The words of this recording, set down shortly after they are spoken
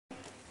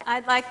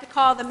I'd like to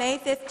call the May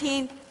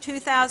 15,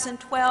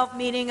 2012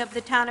 meeting of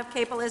the Town of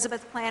Cape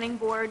Elizabeth Planning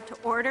Board to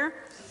order.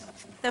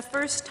 The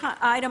first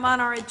item on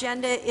our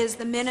agenda is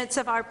the minutes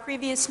of our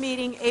previous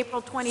meeting,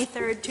 April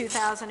 23,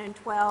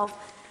 2012.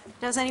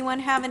 Does anyone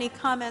have any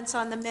comments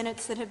on the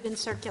minutes that have been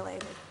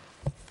circulated?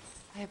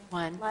 I have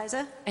one.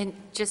 Liza? And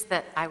just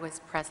that I was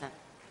present.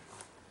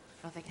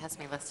 I don't think it has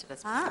me listed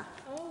as present.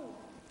 Oh,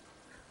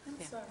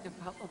 I'm sorry. No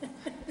problem.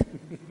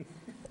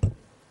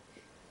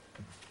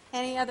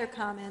 Any other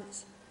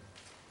comments?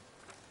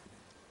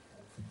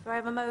 Do I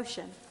have a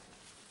motion?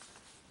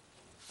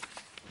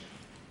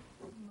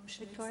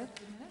 Victoria?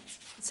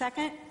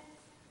 Second?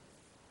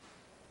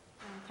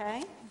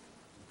 Okay.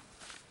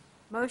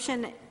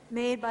 Motion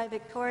made by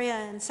Victoria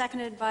and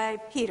seconded by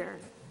Peter.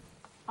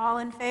 All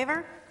in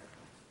favor?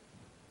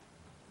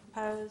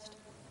 Opposed?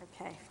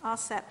 Okay, all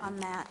set on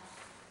that.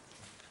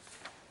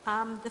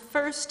 The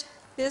first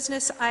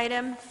business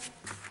item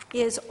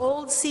is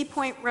Old Sea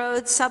Point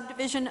Road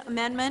subdivision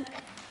amendment.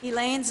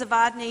 Elaine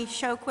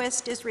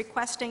Zavodny-Shoquist is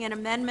requesting an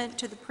amendment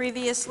to the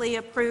previously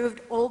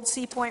approved Old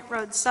Sea Point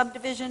Road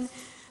subdivision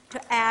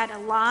to add a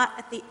lot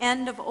at the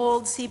end of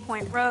Old Sea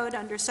Point Road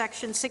under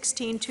Section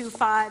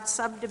 1625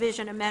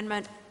 subdivision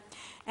amendment.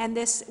 And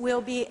this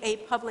will be a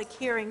public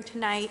hearing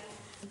tonight.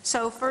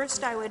 So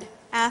first I would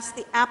ask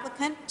the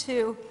applicant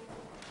to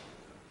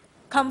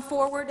come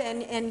forward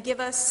and give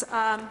us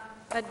an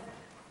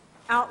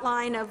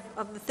outline of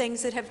the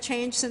things that have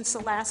changed since the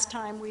last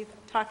time we've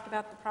talked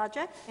about the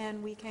project,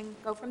 and we can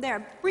go from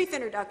there. Brief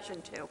introduction,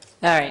 too.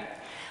 All right.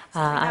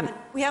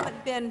 We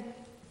haven't been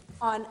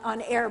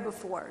on air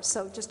before,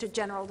 so just a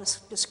general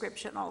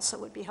description also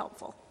would be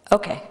helpful.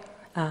 Okay.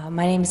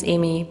 My name is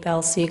Amy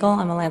Bell Siegel.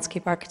 I'm a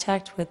landscape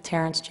architect with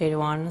Terrence J.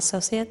 Dewan and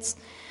Associates.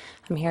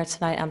 I'm here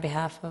tonight on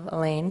behalf of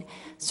Elaine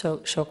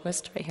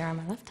Shoquist, right here on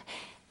my left,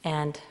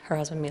 and her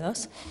husband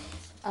Milos.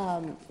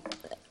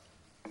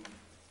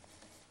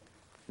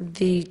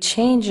 The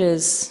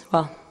changes,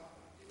 well,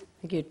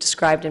 I think you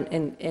described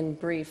in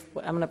brief.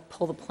 I'm going to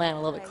pull the plan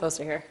a little bit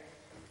closer here.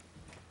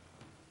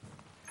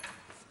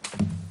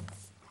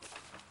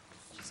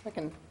 Just so I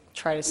can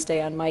try to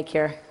stay on mic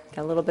here.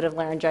 Got a little bit of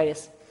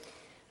laryngitis.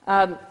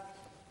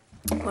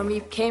 When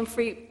we came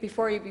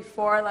before you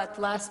before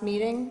last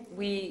meeting,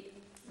 we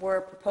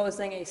were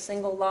proposing a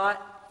single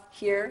lot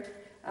here,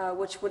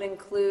 which would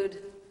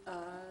include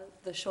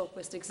the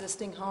Shoquist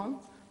existing home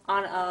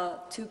on a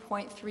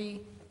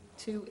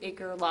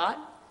 2.32-acre lot.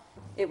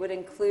 It would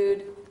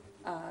include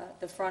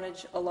the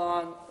frontage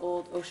along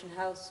Old Ocean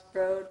House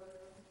Road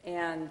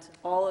and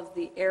all of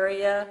the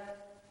area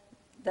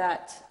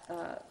that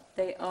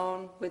they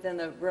own within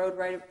the road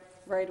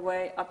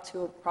right-of-way up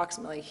to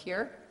approximately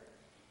here.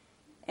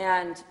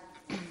 And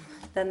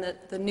then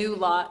the new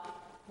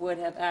lot would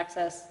have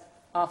access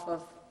off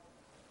of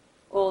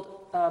Old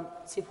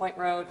Sea Point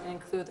Road and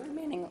include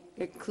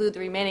the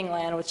remaining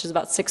land, which is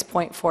about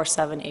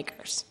 6.47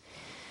 acres.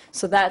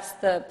 So that's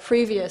the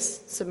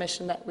previous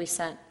submission that we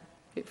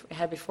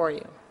had before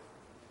you.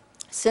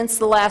 Since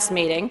the last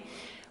meeting,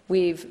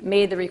 we've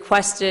made the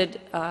requested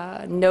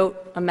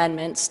note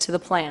amendments to the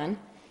plan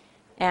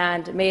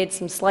and made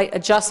some slight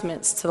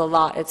adjustments to the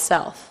lot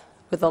itself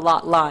with the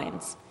lot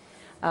lines.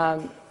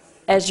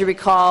 As you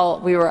recall,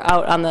 we were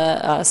out on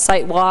the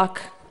site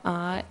walk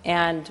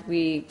and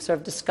we sort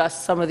of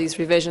discussed some of these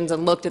revisions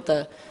and looked at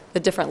the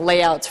different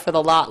layouts for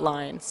the lot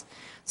lines.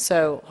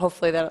 So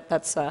hopefully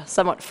that's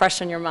somewhat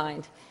fresh in your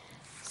mind.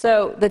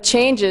 So the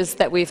changes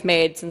that we've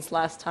made since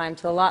last time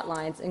to the lot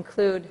lines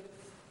include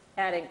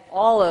adding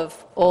all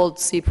of Old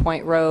Sea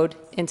Point Road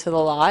into the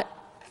lot.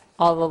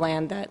 All the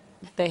land that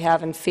they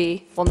have in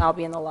fee will now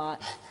be in the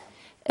lot,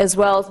 as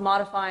well as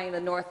modifying the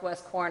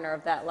northwest corner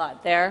of that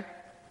lot there,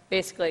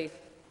 basically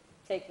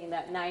taking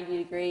that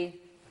 90-degree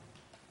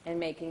and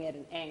making it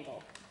an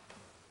angle.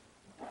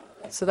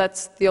 So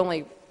that's the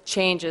only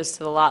changes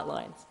to the lot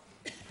lines.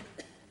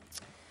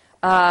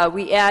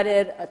 We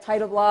added a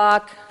title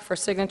block for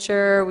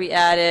signature. We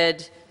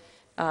added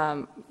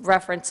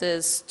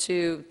references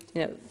to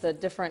the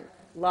different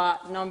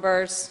lot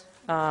numbers,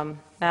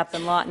 map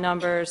and lot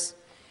numbers.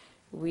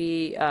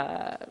 We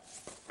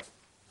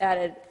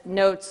added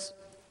notes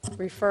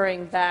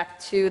referring back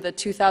to the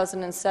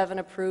 2007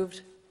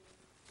 approved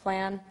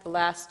plan, the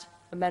last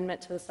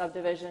amendment to the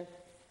subdivision.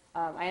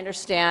 I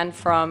understand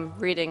from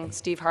reading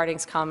Steve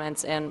Harding's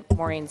comments and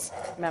Maureen's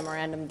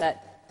memorandum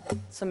that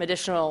some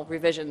additional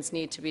revisions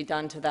need to be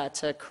done to that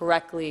to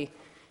correctly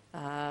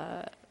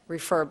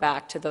refer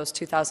back to those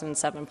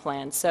 2007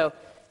 plans. So,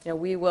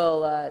 we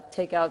will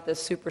take out the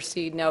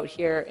supersede note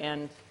here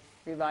and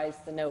revise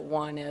the note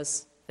 1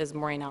 as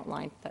Maureen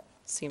outlined. That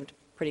seemed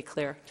pretty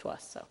clear to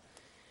us, so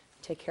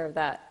take care of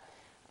that.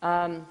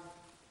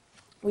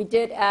 We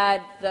did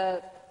add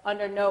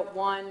under note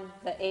 1,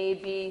 the A,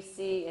 B,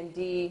 C, and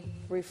D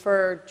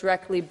refer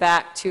directly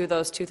back to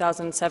those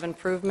 2007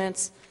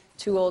 improvements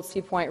to Old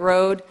Sea Point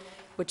Road,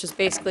 which is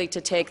basically to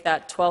take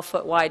that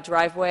 12-foot wide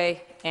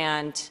driveway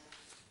and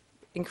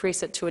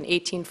increase it to an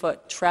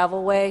 18-foot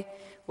travel way,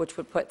 which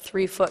would put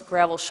 3-foot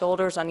gravel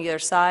shoulders on either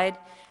side,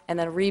 and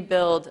then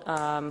rebuild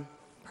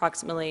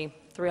approximately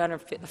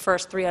the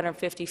first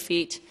 350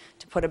 feet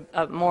to put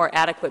a more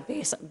adequate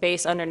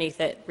base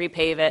underneath it,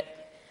 repave it.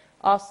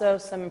 Also,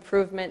 some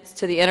improvements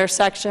to the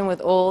intersection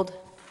with Old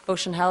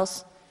Ocean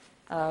House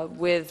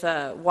with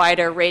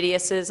wider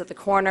radiuses at the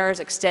corners,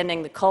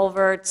 extending the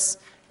culverts,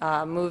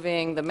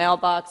 moving the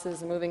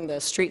mailboxes, moving the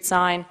street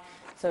sign.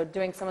 So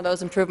doing some of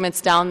those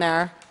improvements down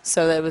there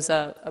so that it was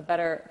a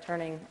better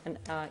turning and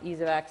ease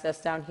of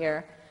access down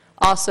here.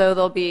 Also,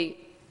 there'll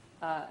be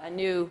a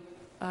new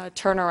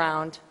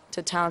turnaround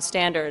to town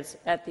standards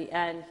at the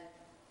end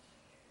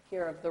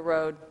here of the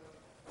road,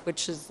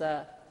 which is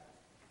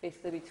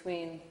basically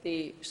between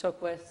the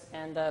Soquist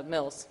and the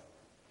Mills.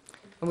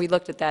 And we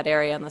looked at that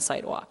area on the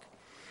sidewalk.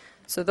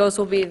 So those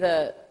will be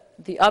the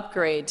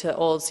upgrade to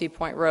Old Sea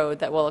Point Road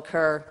that will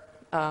occur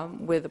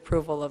with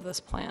approval of this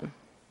plan.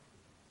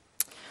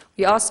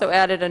 We also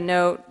added a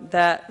note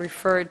that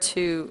referred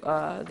to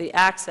the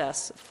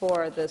access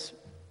for this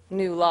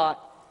new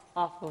lot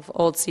off of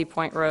Old Sea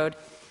Point Road.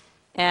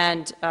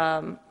 And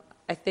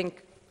I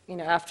think,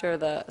 after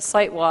the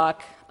site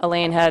walk,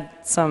 Elaine had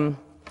some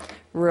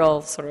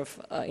real sort of,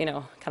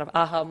 kind of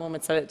aha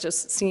moments that it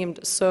just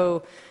seemed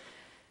so,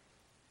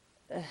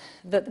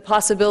 that the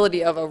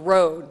possibility of a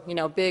road,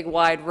 big,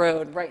 wide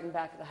road right in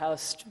back of the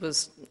house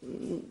was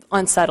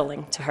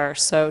unsettling to her.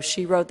 So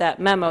she wrote that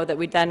memo that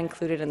we then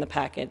included in the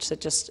package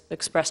that just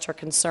expressed her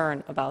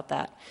concern about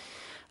that.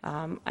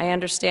 I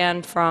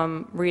understand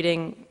from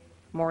reading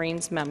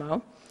Maureen's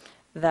memo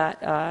that,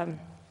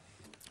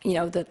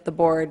 that the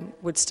board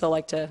would still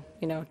like to,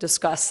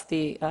 discuss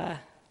the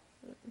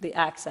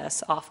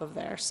access off of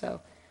there. So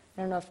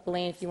I don't know if,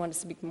 Elaine, if you want to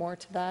speak more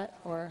to that,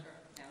 or?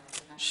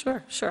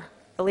 Sure, sure.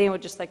 Elaine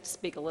would just like to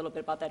speak a little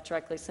bit about that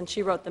directly. Since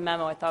she wrote the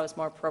memo, I thought it was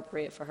more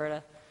appropriate for her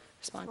to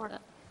respond to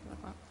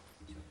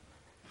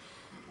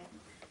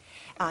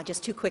that.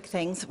 Just two quick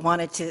things.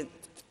 Wanted to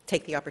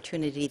take the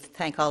opportunity to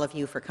thank all of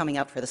you for coming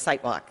out for the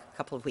site walk a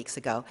couple of weeks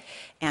ago,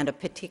 and I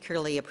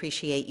particularly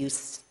appreciate you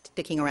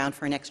sticking around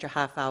for an extra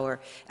half hour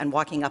and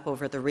walking up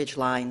over the ridge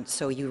line,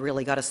 so you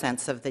really got a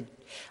sense of the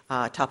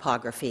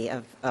topography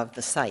of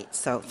the site.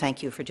 So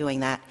thank you for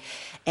doing that.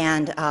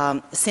 And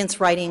since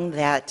writing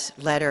that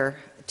letter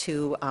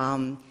to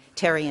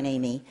Terry and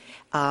Amy,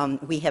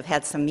 we have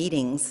had some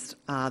meetings,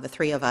 the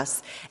three of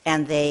us,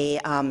 and they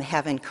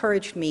have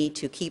encouraged me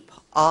to keep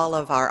all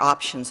of our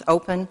options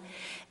open.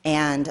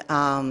 And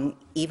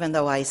even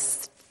though I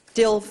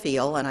still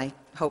feel, and I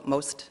hope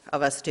most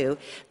of us do,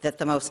 that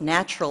the most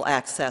natural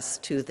access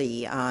to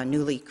the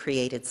newly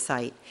created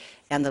site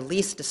and the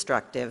least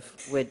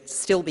destructive would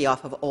still be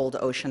off of Old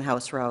Ocean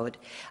House Road,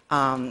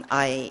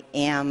 I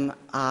am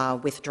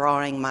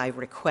withdrawing my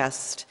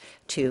request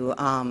to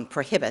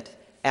prohibit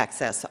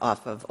access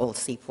off of Old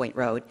Sea Point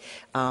Road.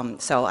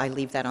 So I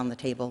leave that on the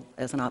table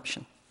as an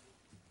option.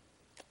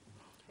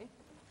 Okay.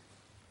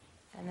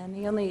 And then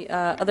the only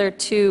other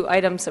two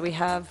items that we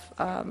have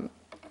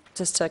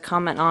just to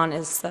comment on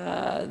is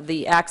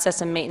the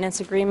access and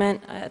maintenance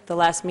agreement. At the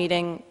last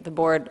meeting, the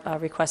board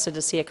requested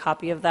to see a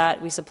copy of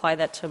that. We supplied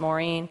that to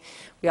Maureen.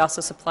 We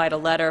also supplied a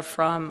letter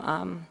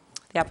from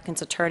the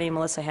applicant's attorney,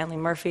 Melissa Hanley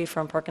Murphy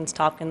from Perkins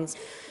Tompkins,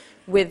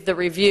 with the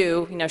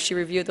review. She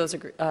reviewed those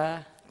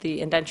the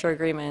indenture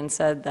agreement and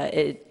said that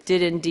it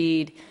did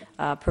indeed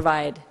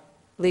provide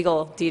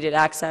legal deeded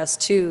access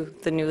to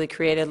the newly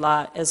created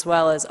lot, as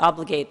well as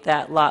obligate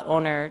that lot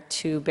owner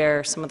to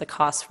bear some of the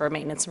costs for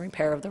maintenance and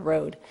repair of the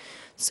road.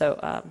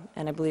 So,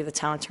 and I believe the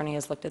town attorney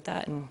has looked at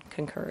that and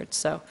concurred.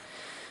 So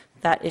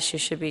that issue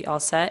should be all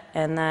set.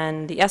 And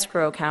then the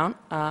escrow account,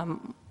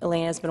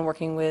 Elaine has been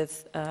working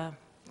with the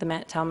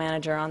town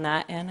manager on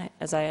that, and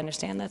as I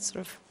understand, that's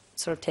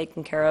sort of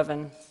taken care of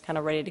and kind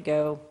of ready to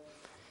go,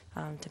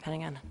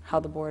 depending on how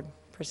the board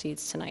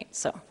proceeds tonight.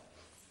 So,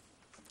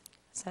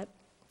 is that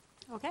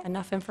Okay.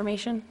 enough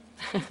information?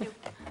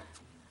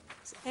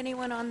 Does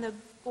anyone on the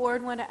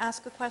board want to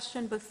ask a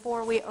question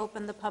before we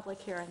open the public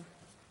hearing?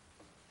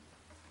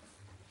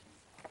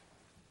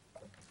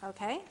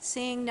 Okay,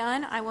 seeing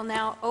none, I will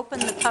now open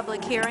the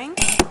public hearing.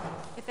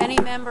 If any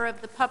member of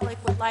the public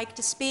would like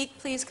to speak,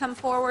 please come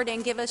forward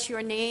and give us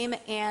your name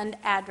and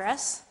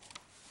address.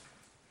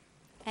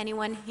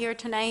 Anyone here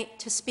tonight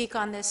to speak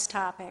on this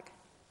topic?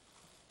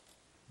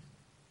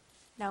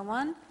 No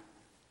one?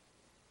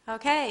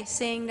 Okay,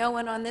 seeing no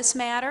one on this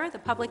matter, the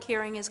public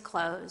hearing is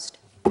closed.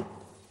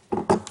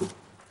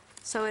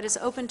 So it is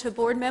open to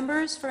board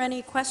members for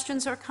any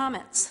questions or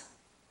comments.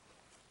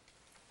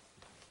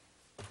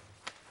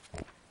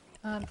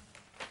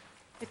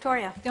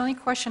 Victoria? The only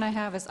question I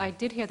have is, I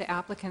did hear the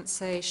applicant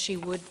say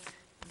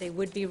they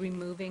would be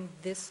removing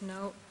this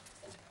note.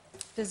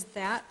 Does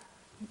that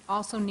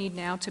also need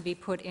now to be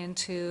put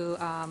into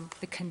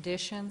the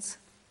conditions,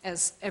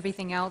 as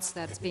everything else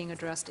that's being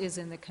addressed is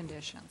in the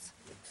conditions?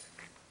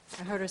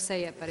 I heard her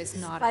say it, but it's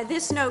not. By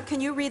this note, can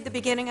you read the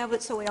beginning of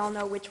it so we all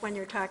know which one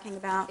you're talking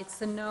about? It's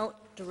the note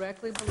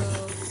directly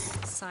below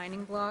the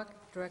signing block,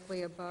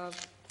 directly above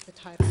the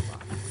title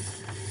block.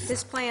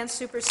 This plan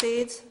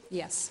supersedes?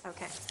 Yes.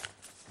 Okay.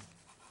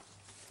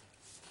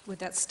 would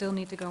that still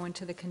need to go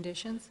into the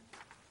conditions?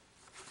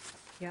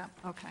 Yeah,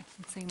 okay.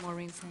 I'm seeing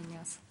Maureen saying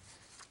yes.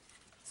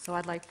 So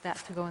I'd like that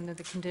to go into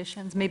the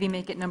conditions. Maybe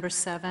make it number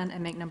 7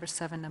 and make number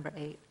 7 number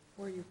 8.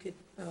 Or you could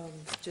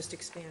just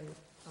expand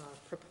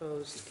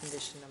proposed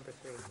condition number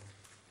 3.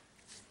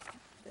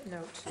 The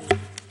note 2 and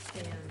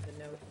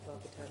the note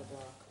above the title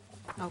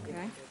block.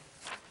 Okay.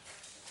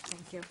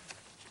 Thank you.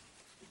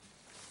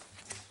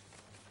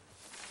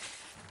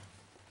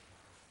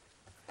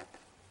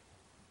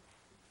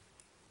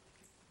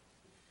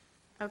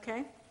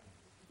 Okay.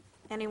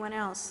 Anyone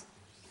else?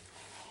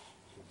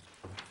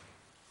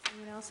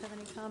 Anyone else have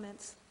any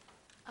comments?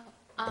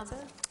 That's it?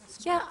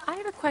 Yeah, I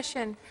have a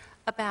question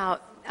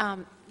about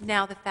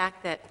now the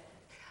fact that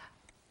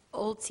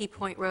Old Sea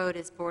Point Road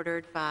is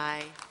bordered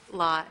by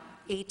Lot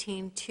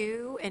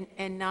 18-2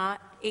 and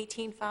not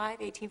 18-5.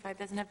 18-5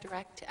 doesn't have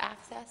direct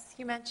access,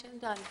 you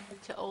mentioned,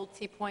 to Old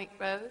Sea Point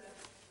Road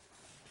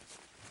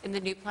in the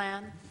new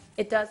plan?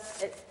 It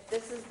does,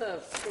 this is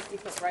the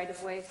 50-foot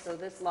right-of-way, so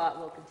this lot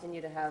will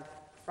continue to have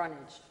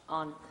frontage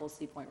on Old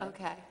Sea Point Road.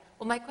 Okay.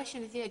 Well, my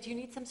question is, yeah, do you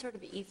need some sort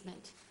of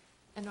easement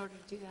in order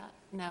to do that?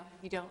 No,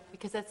 you don't,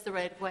 because that's the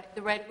right-of-way.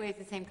 The right-of-way is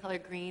the same color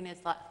green as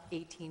Lot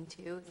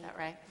 18-2, is that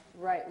right?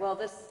 Right, well,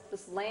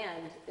 this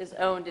land is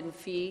owned in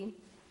fee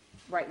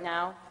right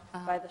now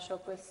by the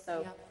Showquist,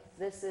 so Yep.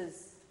 this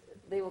is,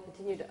 they will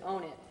continue to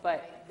own it,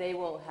 but they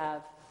will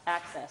have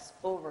access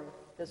over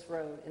this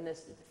road in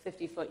this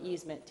 50-foot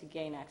easement to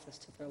gain access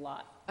to their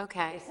lot. They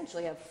Okay.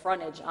 essentially have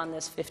frontage on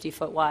this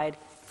 50-foot wide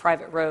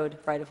private road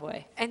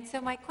right-of-way. And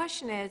so my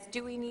question is,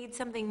 do we need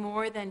something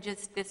more than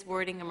just this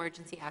wording,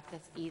 emergency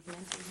access easement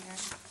in here?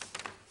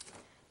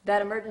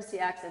 That emergency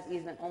access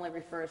easement only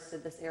refers to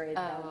this area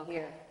down okay.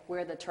 here,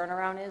 where the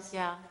turnaround is.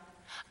 Yeah.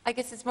 I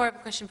guess it's more of a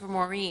question for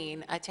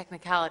Maureen, a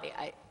technicality.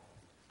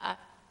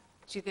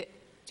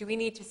 Do we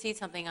need to see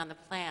something on the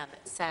plan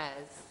that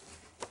says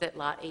that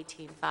Lot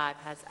 18-5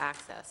 has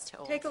access to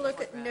Old Take a look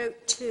Sea at Point Road?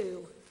 note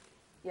 2.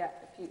 Yeah,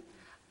 if you,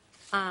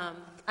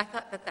 I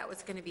thought that that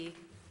was going to be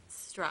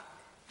struck.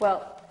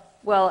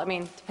 well, I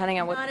mean, depending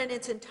on what. Not in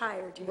its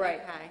entirety.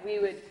 Right, Okay. we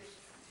would,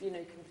 you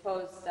know,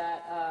 compose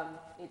that,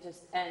 it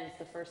just ends,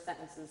 the first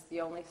sentence is the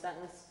only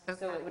sentence.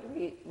 So Okay. it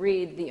would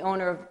read, "The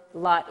owner of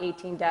Lot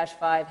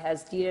 18-5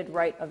 has deeded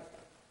right of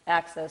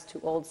access to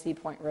Old Sea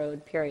Point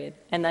Road," period.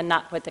 And then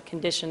not put the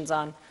conditions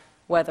on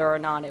whether or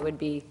not it would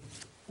be,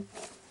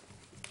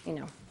 you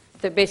know,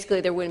 that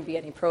basically there wouldn't be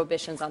any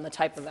prohibitions on the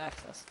type of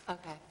access.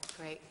 Okay,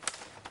 great.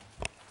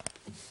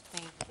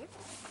 Thank you.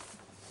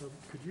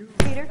 Could you,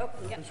 Peter?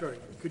 I'm sorry,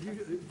 could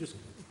you just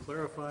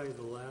clarify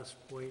the last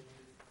point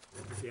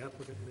that the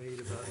applicant made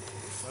about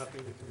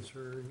dropping the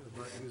concern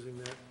about using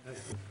that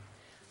access?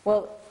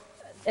 Well,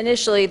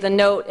 initially, the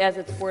note, as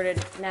it's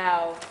worded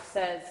now,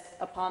 says,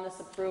 "Upon this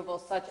approval,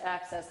 such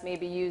access may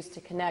be used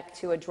to connect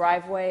to a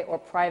driveway or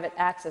private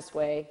access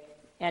way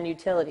and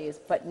utilities,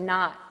 but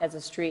not as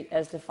a street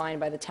as defined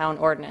by the town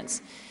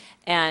ordinance."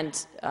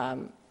 And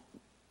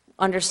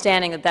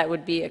understanding that that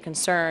would be a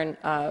concern,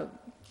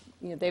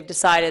 you know, they've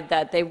decided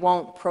that they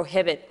won't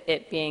prohibit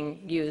it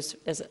being used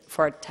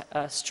for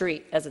a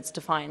street as it's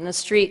defined. And the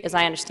street, as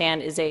I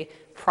understand, is a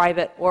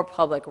private or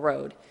public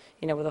road,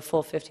 you know, with a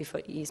full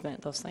 50-foot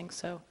easement, those things.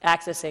 So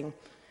accessing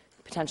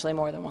potentially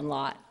more than one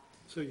lot.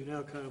 So you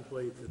now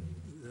contemplate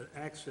that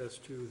access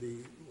to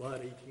the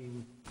Lot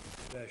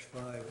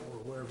 18-5 or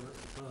wherever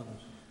it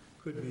comes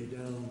could be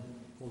down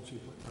Old Sea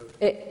Point Road?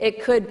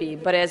 It could be,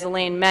 but as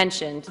Elaine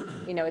mentioned,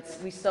 you know,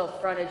 we still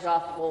frontage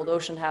off of Old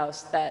Ocean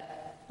House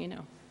that, you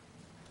know,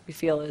 we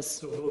feel is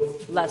So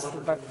both less.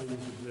 opportunities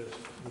exist.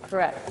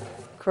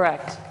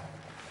 Correct.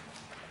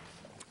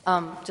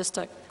 Just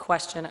a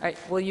question,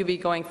 will you be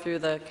going through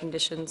the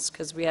conditions?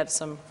 Because we had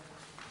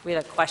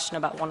a question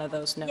about one of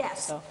those notes,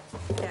 Yes. so.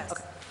 Yes.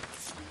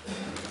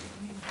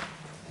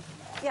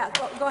 Yeah,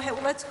 go ahead,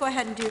 well, let's go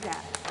ahead and do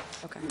that.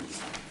 Okay.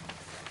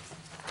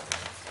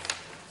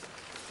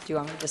 Do you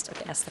want me just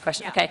to ask the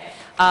question? Yeah. Okay.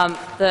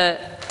 The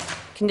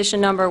condition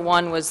number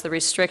 1 was the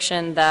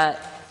restriction that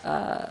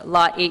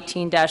Lot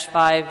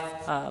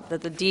 18-5,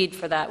 that the deed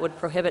for that would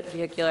prohibit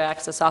vehicular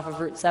access off of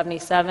Route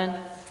 77, which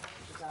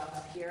is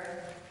out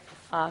here,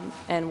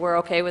 and we're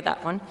okay with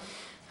that one.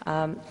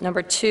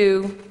 Number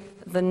 2,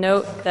 the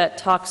note that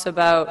talks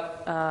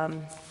about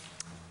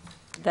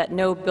that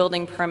no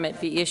building permit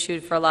be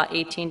issued for Lot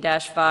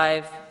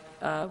 18-5,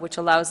 which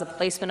allows the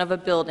placement of a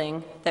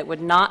building that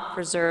would not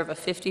preserve a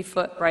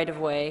 50-foot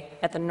right-of-way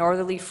at the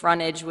northerly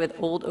frontage with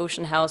Old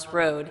Ocean House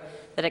Road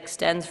that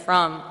extends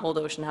from Old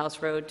Ocean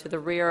House Road to the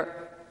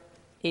rear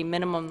a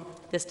minimum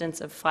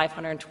distance of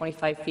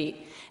 525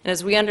 feet. And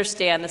as we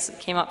understand, this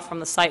came up from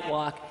the site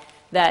walk,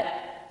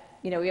 that,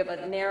 you know, we have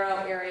a narrow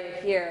area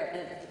here,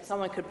 and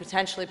someone could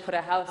potentially put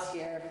a house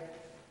here,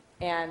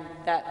 and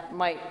that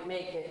might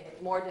make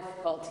it more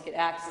difficult to get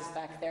access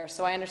back there.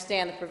 So I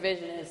understand the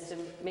provision is to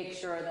make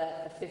sure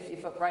that a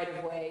 50-foot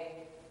right-of-way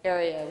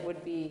area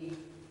would be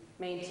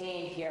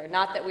maintained here.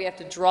 Not that we have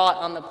to draw it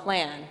on the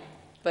plan,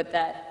 but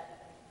that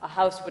a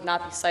house would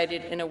not be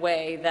sited in a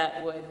way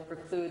that would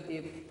preclude the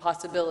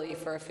possibility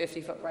for a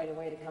 50-foot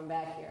right-of-way to come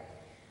back here.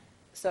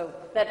 So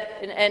that,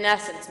 in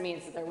essence,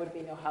 means that there would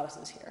be no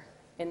houses here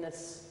in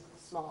this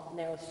small,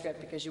 narrow strip,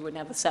 because you wouldn't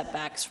have the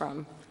setbacks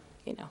from,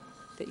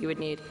 that you would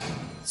need.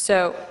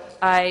 So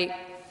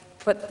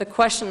but the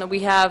question that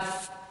we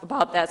have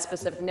about that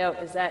specific note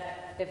is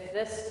that if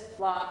this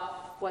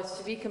lot was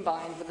to be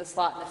combined with this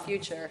lot in the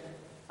future,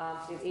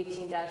 so 18-5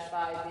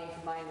 being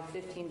combined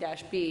with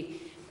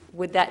 15-B,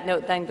 would that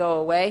note then go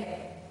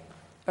away?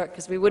 Or,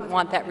 because we wouldn't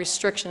want that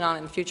restriction on it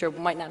in the future. It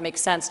might not make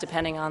sense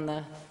depending on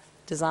the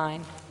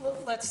design. Well,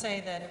 let's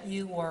say that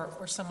you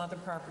or some other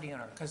property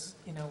owner, because,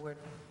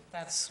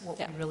 that's what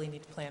we Yeah. really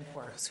need to plan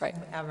for, is Right.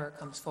 whoever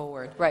comes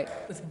forward. Right.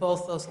 With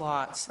both those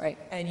lots. Right.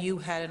 And you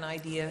had an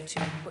idea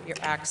to put your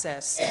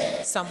access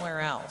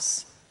somewhere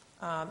else.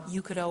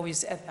 You could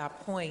always, at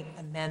that point,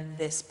 amend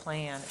this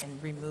plan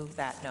and remove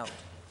that note.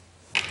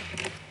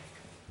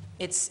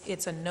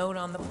 It's a note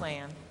on the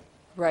plan,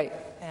 Right.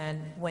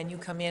 and when you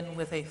come in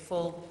with a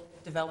full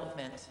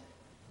development,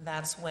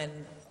 that's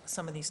when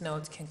some of these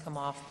notes can come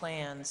off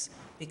plans,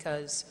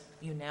 because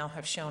you now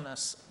have shown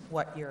us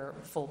what your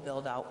full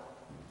build-out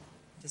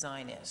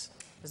design is.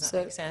 Does So-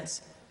 that make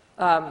sense?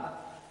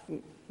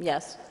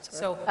 Yes.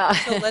 So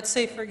let's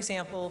say, for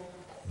example,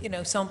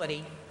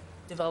 somebody,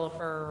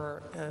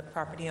 developer or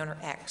property owner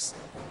X,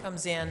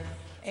 comes in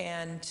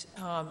and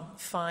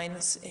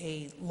finds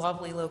a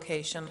lovely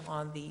location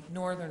on the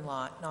northern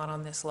lot, not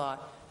on this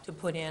lot, to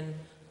put in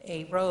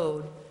a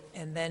road,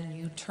 and then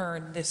you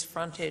turn this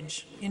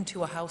frontage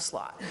into a house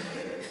lot.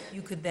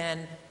 You could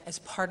then, as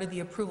part of the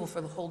approval for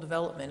the whole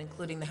development,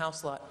 including the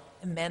house lot,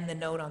 amend the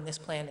note on this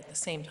plan at the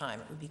same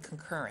time. It would be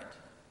concurrent,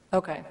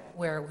 Okay.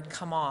 where it would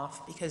come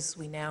off, because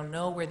we now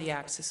know where the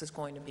access is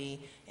going to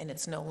be, and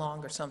it's no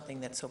longer something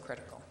that's so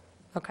critical.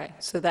 Okay.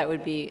 So that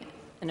would be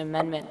an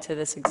amendment to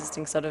this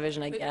existing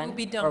subdivision again? would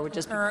be done Or would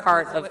just be concurrent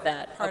part with of what-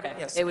 that? part of-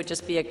 Okay. yes. It would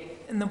just be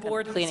And the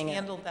board has cleaning it.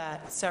 handled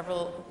that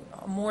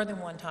more than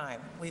one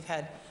time. We've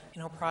had,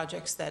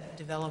 projects that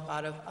develop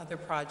out of other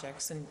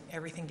projects, and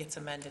everything gets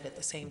amended at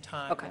the same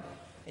time. Okay.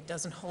 It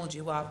doesn't hold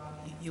you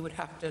up. You would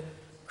have to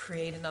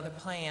create another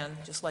plan,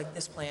 just like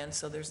this plan,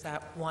 so there's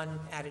that one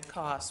added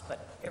cost, but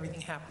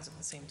everything happens at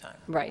the same time.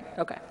 Right,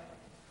 okay.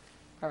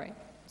 All right.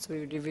 So we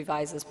would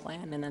revise this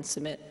plan and then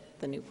submit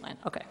the new plan.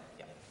 Okay.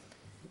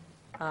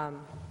 Yeah.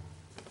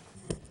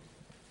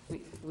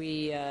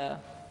 We're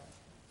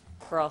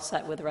all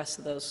set with the rest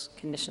of those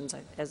conditions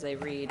as they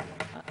read,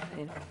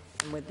 and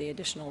with the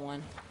additional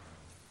one.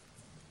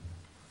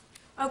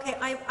 Okay,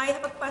 I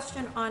have a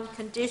question on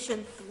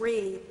condition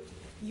 3.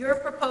 Your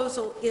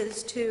proposal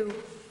is to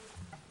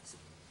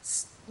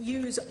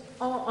use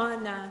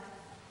on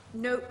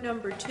note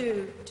number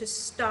 2 to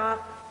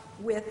stop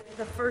with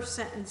the first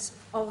sentence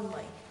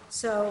only.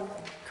 So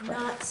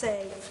not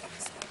say,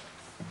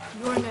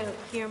 your note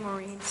here,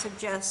 Maureen,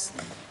 suggests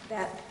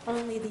that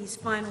only these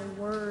final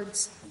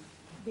words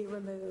be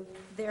removed.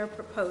 They're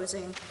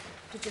proposing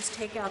to just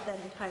take out that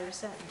entire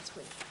sentence,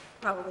 which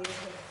probably is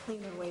a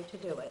cleaner way to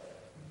do it.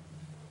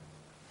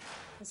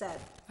 Is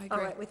that I all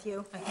agree. right with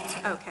you? I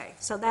think so. Okay,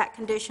 so that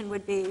condition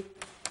would be,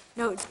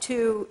 note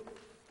to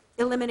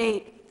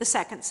eliminate the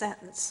second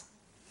sentence.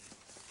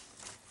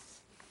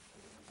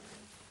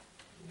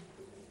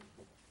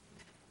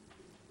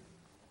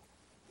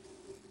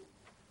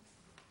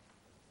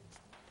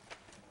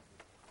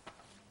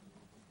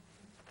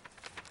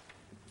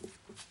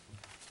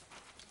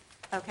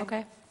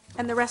 Okay.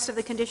 And the rest of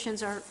the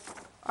conditions are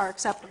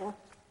acceptable?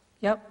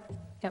 Yep,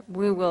 yep.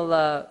 We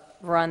will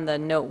run the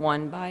note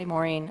 1 by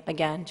Maureen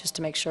again, just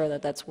to make sure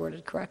that that's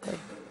worded correctly.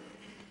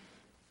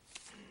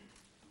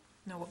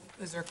 No,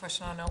 is there a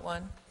question on note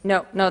 1?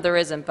 No, there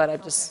isn't, but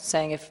I'm just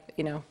saying if,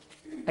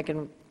 I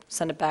can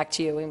send it back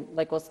to you.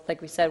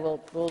 Like we said,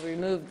 we'll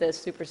remove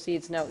this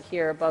supersedes note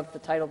here above the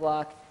title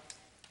block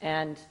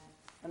and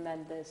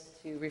amend this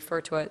to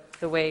refer to it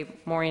the way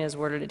Maureen has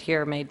worded it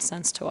here made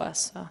sense to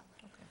us, so.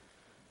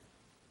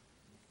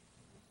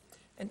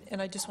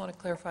 And I just want to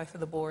clarify for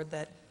the board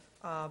that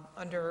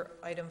under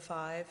item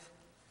 5,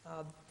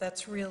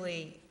 that's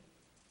really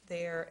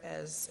there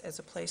as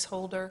a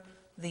placeholder.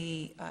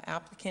 The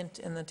applicant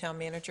and the town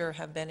manager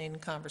have been in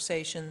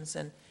conversations,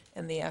 and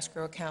the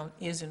escrow account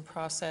is in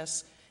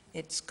process.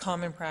 It's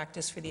common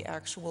practice for the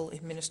actual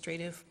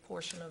administrative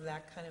portion of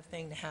that kind of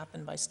thing to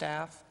happen by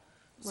staff.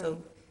 So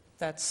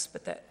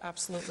but that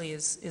absolutely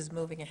is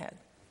moving ahead.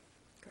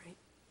 Great.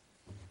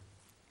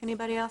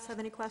 Anybody else have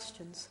any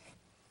questions?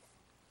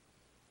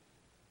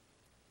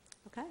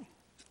 Okay.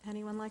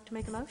 Anyone like to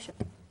make a motion?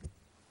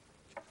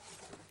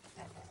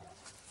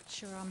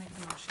 Sure, I'll make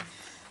the motion.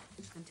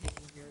 I'm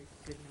taking very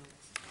good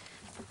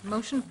notes.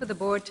 Motion for the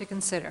board to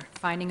consider,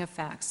 finding of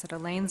facts, that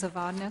Elaine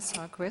Zavadnis,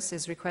 or Chris,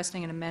 is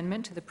requesting an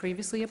amendment to the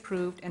previously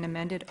approved and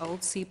amended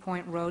Old Sea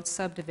Point Road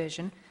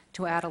subdivision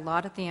to add a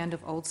lot at the end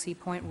of Old Sea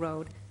Point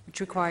Road, which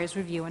requires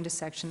review under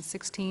Section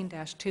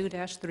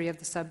 16-2-3 of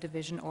the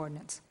subdivision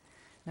ordinance.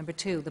 Number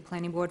 2, the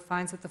planning board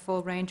finds that the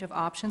full range of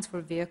options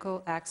for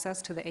vehicle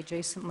access to the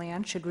adjacent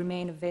land should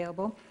remain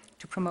available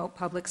to promote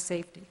public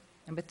safety.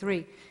 Number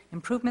 3,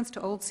 improvements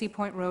to Old Sea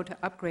Point Road to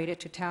upgrade it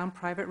to town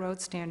private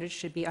road standards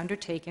should be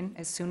undertaken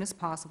as soon as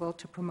possible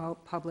to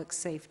promote public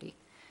safety.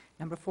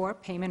 Number 4,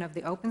 payment of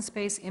the open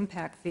space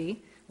impact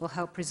fee will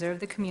help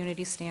preserve the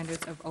community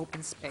standards of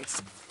open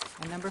space.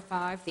 And number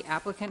 5, the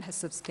applicant has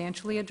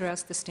substantially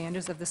addressed the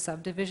standards of the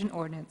subdivision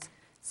ordinance,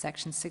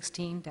 Section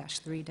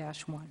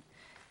 16-3-1.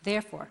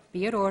 Therefore,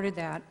 be it ordered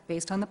that,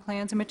 based on the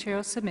plans and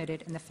materials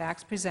submitted and the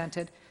facts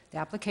presented, the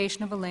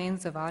application of Elaine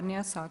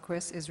Zavadnia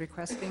Sakris is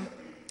requesting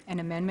an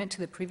amendment to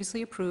the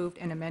previously approved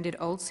and amended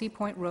Old Sea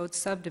Point Road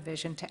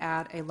subdivision to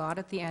add a lot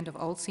at the end of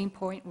Old Sea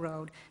Point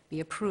Road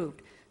be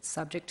approved,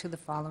 subject to the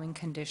following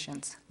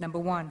conditions. Number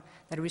 1,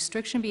 that a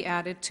restriction be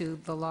added to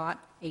the Lot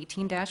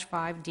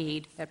 18-5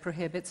 deed that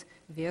prohibits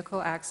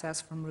vehicle access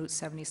from Route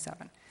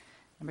 77.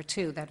 Number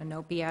 2, that a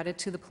note be added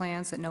to the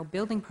plans that no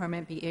building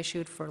permit be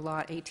issued for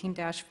Lot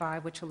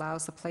 18-5, which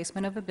allows the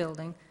placement of a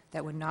building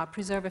that would not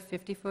preserve a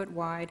 50-foot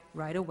wide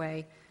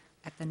right-of-way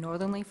at the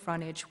northerly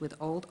frontage with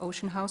Old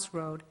Ocean House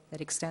Road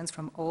that extends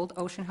from Old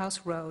Ocean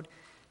House Road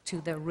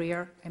to the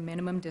rear a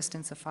minimum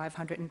distance of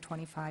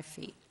 525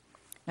 feet.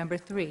 Number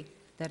 3,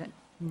 that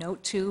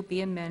Note 2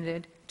 be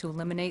amended to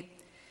eliminate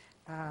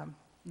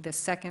the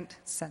second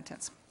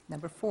sentence.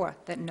 Number 4,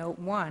 that Note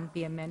 1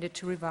 be amended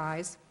to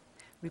replace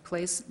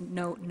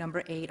Note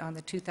number 8 on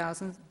the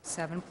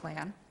 2007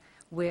 plan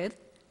with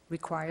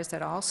requires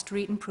that all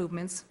street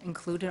improvements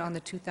included on the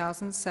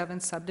 2007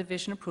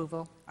 subdivision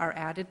approval are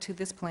added to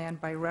this plan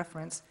by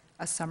reference,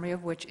 a summary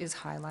of which is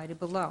highlighted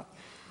below.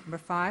 Number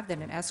 5, that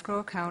an escrow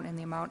account in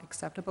the amount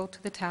acceptable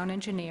to the town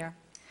engineer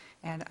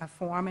and a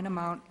form and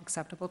amount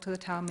acceptable to the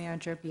town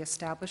manager be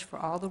established for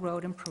all the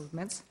road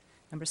improvements.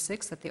 Number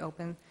 6, that the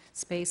open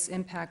space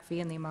impact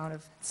fee in the amount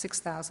of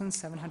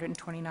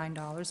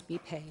 $6,729 be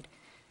paid.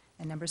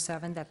 And number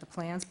 7, that the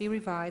plans be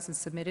revised and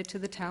submitted to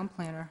the town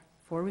planner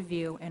for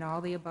review and all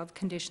the above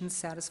conditions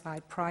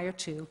satisfied prior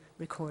to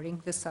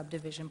recording the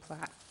subdivision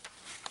plat.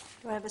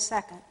 Do I have a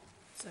second?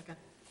 Second.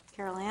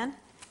 Carol Ann?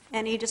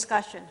 Any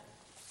discussion?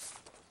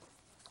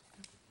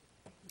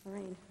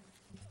 Maureen?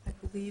 I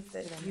believe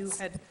that you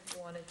had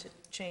wanted to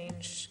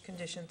change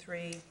condition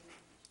 3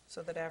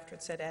 so that after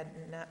it said add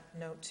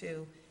note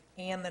 2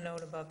 and the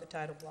note above the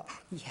title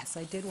block. Yes,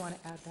 I did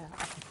want to add that.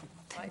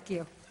 Thank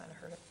you. Kind of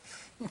heard it.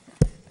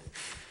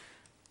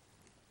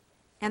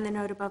 And the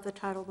note above the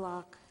title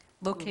block?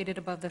 Located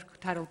above the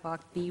title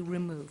block be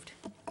removed.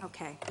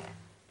 Okay.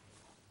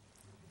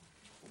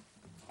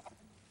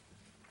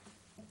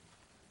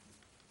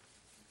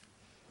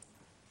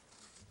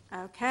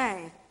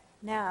 Okay,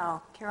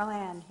 now, Carol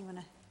Ann, you want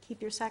to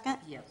keep your second?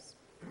 Yes.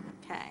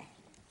 Okay.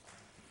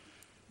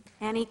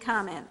 Any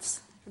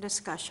comments or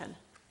discussion?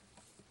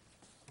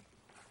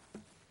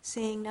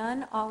 Seeing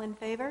none, all in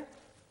favor?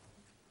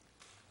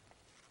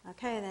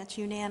 Okay, that's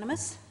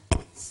unanimous,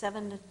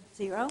 7-0.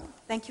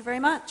 Thank you very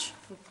much.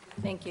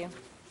 Thank you.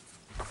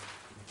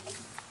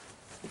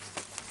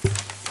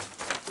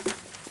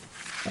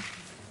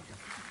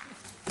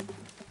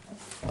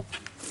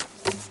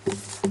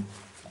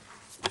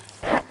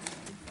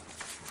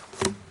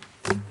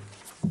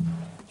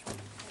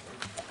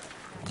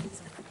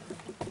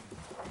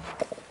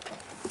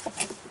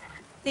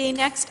 The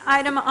next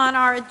item on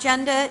our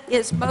agenda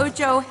is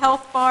Mojo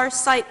Health Bar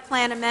Site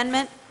Plan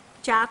Amendment.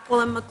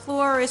 Jacqueline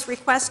McClure is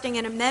requesting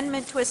an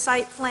amendment to a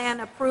site plan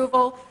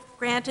approval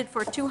granted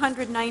for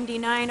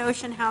 299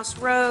 Ocean House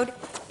Road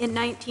in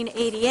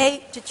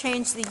 1988 to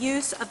change the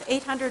use of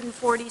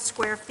 840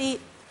 square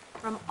feet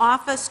from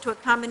office to a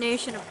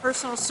combination of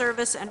personal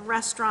service and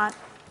restaurant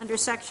under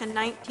Section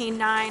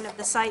 19.9 of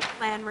the site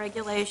plan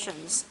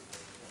regulations.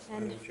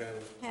 And Madam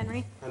Chairman,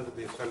 Henry? under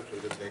the assumption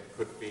that there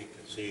could be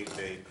conceived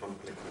a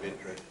conflict of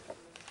interest,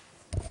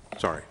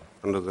 sorry,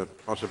 under the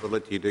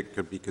possibility that it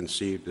could be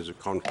conceived as a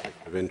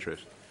conflict of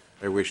interest,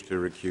 I wish to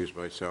recuse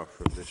myself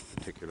from this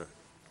particular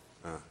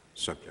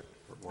subject.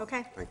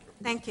 Okay. Thank you.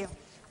 Thank you.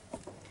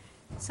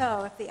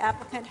 So if the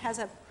applicant has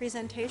a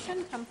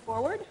presentation, come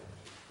forward.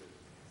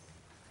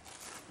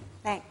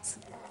 Thanks.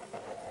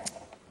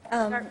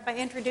 Start by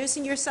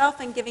introducing yourself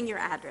and giving your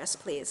address,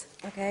 please.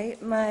 Okay,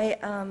 my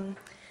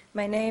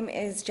name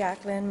is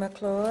Jacqueline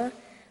McClure.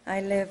 I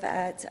live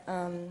at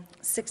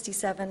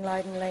 67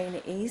 Leiden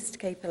Lane East,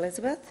 Cape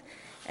Elizabeth,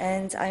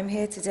 and I'm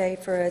here today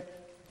for a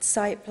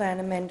site plan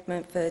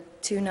amendment for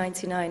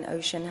 299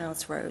 Ocean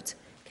House Road,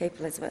 Cape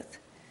Elizabeth.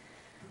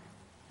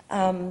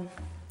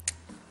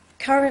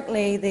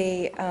 Currently,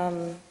 the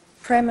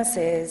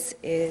premises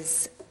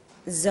is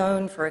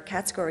zoned for a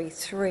Category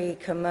 3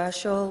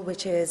 commercial,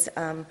 which is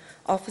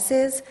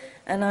offices,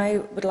 and I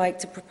would like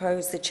to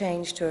propose the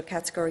change to a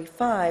Category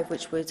 5,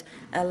 which would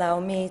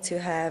allow me to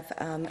have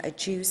a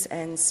juice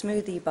and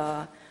smoothie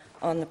bar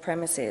on the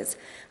premises.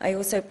 I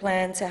also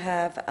plan to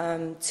have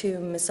 2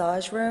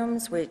 massage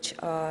rooms, which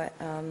are,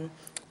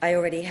 I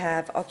already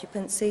have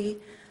occupancy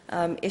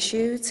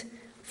issued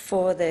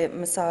for the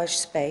massage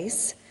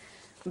space.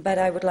 But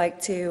I would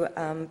like to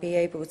be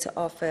able to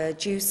offer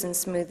juice and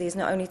smoothies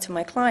not only to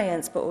my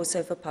clients, but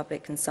also for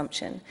public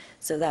consumption.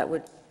 So that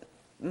would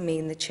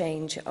mean the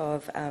change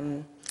of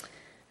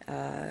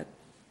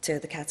to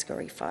the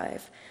Category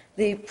 5.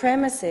 The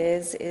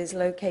premises is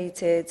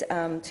located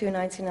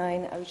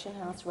 299 Ocean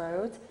House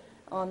Road.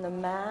 On the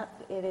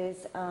map, it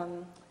is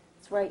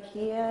it's right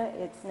here.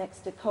 It's next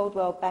to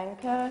Coldwell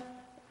Banker.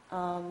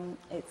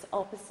 It's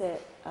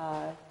opposite.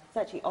 It's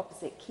actually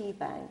opposite Key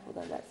Bank,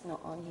 although that's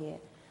not on here.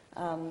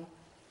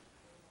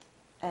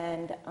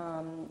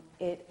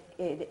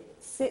 It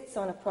sits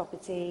on a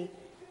property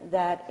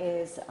that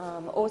is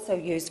also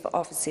used for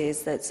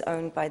offices, that's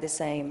owned by the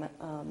same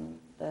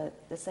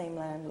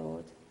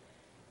landlord.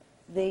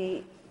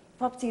 The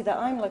property that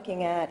I'm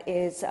looking at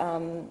is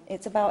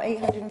it's about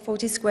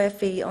 840 square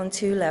feet on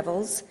 2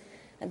 levels.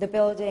 And the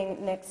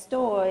building next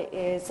door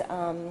is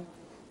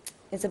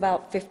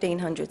about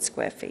 1,500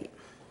 square feet.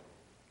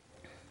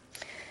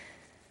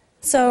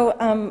 So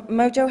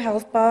Mojo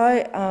Health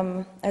Bar,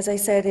 as I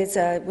said,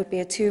 would be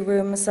a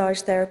 2-room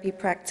massage therapy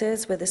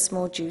practice with a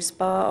small juice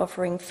bar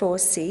offering 4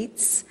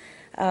 seats.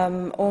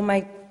 All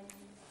my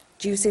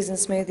juices and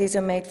smoothies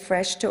are made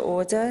fresh to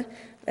order,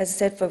 as I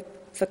said,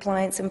 for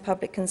clients and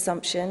public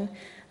consumption.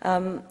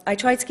 I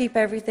try to keep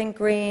everything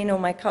green. All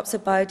my cups are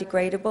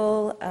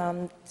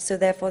biodegradable, so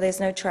therefore there's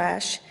no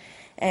trash.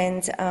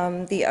 And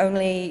the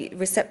only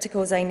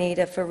receptacles I need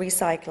are for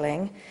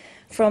recycling.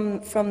 From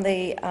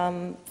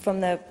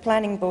the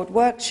planning board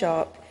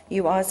workshop,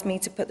 you asked me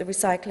to put the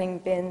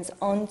recycling bins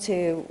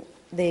onto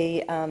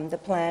the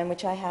plan,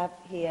 which I have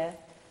here.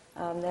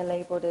 They're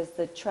labeled as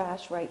the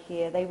trash right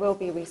here. They will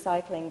be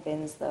recycling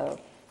bins, though.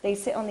 They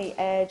sit on the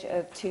edge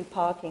of 2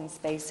 parking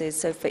spaces,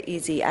 so for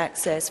easy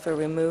access for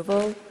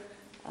removal,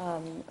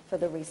 for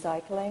the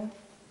recycling.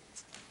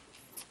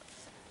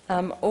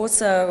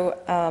 Also,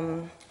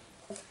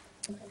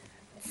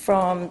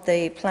 from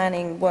the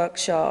planning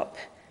workshop,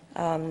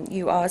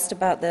 you asked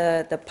about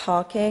the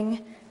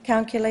parking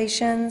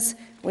calculations,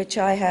 which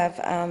I have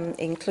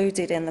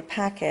included in the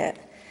packet.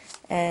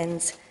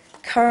 And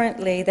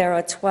currently, there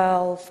are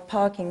 12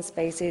 parking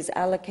spaces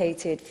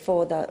allocated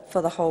for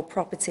the whole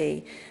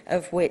property,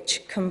 of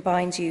which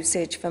combined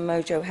usage for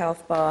Mojo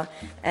Health Bar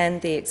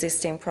and the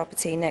existing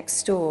property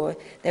next door,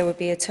 there would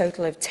be a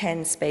total of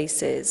 10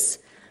 spaces.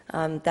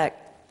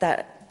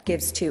 That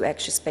gives 2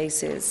 extra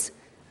spaces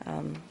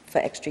for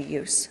extra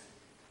use.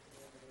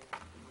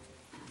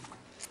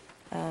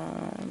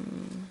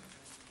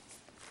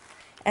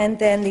 And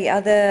then the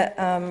other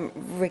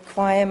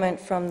requirement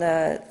from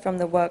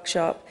the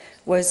workshop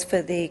was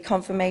for the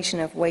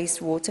confirmation of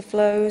wastewater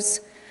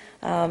flows.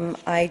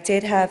 I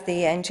did have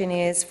the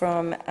engineers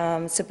from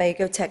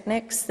Sebago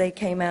Technics. They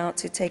came out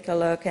to take a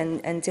look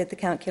and did the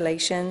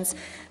calculations,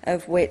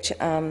 of which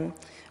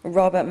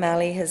Robert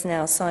Malley has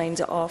now signed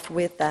off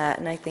with that,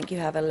 and I think you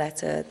have a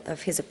letter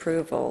of his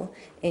approval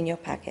in your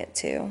packet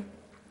too.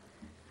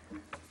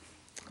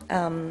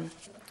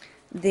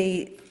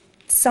 The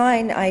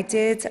sign, I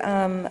did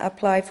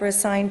apply for a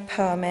sign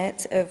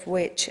permit, of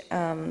which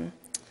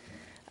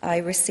I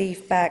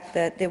received back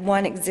that the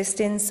one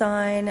existing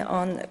sign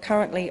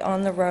currently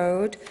on the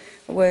road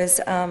was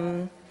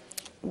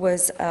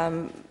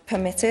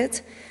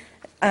permitted.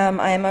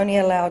 I am only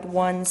allowed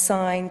 1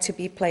 sign to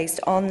be placed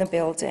on the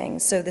building.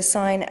 So the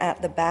sign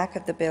at the back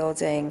of the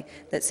building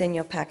that's in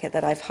your packet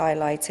that I've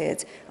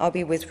highlighted, I'll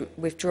be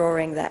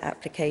withdrawing that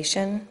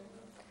application.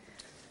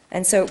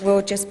 And so it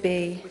will just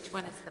be... Which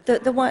one is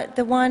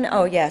the one,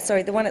 oh yeah,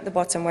 sorry, the one at the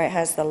bottom where it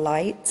has the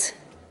light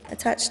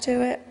attached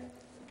to it.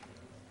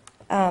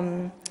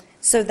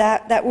 So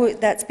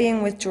that's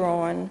being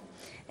withdrawn,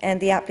 and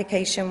the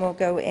application will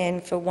go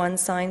in for 1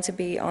 sign to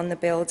be on the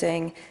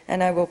building,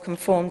 and I will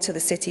conform to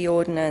the city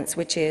ordinance,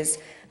 which is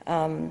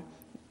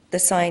the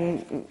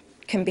sign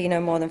can be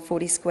no more than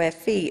 40 square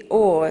feet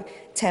or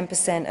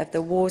 10% of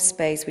the wall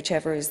space,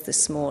 whichever is the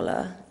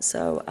smaller.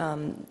 So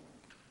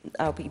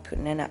I'll be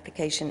putting an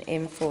application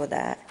in for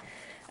that.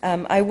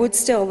 I would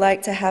still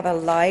like to have a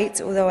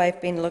light, although I've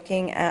been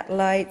looking at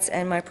lights,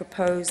 and my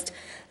proposed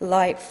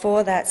light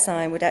for that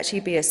sign would actually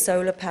be a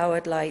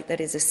solar-powered light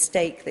that is a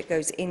stake that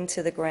goes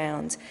into the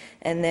ground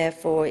and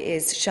therefore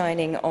is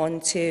shining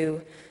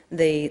onto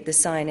the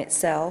sign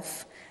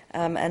itself.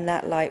 And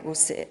that light will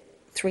sit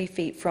 3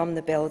 feet from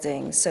the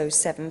building, so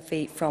 7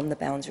 feet from the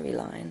boundary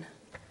line.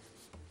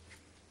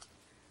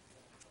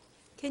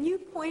 Can you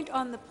point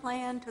on the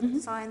plan to the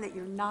sign that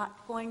you're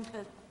not going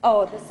to,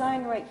 Oh, the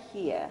sign right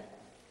here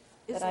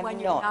is that the I'm one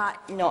you're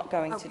not? not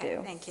going to Okay,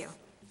 do. thank you.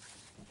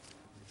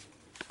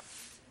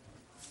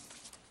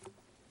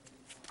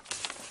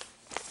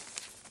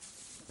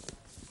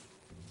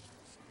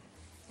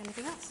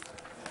 Anything else?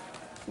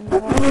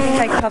 No, I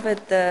think I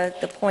covered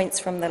the points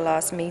from the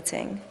last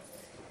meeting.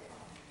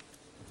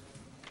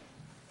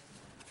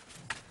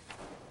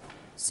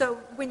 So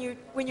when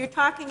you're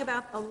talking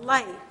about the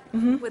light,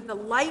 would the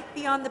light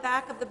be on the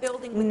back of the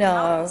building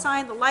without No. the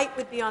sign? The light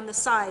would be on the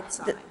side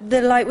sign?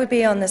 The light would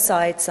be on the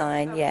side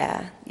sign,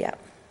 yeah.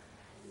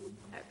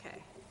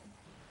 Okay.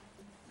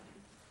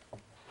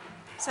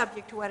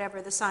 Subject to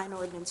whatever the sign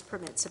ordinance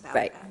permits about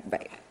Right, that.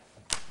 right. Okay.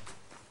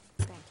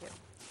 Thank you.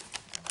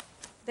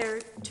 there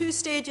are two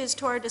stages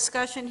to our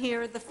discussion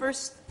here. The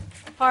first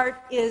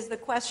part is the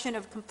question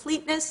of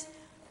completeness,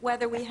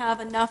 whether we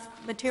have enough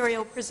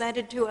material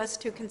presented to us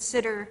to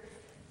consider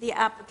the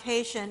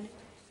application,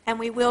 and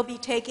we will be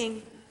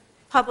taking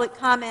public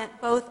comment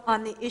both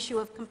on the issue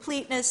of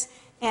completeness,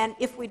 and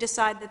if we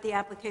decide that the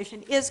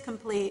application is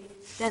complete,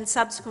 then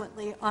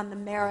subsequently on the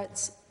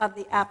merits of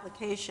the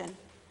application.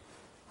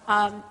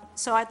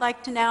 So I'd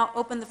like to now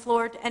open the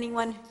floor to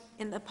anyone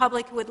in the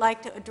public who would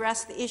like to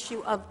address the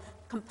issue of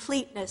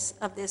completeness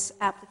of this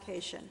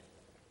application.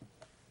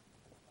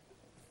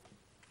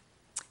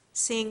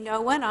 Seeing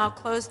no one, I'll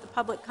close the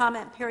public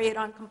comment period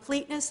on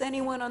completeness.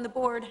 Anyone on the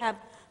board have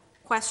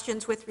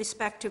questions with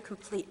respect to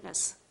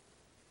completeness?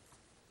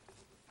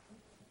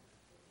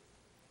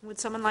 Would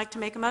someone like to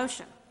make a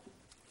motion?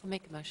 I'll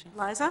make a motion.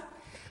 Liza?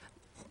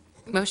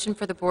 Motion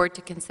for the board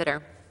to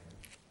consider.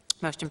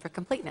 Motion for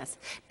completeness.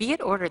 Be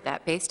it ordered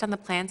that, based on the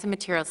plans and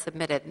materials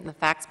submitted and the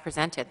facts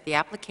presented, the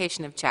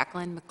application of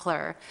Jacqueline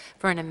McClure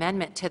for an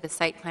amendment to the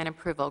site plan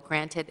approval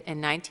granted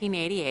in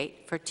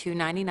 1988 for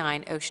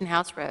 299 Ocean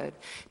House Road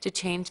to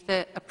change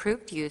the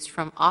approved use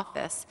from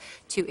office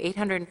to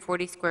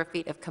 840 square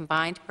feet of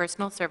combined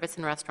personal service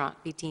and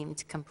restaurant be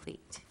deemed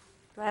complete.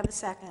 Do I have a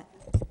second?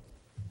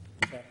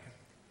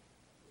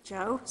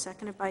 Joe,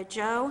 seconded by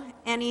Joe.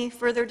 Any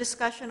further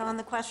discussion on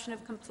the question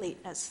of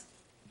completeness?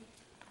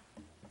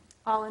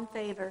 All in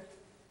favor?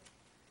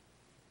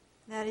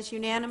 That is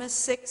unanimous,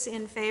 6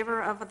 in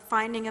favor of the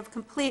finding of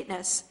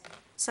completeness.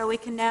 So we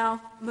can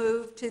now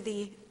move to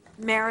the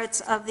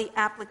merits of the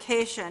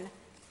application.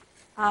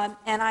 And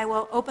I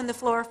will open the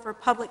floor for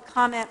public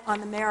comment on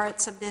the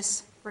merits of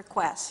this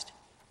request.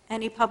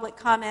 Any public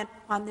comment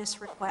on this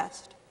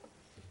request?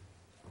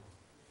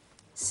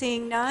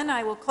 Seeing none,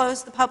 I will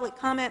close the public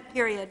comment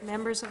period.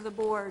 Members of the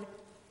board,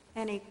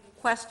 any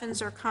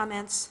questions or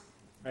comments?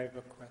 I have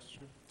a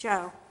question.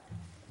 Joe?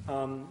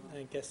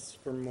 I guess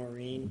for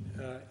Maureen,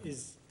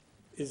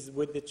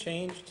 would the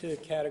change to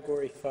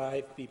Category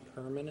 5 be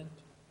permanent,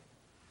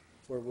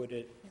 or would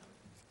it?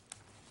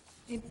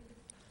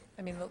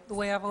 I mean, the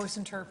way I've always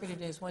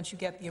interpreted it is once you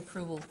get the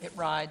approval, it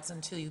rides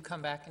until you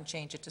come back and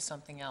change it to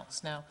something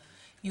else. Now,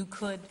 you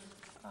could,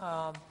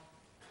 the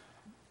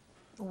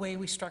way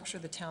we structure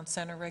the town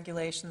center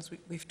regulations,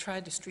 we've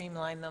tried to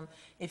streamline them.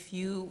 If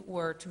you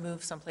were to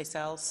move someplace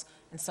else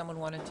and someone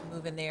wanted to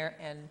move in there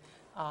and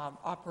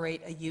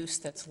operate a use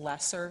that's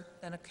lesser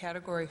than a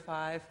Category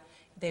 5,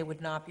 they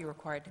would not be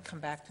required to come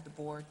back to the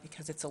board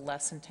because it's a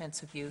less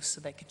intensive use,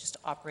 so they could just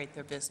operate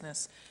their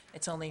business.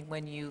 It's only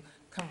when you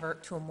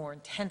convert to a more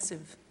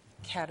intensive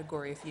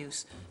category of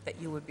use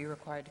that you would be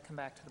required to come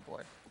back to the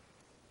board.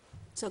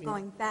 So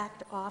going back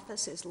to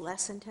office is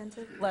less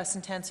intensive? Less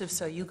intensive,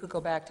 so you could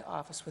go back to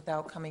office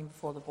without coming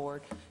before the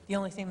board. The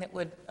only thing that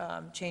would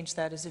change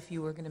that is if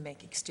you were going to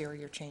make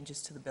exterior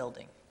changes to the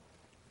building.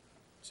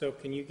 So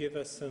can you give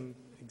us some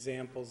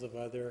examples of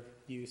other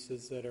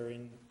uses that are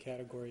in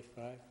Category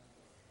 5?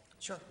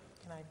 Sure.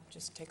 Can I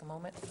just take a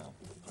moment? I'll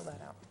pull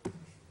that out.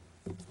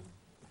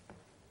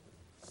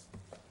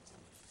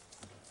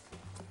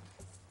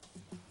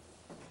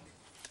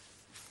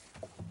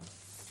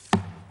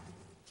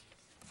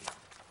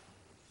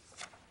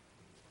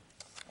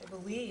 I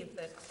believe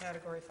that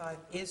Category 5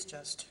 is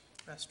just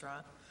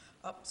restaurant.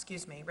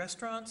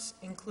 Restaurants,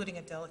 including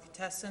a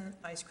delicatessen,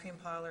 ice cream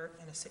parlor,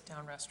 and a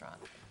sit-down restaurant.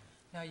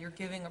 Now, you're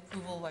giving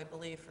approval, I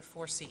believe, for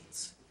 4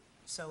 seats.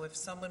 So if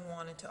someone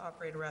wanted to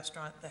operate a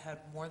restaurant that had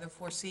more than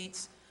 4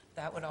 seats,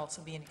 that would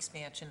also be an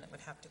expansion that would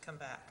have to come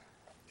back.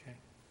 Okay.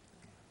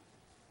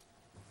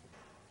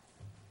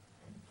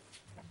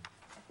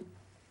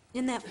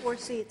 In that 4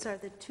 seats are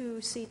the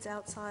 2 seats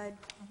outside,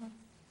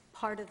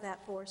 part of that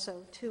 4,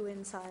 so 2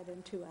 inside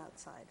and 2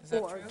 outside? Is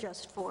that or true?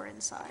 just 4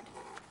 inside?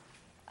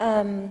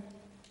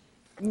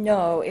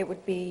 No, it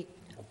would be,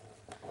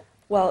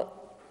 well,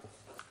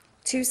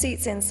 2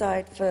 seats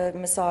inside for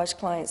massage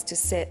clients to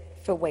sit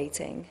for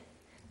waiting,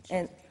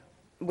 and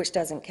which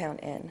doesn't count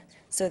in.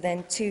 So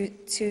then two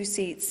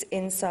seats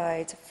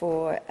inside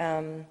for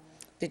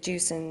the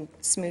juice and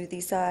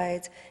smoothie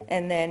side,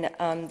 and then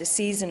the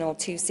seasonal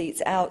 2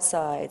 seats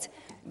outside,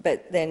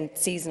 but then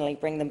seasonally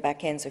bring them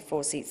back in, so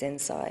 4 seats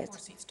inside. 4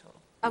 seats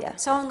total. Okay, Yeah.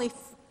 so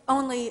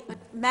only a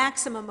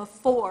maximum of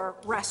 4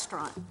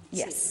 restaurant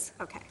Yes. seats?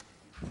 Okay,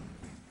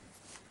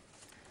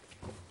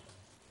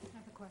 I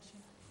have a question.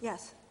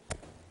 yes.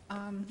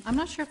 I'm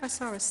not sure if I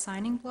saw a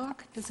signing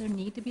block. Does there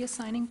need to be a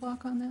signing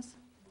block on this?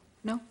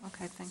 No?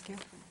 Okay, thank you.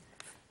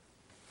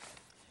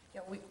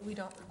 Yeah, we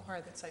don't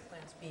require that site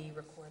plans be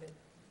recorded.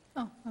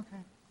 Oh,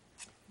 okay.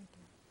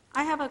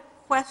 I have a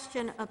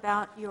question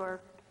about your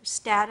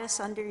status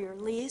under your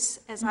lease.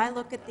 As I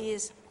look at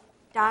these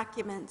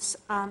documents,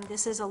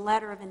 this is a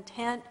letter of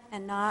intent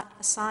and not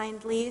a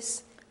signed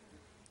lease.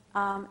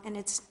 And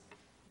it's,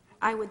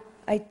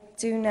 I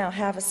do now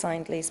have a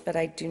signed lease, but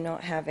I do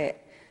not have it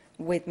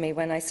with me.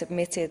 When I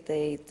submitted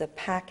the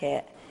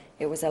packet,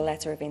 it was a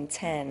letter of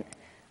intent.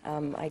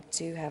 I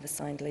do have a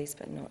signed lease,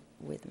 but not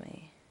with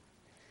me.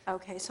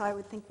 okay, so I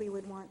would think we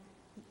would want,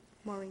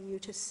 Maureen, you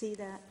to see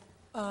that.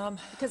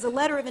 Because the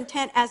letter of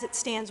intent, as it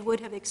stands, would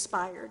have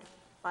expired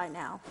by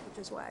now, which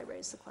is why I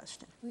raised the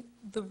question.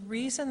 The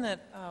reason that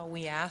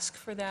we ask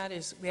for that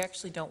is we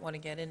actually don't want to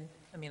get in,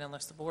 I mean,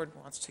 unless the board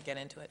wants to get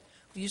into it.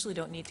 We usually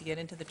don't need to get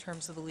into the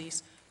terms of the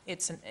lease.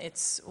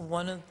 It's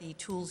one of the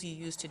tools you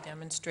use to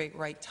demonstrate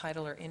right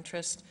title or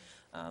interest.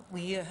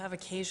 We have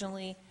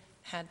occasionally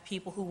had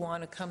people who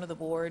want to come to the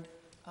board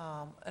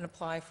and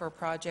apply for a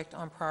project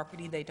on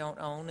property they don't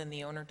own, and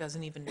the owner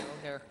doesn't even know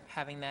they're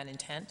having that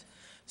intent.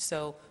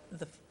 So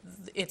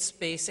it's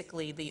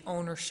basically the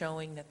owner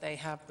showing that they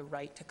have the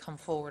right to come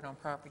forward on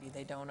property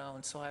they don't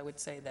own. So I would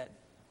say that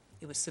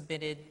it was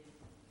submitted,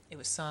 it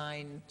was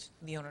signed,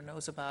 the owner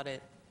knows about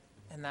it,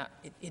 and that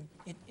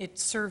it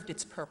served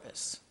its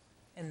purpose,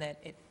 and that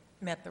it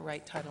met the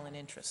right title and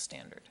interest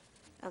standard.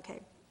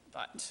 Okay.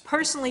 But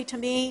Personally, to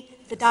me,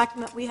 the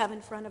document we have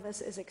in front of us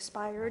is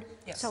expired.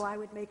 Yes. So I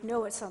would make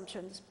no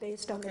assumptions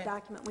based on the Okay.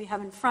 document we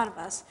have in front of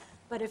us.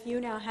 But if you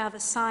now have a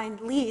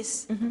signed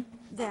lease,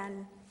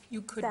 then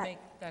you could that, make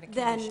that a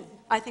then condition.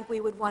 I think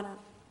we would want to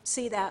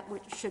see that,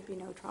 which should be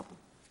no trouble.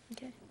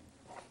 Okay.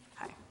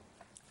 Okay.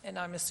 And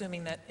I'm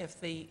assuming that if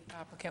the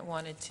applicant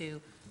wanted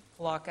to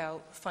block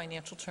out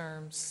financial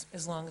terms,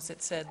 as long as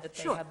it said that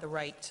they Sure. had the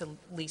right to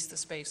lease the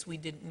space, we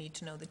didn't need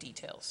to know the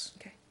details.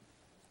 Okay.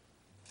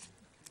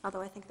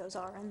 Although I think those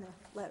are in the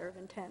letter of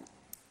intent.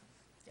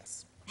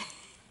 Yes.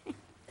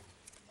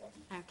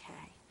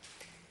 Okay.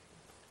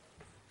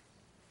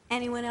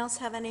 Anyone else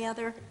have any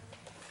other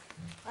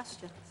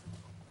questions?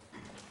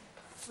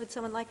 Would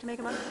someone like to make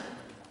a motion?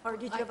 Or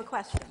did you have a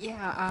question?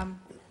 Yeah,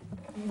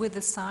 with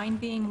the sign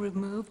being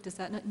removed, does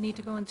that need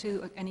to go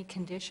into any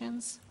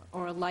conditions?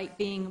 Or a light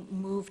being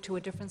moved to a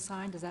different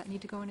sign, does that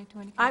need to go into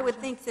any conditions? I would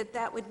think that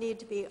that would need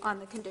to be on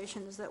the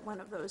conditions that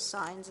one of those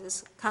signs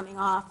is coming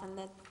off and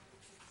that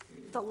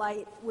the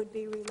light would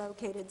be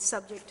relocated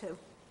subject to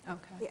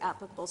Okay, the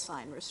applicable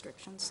sign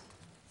restrictions.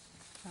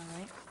 all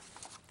right,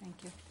 thank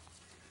you.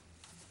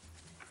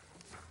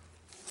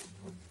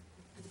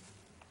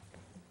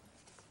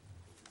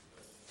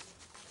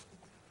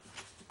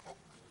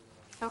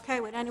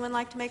 Okay, would anyone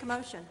like to make a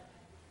motion?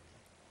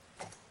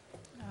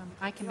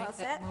 I can You all make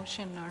that set?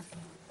 motion, or,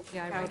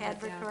 yeah, I Go wrote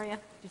ahead, that down. Victoria.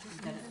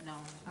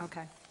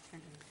 Okay.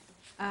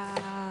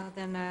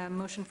 Then a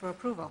motion for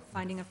approval.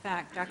 Finding of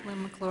fact,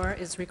 Jacqueline McClure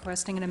is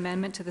requesting an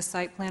amendment to the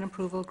site plan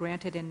approval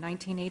granted in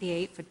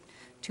 1988 for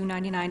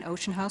 299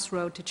 Ocean House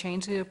Road to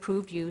change the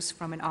approved use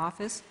from an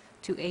office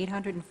to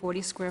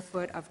 840 square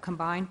foot of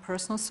combined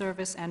personal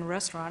service and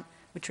restaurant,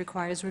 which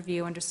requires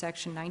review under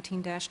Section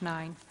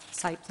 19-9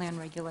 Site Plan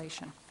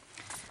Regulation.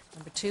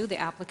 Number two, the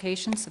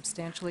application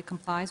substantially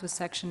complies with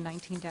Section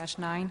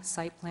 19-9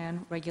 Site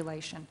Plan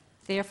Regulation.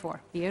 Therefore,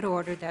 be it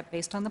ordered that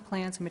based on the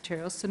plans and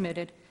materials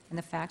submitted and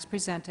the facts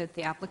presented,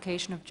 the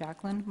application of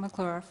Jacqueline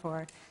McClure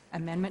for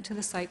amendment to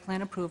the site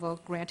plan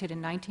approval granted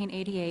in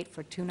 1988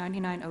 for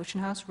 299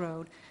 Ocean House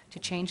Road to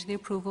change the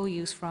approval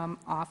use from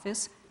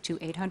office to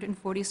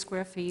 840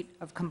 square feet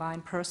of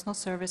combined personal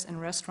service and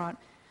restaurant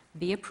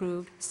be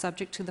approved,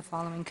 subject to the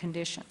following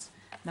conditions.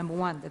 Number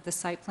one, that the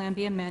site plan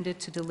be amended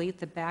to delete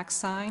the back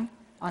sign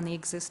on the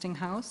existing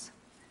house.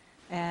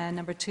 And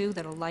number two,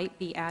 that a light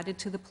be added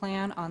to the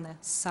plan on the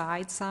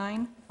side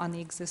sign on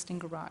the existing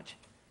garage.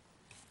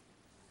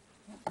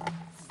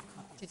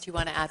 Did you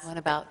want to add one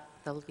about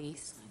the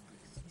lease?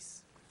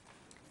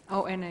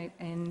 Oh, and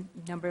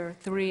number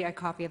three, a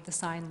copy of the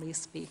sign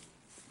lease be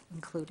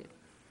included.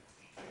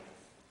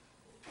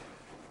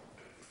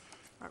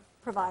 Or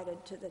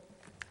provided to the,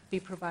 Be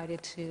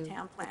provided to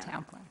Town the plan.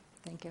 town plan.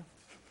 Thank you.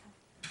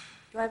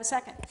 do I have a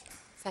second?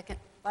 Second?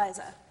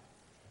 Liza?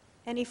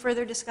 Any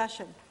further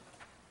discussion?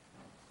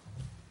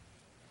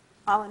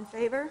 All in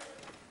favor?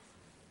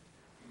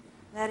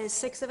 That is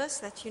 6 of us,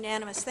 that's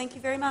unanimous. Thank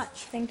you very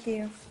much. Thank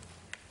you.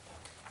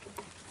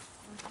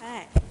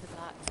 Okay.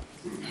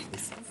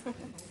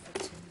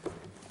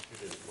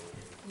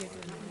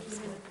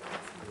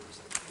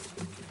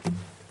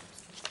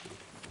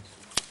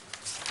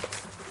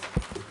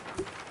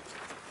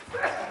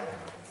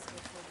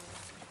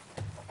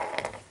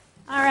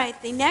 All right,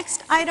 the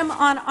next item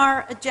on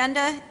our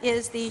agenda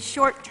is the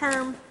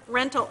short-term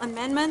rental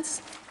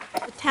amendments.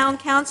 The town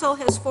council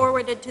has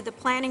forwarded to the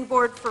planning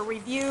board for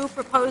review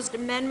proposed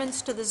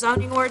amendments to the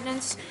zoning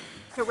ordinance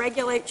to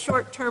regulate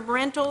short-term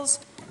rentals,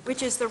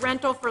 which is the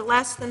rental for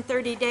less than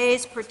 30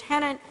 days per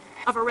tenant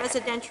of a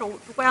residential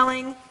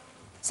dwelling,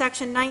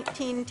 Section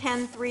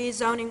 1910-3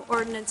 zoning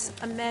ordinance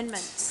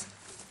amendments.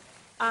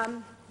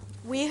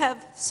 We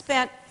have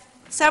spent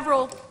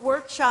several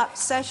workshop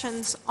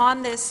sessions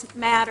on this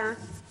matter,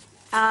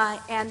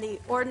 and the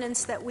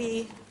ordinance that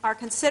we are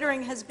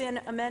considering has been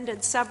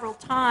amended several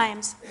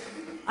times.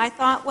 I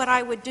thought what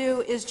I would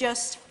do is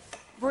just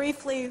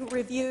briefly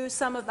review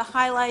some of the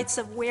highlights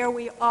of where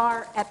we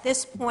are at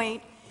this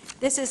point.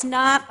 This is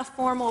not a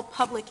formal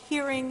public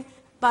hearing,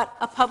 but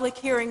a public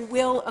hearing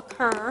will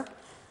occur.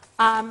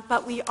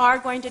 But we are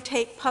going to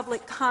take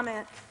public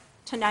comment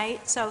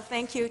tonight, so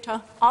thank you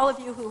to all of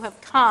you who have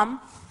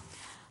come.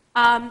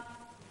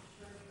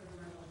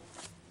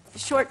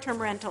 Short-term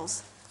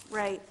rentals,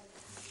 right.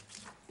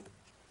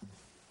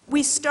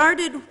 We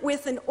started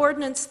with an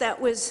ordinance that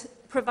was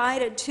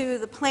provided to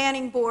the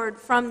planning board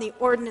from the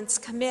ordinance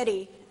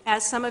committee.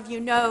 As some of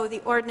you know, the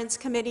ordinance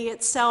committee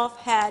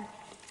itself had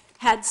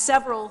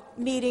several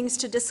meetings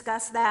to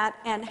discuss that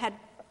and had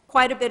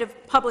quite a bit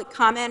of public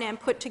comment and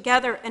put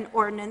together an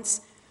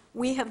ordinance.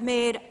 We have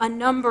made a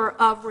number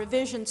of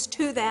revisions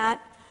to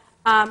that.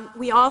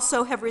 We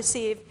also have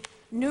received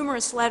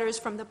numerous letters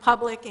from the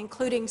public,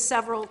 including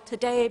several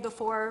today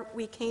before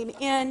we came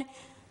in.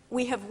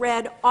 We have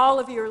read all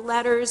of your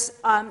letters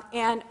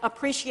and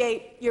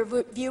appreciate your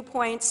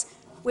viewpoints,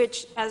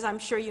 which, as I'm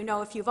sure you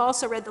know if you've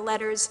also read the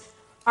letters,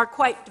 are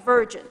quite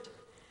divergent.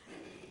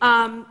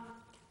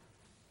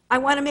 I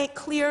want to make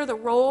clear the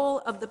role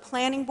of the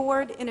planning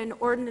board in an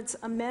ordinance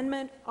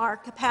amendment. Our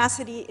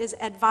capacity is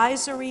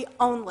advisory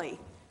only.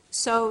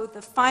 So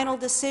the final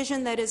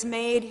decision that is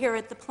made here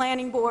at the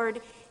planning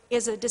board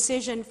is a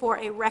decision for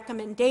a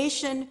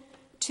recommendation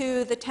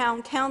to the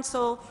town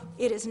council.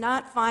 It is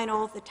not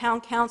final. The town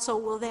council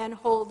will then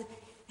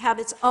have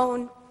its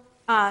own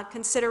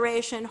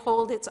consideration,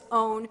 hold its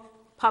own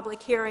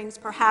public hearings,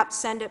 perhaps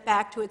send it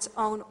back to its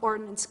own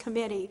ordinance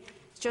committee.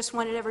 Just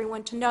wanted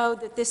everyone to know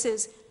that this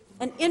is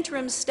an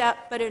interim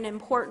step, but an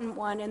important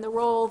one, and the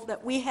role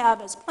that we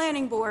have as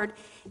planning board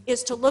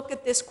is to look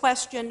at this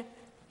question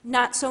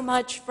not so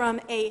much from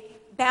a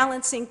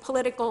balancing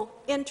political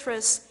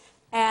interests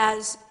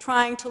as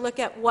trying to look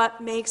at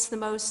what makes the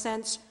most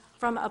sense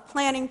from a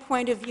planning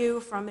point of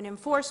view, from an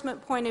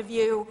enforcement point of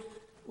view,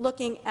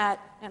 looking at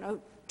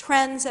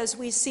trends as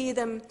we see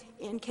them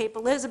in Cape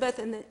Elizabeth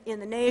and in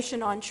the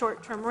nation on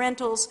short-term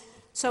rentals.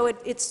 So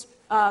it's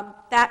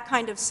that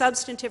kind of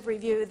substantive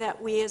review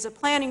that we as a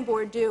planning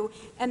board do,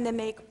 and then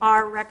make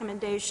our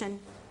recommendation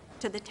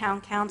to the town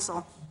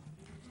council.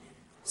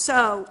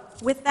 So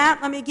with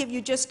that, let me give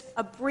you just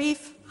a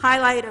brief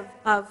highlight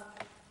of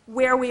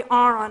where we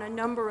are on a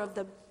number of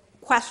the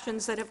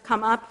questions that have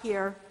come up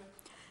here.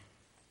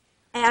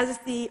 As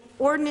the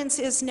ordinance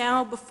is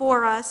now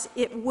before us,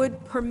 it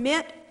would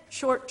permit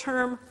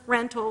short-term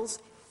rentals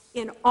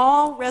in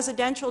all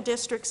residential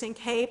districts in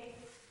Cape,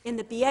 in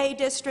the BA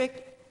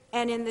district,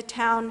 and in the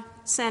town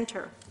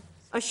center,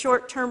 a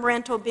short-term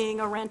rental being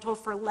a rental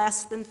for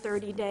less than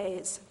 30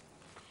 days.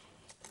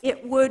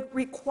 It would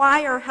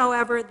require,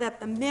 however,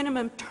 that the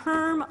minimum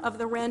term of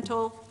the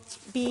rental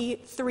be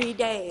 3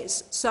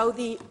 days. So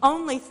the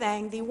only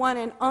thing, the one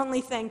and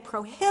only thing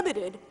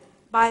prohibited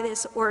by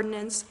this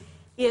ordinance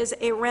is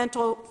a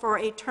rental for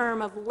a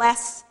term of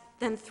less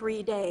than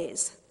 3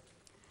 days.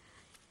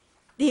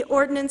 The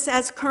ordinance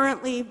as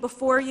currently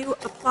before you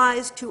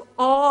applies to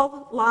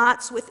all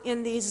lots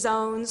within these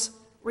zones,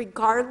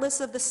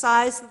 regardless of the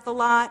size of the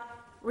lot,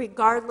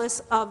 regardless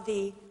of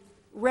the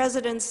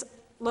residence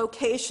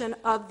location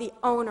of the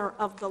owner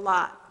of the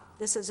lot.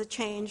 This is a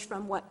change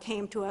from what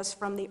came to us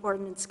from the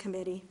ordinance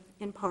committee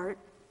in part.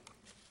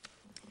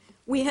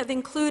 We have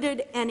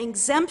included an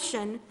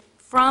exemption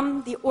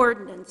from the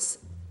ordinance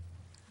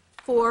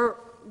for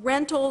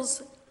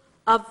rentals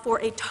for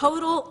a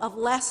total of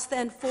less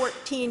than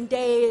 14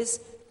 days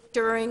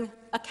during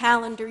a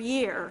calendar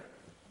year.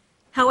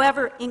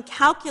 However, in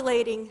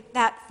calculating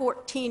that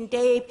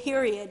 14-day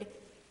period,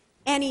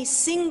 any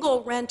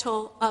single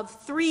rental of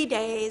 3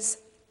 days,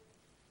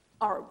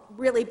 or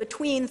really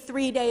between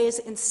 3 days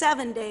and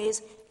 7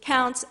 days,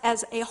 counts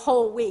as a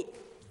whole week.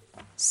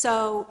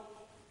 So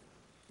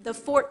the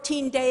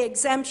 14-day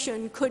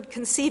exemption could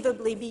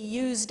conceivably be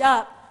used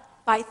up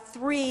by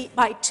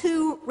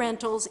 2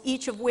 rentals,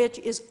 each of which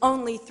is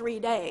only 3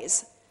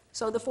 days.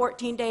 So the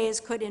 14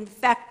 days could in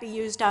fact be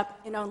used up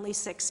in only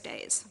 6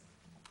 days.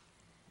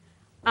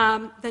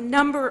 The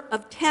number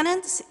of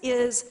tenants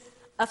is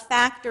a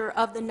factor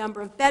of the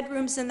number of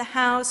bedrooms in the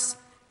house,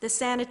 the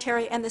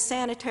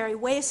sanitary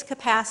waste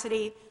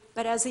capacity,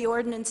 but as the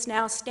ordinance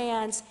now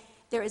stands,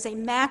 there is a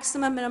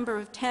maximum number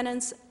of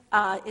tenants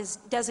is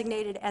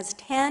designated as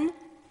 10.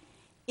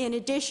 In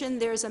addition,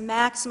 there's a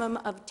maximum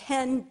of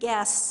 10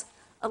 guests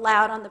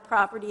allowed on the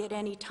property at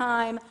any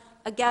time.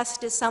 A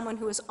guest is someone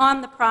who is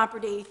on the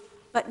property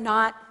but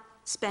not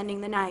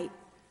spending the night.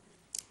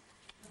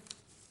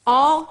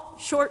 All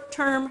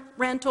short-term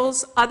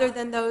rentals, other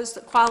than those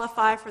that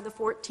qualify for the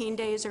 14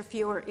 days or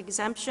fewer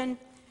exemption,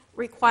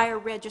 require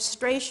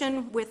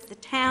registration with the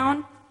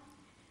town.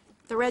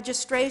 The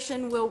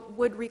registration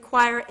would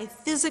require a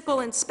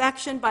physical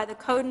inspection by the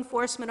code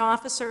enforcement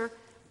officer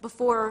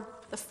before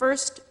the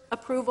first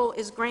approval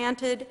is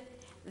granted.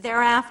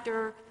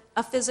 Thereafter,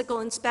 a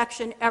physical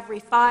inspection every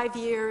 5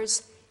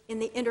 years. In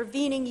the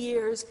intervening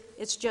years,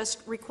 it just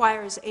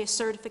requires a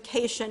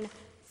certification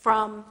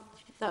from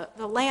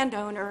the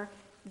landowner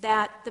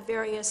that the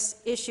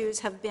various issues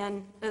have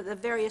been, the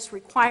various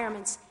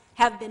requirements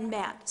have been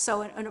met.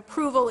 So an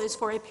approval is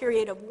for a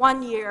period of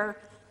 1 year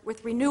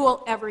with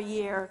renewal every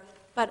year,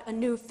 but a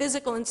new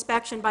physical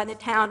inspection by the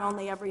town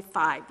only every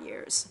 5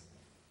 years.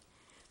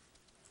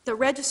 The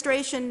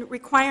registration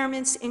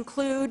requirements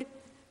include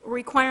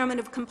requirement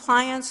of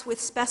compliance with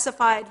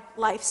specified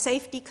life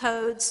safety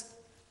codes,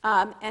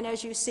 and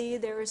as you see,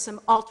 there are some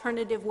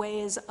alternative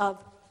ways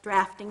of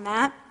drafting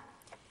that.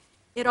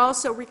 It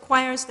also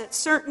requires that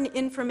certain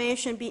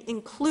information be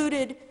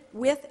included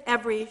with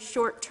every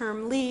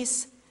short-term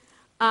lease.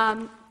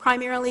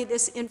 Primarily,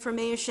 this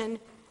information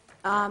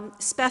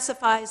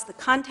specifies the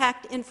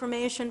contact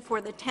information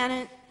for the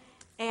tenant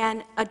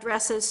and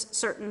addresses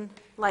certain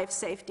life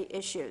safety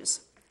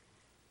issues.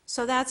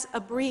 So that's a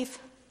brief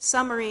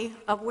summary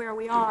of where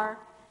we are.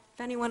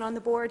 If anyone on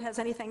the board has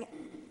anything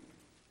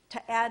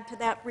to add to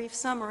that brief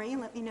summary,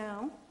 let me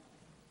know.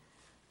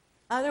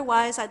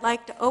 Otherwise, I'd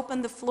like to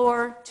open the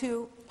floor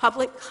to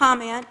public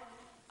comment.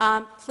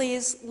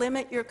 Please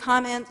limit your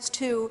comments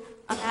to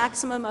a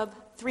maximum of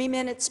 3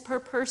 minutes per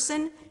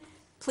person.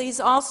 Please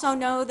also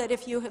know that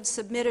if you have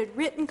submitted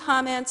written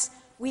comments,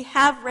 we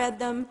have read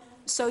them,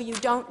 so you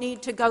don't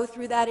need to go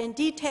through that in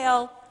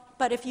detail.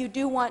 But if you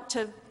do want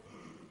to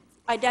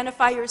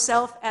identify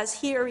yourself as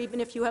here,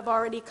 even if you have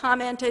already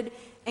commented,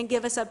 and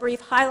give us a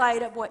brief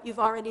highlight of what you've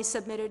already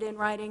submitted in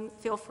writing,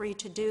 feel free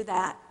to do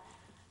that.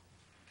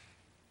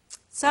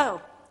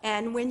 So,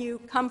 and when you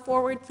come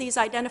forward, please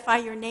identify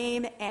your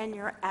name and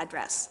your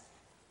address.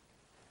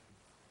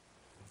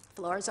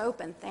 Floor is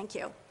open. Thank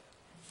you.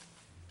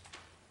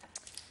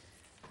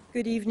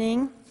 Good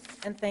evening,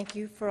 and thank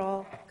you for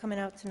all coming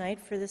out tonight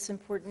for this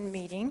important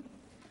meeting.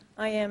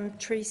 I am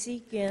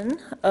Tracy Ginn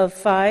of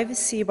 5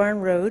 Seabarn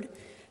Road,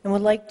 and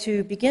would like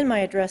to begin my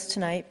address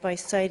tonight by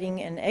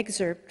citing an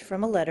excerpt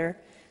from a letter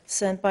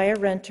sent by a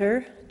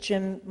renter,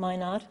 Jim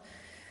Minot,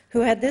 who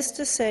had this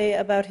to say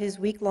about his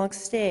week-long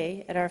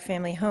stay at our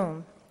family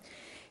home.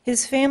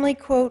 His family,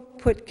 quote,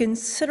 put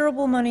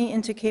considerable money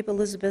into Cape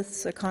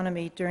Elizabeth's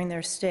economy during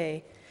their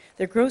stay.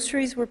 Their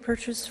groceries were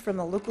purchased from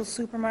a local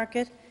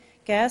supermarket.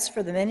 Gas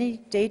for the many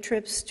day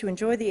trips to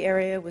enjoy the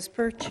area was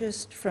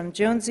purchased from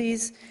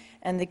Jonesy's,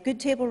 and the Good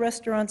Table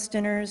Restaurant's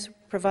dinners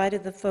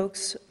provided the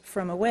folks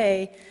from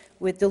away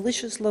with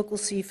delicious local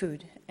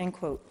seafood, end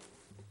quote.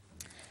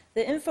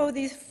 The info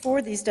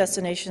for these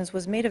destinations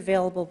was made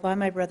available by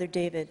my brother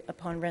David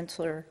upon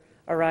renter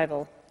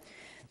arrival.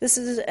 This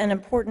is an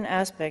important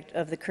aspect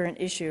of the current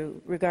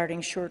issue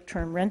regarding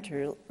short-term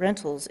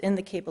rentals in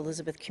the Cape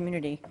Elizabeth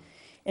community.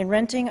 In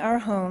renting our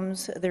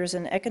homes, there's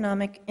an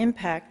economic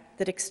impact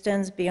that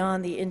extends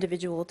beyond the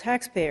individual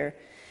taxpayer,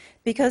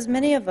 because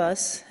many of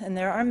us, and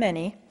there are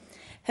many,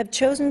 have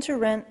chosen to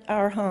rent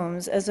our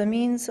homes as a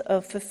means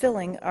of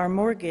fulfilling our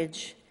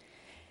mortgage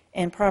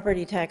and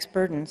property tax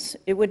burdens.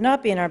 It would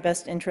not be in our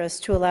best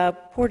interest to allow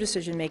poor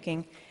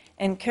decision-making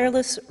and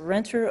careless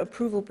renter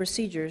approval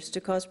procedures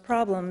to cause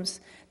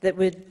problems that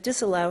would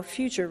disallow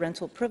future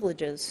rental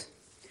privileges.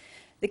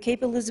 The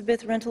Cape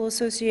Elizabeth Rental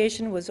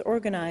Association was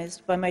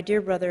organized by my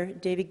dear brother,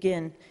 David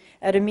Ginn,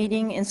 at a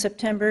meeting in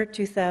September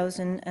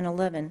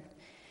 2011.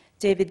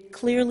 David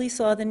clearly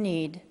saw the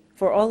need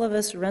for all of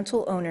us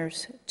rental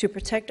owners to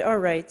protect our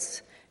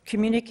rights,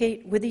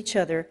 communicate with each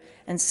other,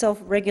 and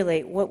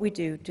self-regulate what we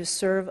do to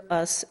serve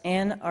us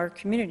and our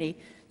community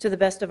to the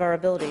best of our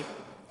ability.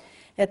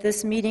 At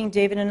this meeting,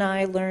 David and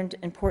I learned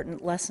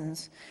important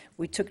lessons.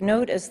 We took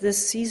note as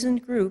this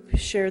seasoned group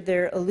shared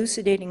their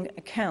elucidating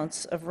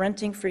accounts of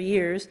renting for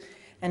years,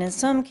 and in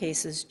some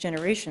cases,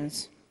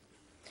 generations.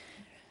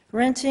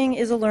 Renting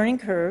is a learning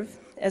curve,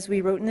 as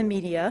we wrote in the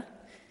media.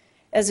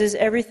 As is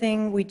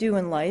everything we do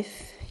in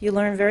life, you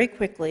learn very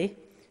quickly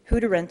who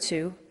to rent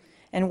to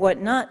and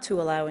what not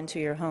to allow into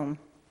your home.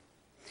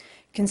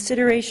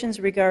 Considerations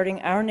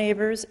regarding our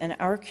neighbors and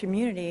our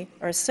community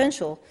are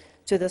essential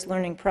to this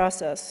learning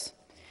process.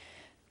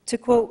 To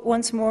quote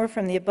once more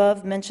from the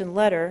above-mentioned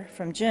letter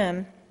from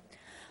Jim,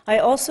 I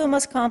also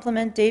must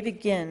compliment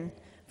David Ginn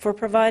for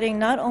providing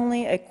not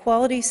only a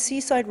quality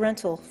seaside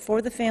rental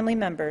for the family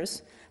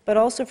members, but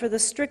also for the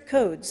strict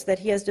codes that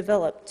he has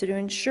developed to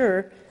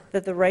ensure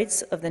that the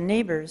rights of the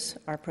neighbors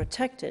are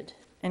protected,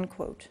 end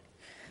quote.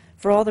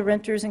 For all the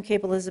renters in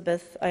Cape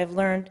Elizabeth, I have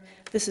learned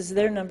this is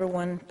their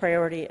 #1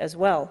 priority as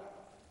well.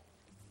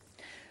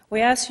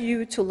 We ask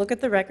you to look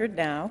at the record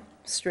now,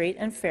 straight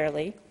and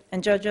fairly,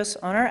 and judge us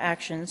on our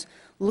actions,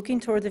 looking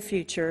toward the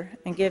future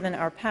and given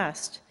our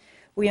past.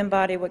 We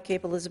embody what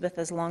Cape Elizabeth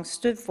has long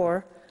stood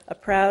for, a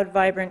proud,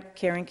 vibrant,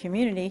 caring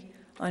community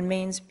on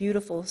Maine's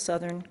beautiful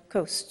southern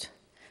coast,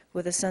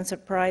 with a sense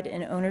of pride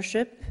and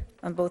ownership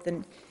on both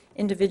an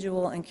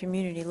individual and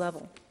community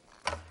level.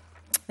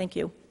 Thank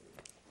you.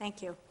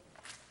 Thank you.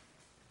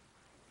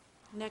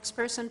 Next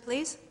person,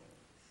 please.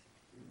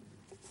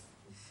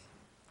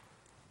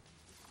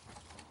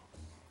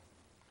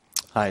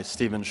 Hi,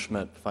 Stephen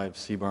Schmidt, 5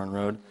 Seabarn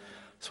Road.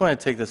 Just want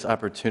to take this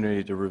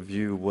opportunity to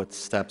review what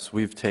steps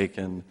we've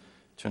taken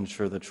to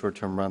ensure that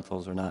short-term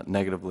rentals are not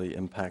negatively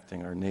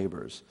impacting our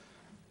neighbors.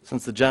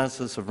 Since the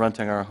genesis of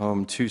renting our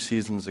home 2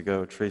 seasons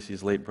ago,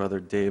 Tracy's late brother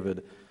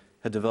David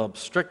had developed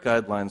strict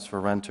guidelines for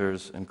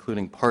renters,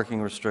 including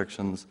parking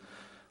restrictions,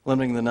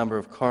 limiting the number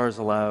of cars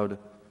allowed,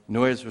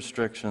 noise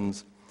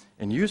restrictions,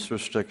 and use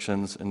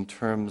restrictions in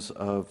terms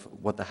of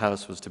what the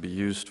house was to be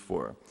used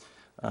for.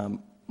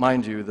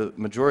 Mind you, the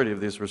majority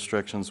of these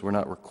restrictions were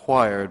not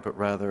required, but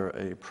rather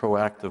a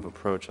proactive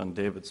approach on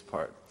David's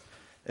part.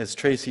 As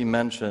Tracy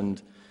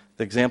mentioned,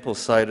 The examples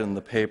cited in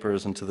the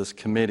papers and to this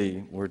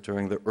committee were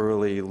during the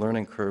early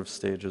learning curve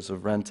stages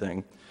of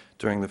renting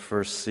during the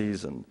first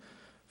season.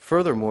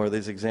 Furthermore,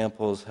 these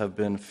examples have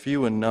been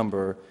few in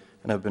number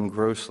and have been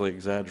grossly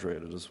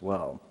exaggerated as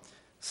well.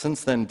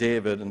 Since then,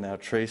 David, and now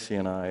Tracy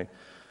and I,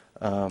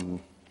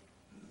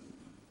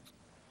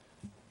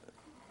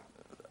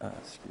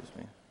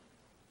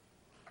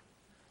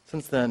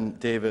 Since then,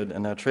 David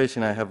and now Tracy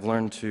and I have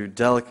learned to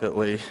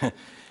delicately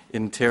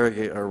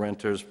interrogate our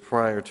renters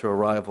prior to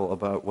arrival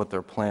about what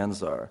their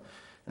plans are.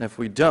 And if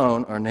we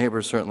don't, our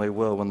neighbors certainly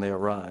will when they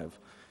arrive.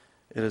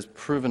 It has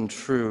proven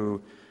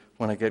true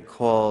when I get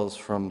calls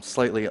from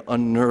slightly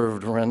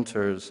unnerved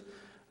renters,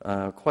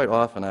 quite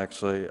often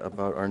actually,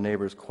 about our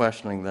neighbors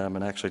questioning them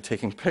and actually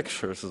taking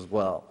pictures as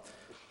well.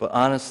 But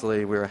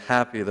honestly, we are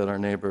happy that our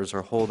neighbors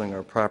are holding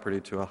our property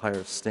to a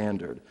higher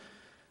standard.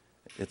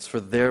 It's for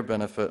their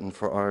benefit and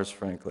for ours,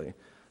 frankly.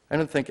 I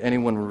don't think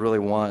anyone would really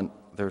want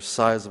their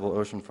sizable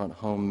oceanfront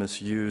home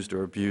misused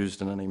or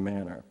abused in any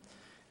manner.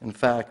 In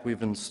fact,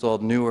 we've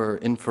installed newer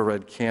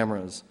infrared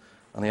cameras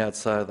on the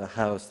outside of the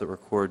house that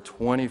record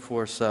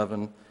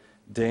 24/7,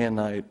 day and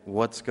night,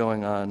 what's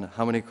going on,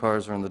 how many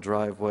cars are in the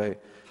driveway,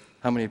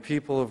 how many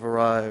people have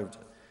arrived,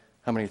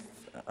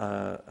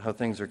 how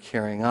things are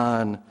carrying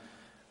on,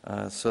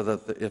 so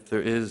that if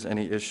there is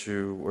any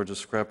issue or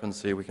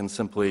discrepancy, we can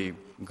simply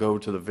go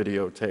to the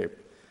videotape.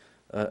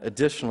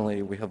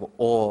 Additionally, we have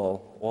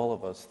all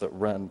of us that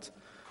rent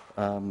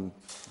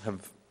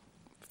have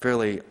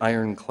fairly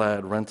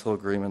ironclad rental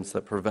agreements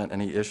that prevent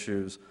any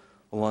issues,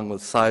 along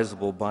with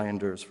sizable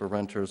binders for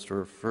renters to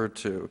refer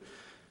to,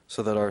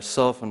 so that our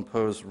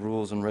self-imposed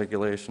rules and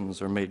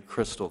regulations are made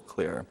crystal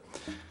clear.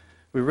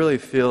 We really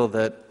feel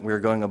that we're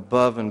going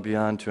above and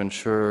beyond to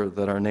ensure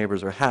that our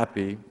neighbors are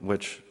happy,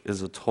 which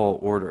is a tall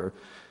order,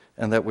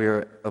 and that we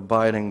are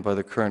abiding by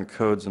the current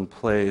codes in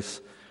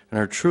place and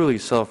are truly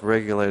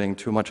self-regulating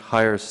to a much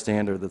higher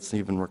standard that's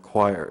even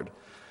required,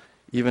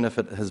 even if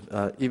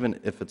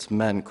it's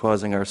meant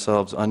causing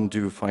ourselves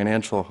undue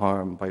financial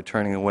harm by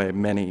turning away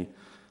many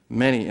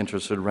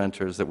interested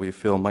renters that we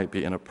feel might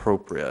be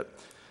inappropriate.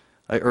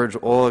 I urge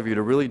all of you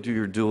to really do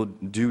your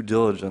due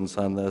diligence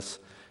on this.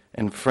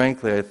 And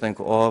frankly, I think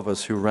all of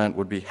us who rent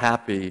would be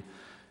happy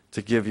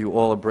to give you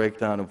all a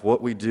breakdown of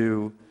what we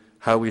do,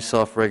 how we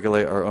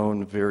self-regulate our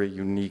own very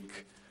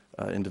unique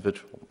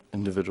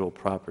individual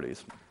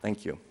properties.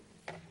 Thank you.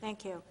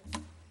 Thank you.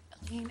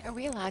 Elaine, are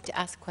we allowed to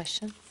ask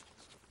questions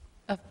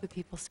of the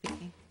people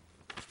speaking?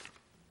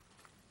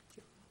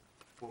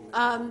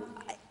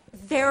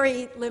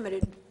 Very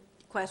limited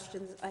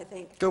questions, I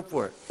think. Go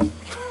for it.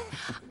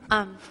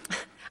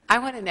 I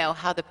want to know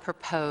how the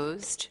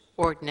proposed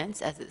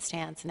ordinance, as it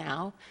stands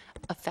now,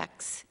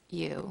 affects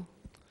you.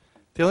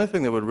 The only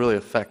thing that would really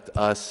affect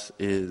us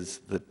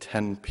is the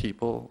 10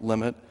 people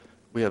limit.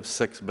 We have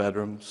 6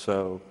 bedrooms,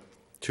 so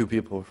 2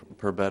 people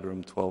per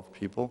bedroom, 12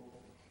 people.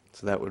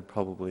 So that would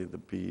probably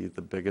be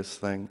the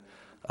biggest thing.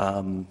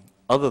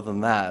 Other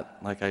than that,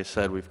 like I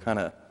said, we've kind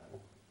of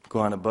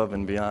gone above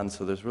and beyond,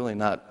 so there's really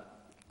not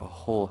a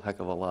whole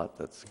heck of a lot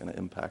that's going to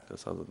impact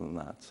us other than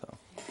that. So.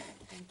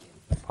 Thank you.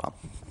 No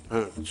problem.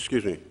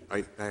 Excuse me,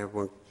 I have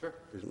one. Sure.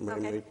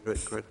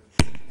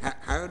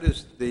 How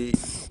does the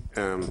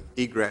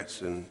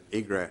egress and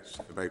egress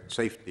about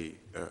safety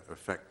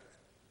affect?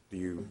 Do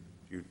you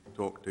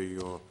talk to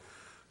your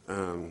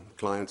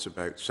clients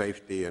about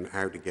safety and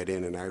how to get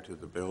in and out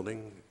of the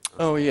building?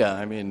 Oh, yeah.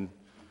 I mean,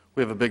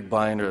 we have a big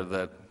binder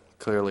that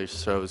clearly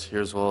shows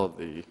here's all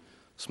the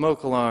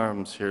smoke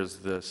alarms, here's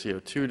the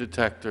CO2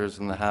 detectors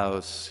in the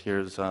house,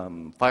 here's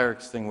fire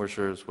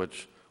extinguishers,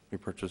 which we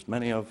purchased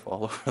many of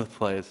all over the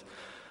place.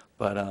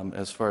 But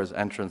as far as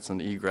entrance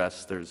and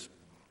egress, there's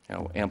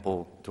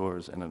ample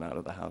doors in and out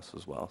of the house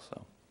as well.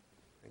 So,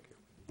 Thank you.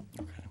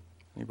 Okay.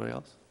 Anybody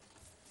else?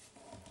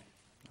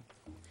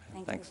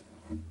 Thank Thanks.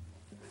 you.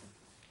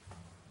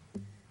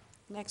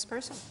 Next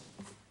person.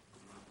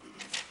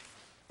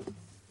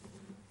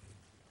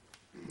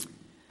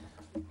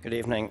 Good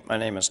evening. My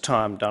name is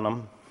Tom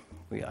Dunham.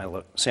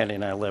 Sandy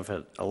and I live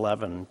at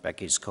 11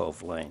 Becky's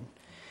Cove Lane.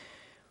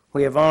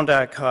 We have owned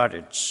our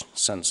cottage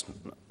since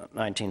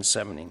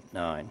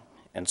 1979,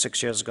 and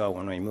 6 years ago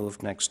when we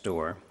moved next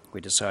door, we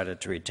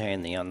decided to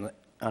retain the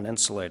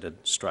uninsulated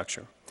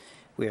structure.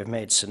 We have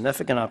made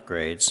significant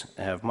upgrades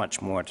and have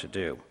much more to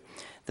do.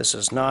 This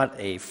is not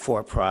a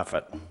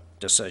for-profit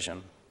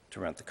decision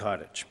to rent the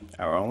cottage.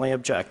 Our only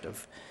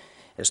objective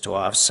is to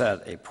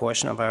offset a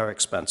portion of our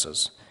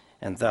expenses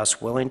and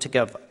thus willing to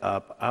give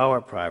up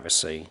our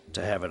privacy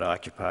to have it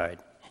occupied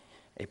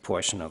a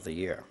portion of the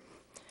year.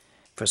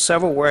 For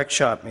several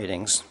workshop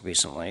meetings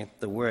recently,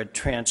 the word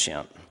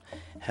transient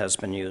has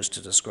been used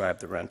to describe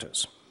the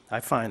renters. I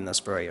find this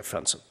very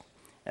offensive,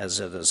 as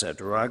it is a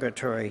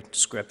derogatory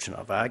description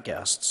of our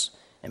guests,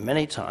 and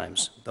many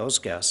times those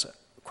guests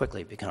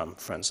quickly become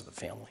friends of the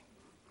family.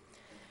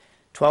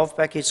 12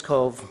 Becky's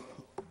Cove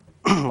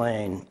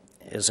Lane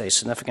is a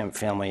significant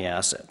family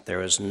asset.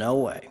 There is no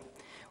way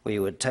we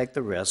would take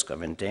the risk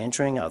of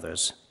endangering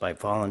others by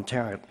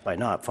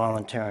not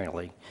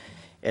voluntarily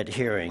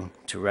adhering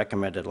to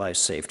recommended life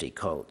safety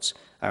codes.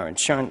 Our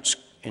insurance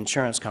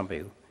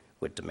company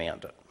would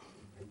demand it.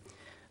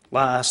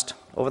 Last,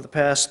 over the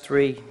past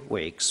 3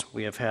 weeks,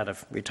 we have had a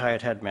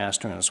retired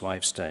headmaster and his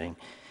wife staying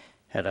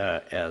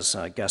as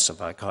guests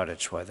of our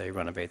cottage while they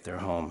renovate their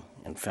home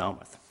in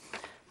Falmouth.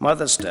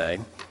 Mother's Day,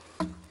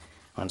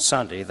 on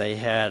Sunday, they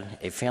had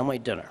a family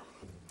dinner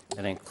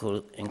that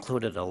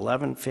included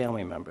 11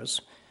 family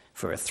members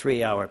for a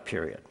 3-hour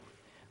period.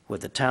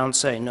 Would the town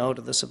say no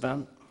to this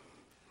event?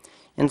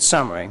 In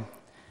summary,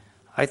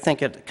 I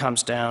think it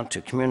comes down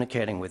to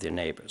communicating with your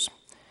neighbors.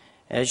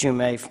 As you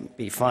may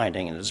be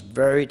finding, it is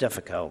very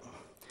difficult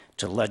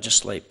to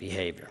legislate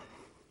behavior.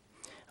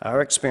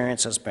 Our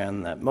experience has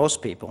been that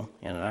most people,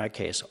 and in our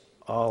case,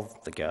 all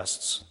the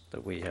guests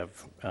that we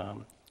have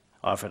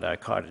offered our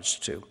cottage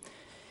to,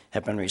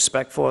 have been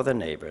respectful of their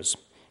neighbors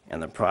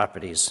and the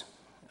properties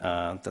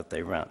that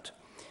they rent.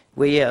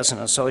 We, as an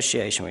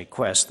association,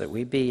 request that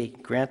we be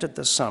granted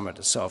this summer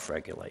to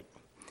self-regulate.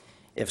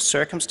 If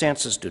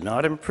circumstances do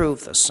not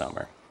improve this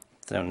summer,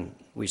 then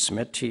we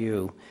submit to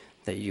you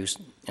that you,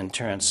 in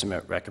turn,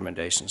 submit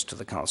recommendations to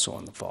the council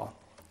in the fall.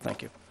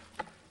 Thank you.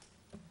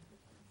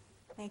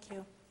 Thank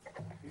you.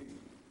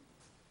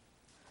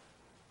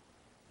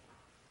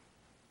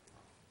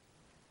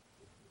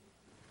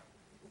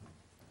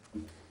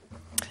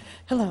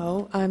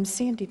 Hello, I'm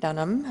Sandy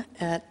Dunham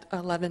at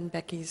 11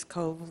 Becky's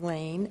Cove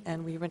Lane,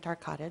 and we rent our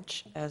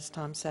cottage, as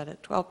Tom said,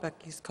 at 12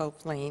 Becky's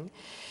Cove Lane.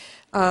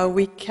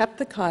 We kept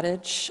the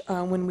cottage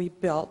when we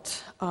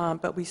built,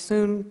 but it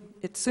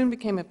soon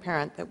became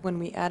apparent that when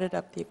we added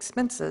up the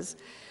expenses,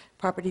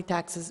 property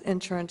taxes,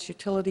 insurance,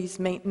 utilities,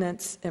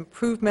 maintenance,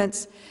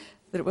 improvements,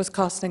 that it was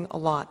costing a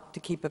lot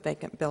to keep a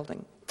vacant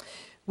building.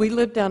 We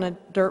live down a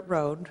dirt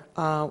road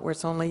where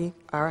it's only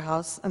our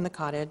house and the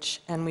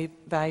cottage, and we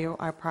value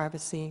our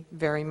privacy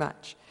very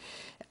much.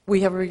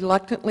 We have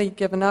reluctantly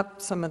given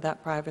up some of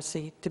that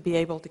privacy to be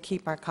able to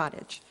keep our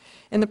cottage.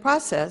 In the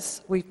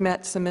process, we've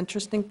met some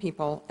interesting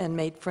people and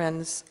made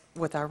friends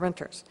with our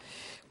renters.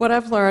 What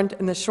I've learned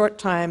in the short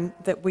time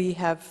that we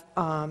have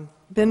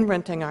been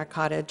renting our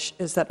cottage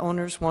is that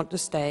owners want to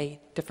stay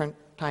different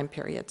time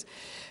periods.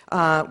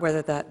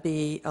 Whether that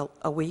be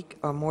a week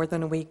or more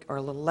than a week or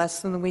a little less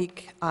than a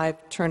week.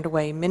 I've turned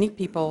away many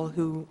people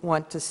who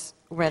want to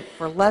rent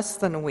for less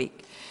than a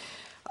week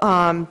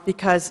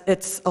because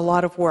it's a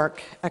lot of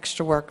work,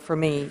 extra work for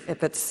me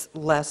if it's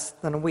less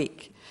than a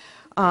week.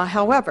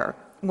 However,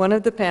 one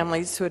of the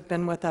families who had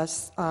been with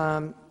us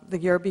the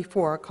year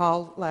before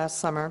called last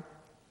summer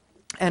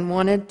and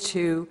wanted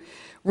to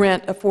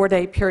rent a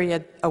 4-day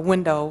period, a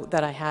window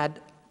that I had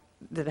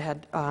that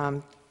had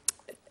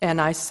and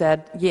I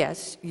said,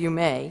 yes, you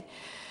may,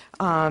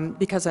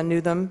 because I knew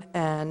them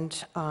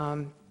and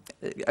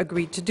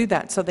agreed to do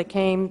that. So they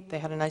came, they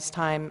had a nice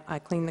time, I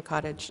cleaned the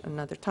cottage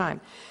another time.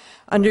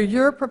 Under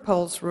your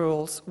proposed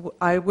rules,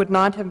 I would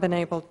not have been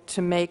able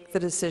to make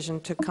the decision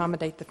to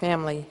accommodate the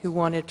family who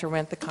wanted to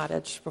rent the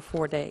cottage for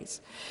 4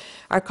 days.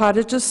 Our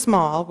cottage is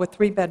small, with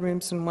 3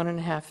 bedrooms and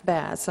 1.5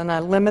 baths, and I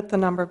limit the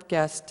number of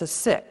guests to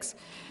 6.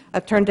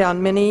 I've turned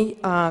down many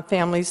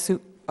families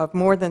of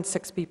more than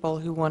 6 people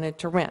who wanted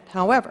to rent.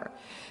 However,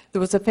 there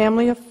was a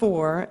family of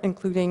 4,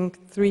 including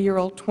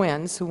 3-year-old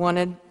twins, who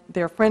wanted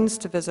their friends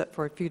to visit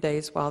for a few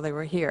days while they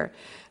were here.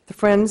 The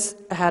friends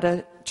had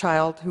a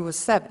child who was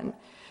 7,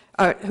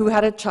 who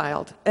had a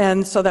child,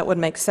 and so that would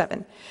make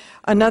 7.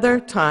 Another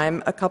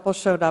time, a couple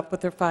showed up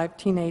with their 5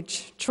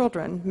 teenage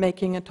children,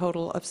 making a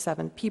total of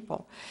 7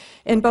 people.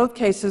 In both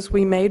cases,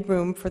 we made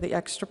room for the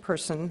extra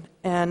person,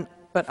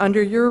 but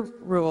under your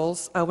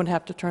rules, I would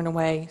have to turn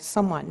away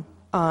someone.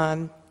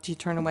 Do you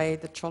turn away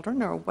the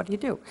children, or what do you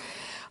do?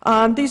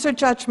 These are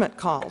judgment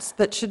calls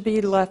that should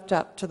be left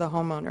up to the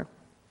homeowner.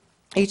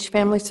 Each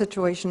family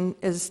situation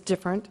is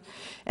different,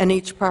 and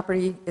each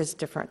property is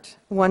different.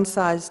 One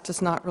size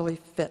does not really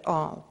fit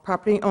all.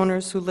 Property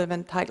owners who live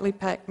in tightly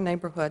packed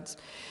neighborhoods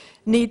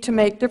need to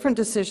make different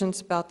decisions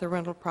about their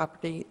rental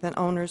property than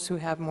owners who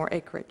have more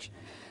acreage.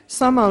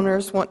 Some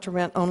owners want to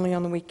rent only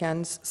on the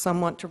weekends, some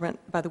want to rent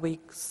by the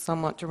week,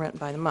 some want to rent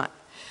by the month.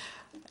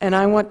 And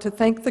I want to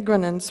thank the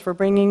Grinnans for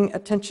bringing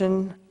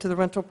attention to the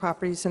rental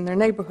properties in their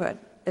neighborhood.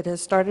 It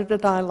has started a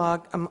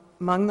dialogue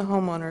among the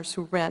homeowners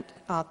who rent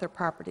out their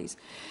properties.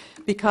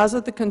 Because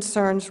of the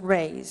concerns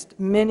raised,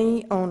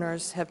 many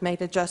owners have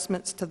made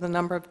adjustments to the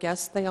number of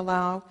guests they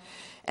allow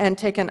and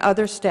taken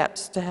other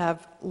steps to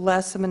have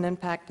less of an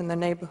impact in their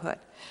neighborhood.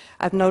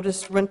 I've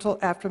noticed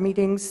after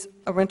meetings,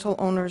 rental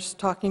owners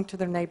talking to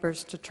their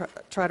neighbors to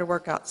try to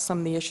work out some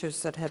of the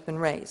issues that have been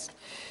raised.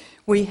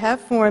 We have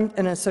formed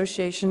an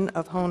association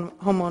of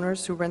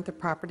homeowners who rent their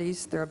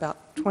properties. There are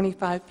about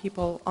 25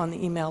 people on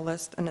the email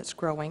list, and it's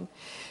growing.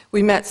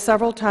 We met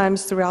several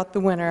times throughout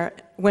the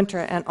winter,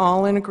 and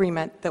all in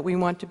agreement that we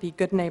want to be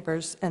good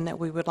neighbors and that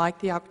we would like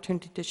the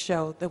opportunity to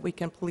show that we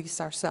can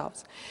police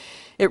ourselves.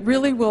 It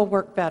really will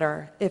work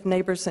better if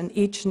neighbors in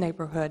each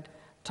neighborhood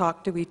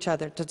talk to each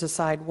other to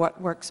decide what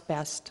works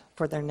best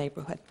for their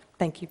neighborhood.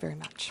 Thank you very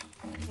much.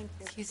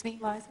 Excuse me?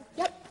 Liza?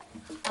 Yep.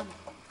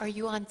 Are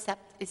you on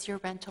is your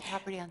rental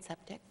property on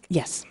septic?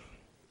 Yes.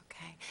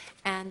 Okay.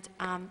 And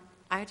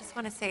I just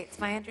want to say, it's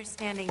my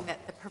understanding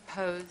that the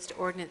proposed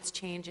ordinance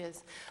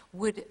changes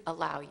would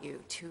allow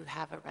you to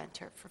have a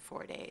renter for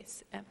 4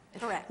 days.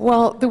 Correct.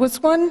 Well, there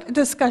was one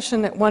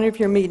discussion at one of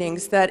your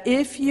meetings that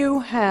if you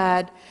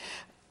had,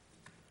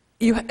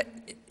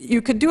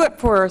 you could do it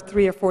for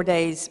 3 or 4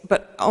 days,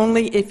 but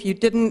only if you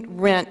didn't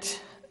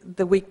rent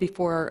the week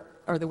before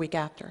or the week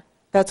after.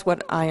 That's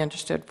what I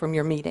understood from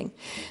your meeting.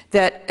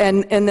 That,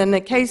 and then the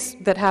case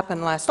that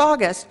happened last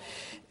August,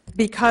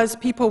 because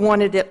people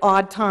wanted it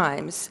odd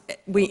times,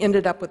 we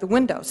ended up with a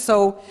window.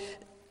 So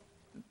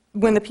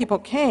when the people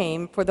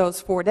came for those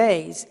 4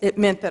 days, it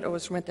meant that it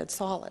was rented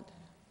solid.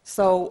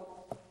 So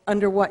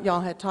under what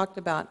y'all had talked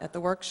about at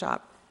the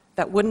workshop,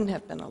 that wouldn't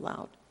have been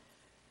allowed.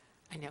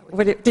 I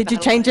know. Did you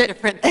change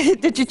it?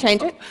 Did you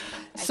change it?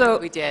 So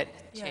we did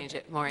change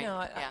it, Maureen.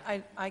 No, Yeah.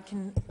 I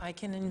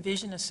can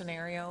envision a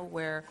scenario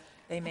where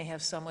they may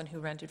have someone who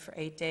rented for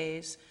 8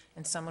 days,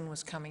 and someone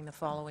was coming the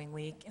following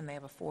week, and they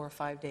have a 4 or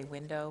 5 day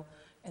window,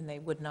 and they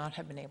would not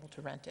have been able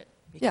to rent it.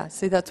 Yeah,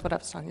 see, that's what I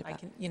was talking I about.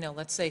 can, you know,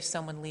 let's say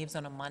someone leaves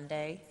on a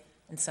Monday,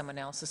 and someone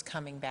else is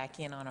coming back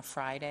in on a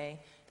Friday,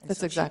 and That's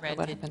so exactly she what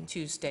rented happened.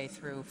 Tuesday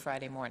through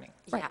Friday morning.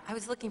 Yeah, I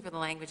was looking for the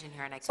language in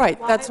here, and I couldn't.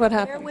 Right, that's what Where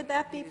happened. would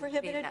that be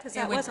prohibited? Because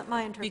that It would- wasn't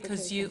my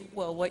interpretation. Because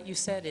well, what you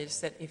said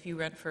is that if you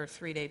rent for a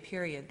 3-day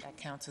period, that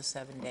counts as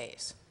 7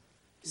 days.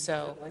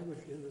 So, Language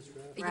in this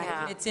draft?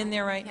 Yeah. it's in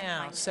there right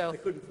now, I so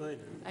couldn't find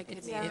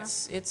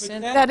it. it's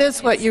in. That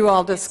is what you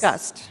all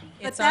discussed.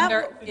 It's But that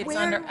under, w- it's where-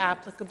 under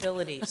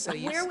applicability, so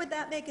you, Where would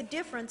that make a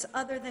difference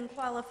other than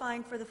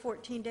qualifying for the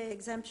 14-day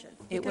exemption?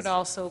 it would Because-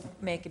 also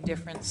make a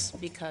difference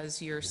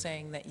because you're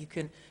saying that you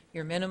can,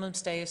 your minimum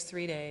stay is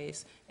 3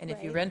 days, and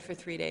if you Right. rent for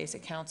 3 days,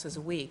 it counts as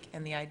a week.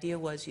 And the idea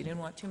was you didn't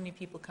want too many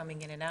people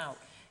coming in and out.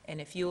 And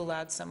if you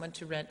allowed someone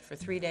to rent for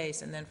 3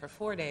 days and then for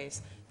 4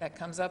 days, that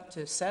comes up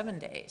to 7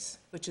 days,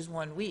 which is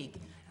 1 week,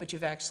 but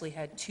you've actually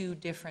had 2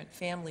 different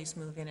families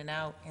move in and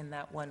out in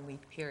that 1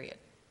 week period.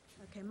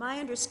 Okay, my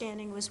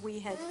understanding was we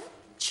had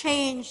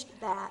changed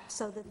that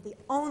so that the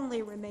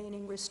only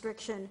remaining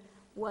restriction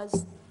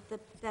was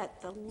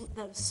that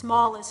the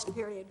smallest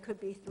period could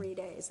be 3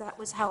 days. That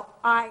was how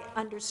I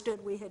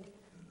understood we had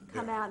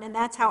come out, and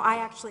that's how I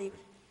actually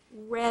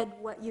read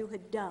what you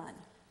had done.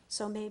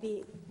 So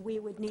maybe we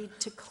would need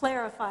to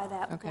clarify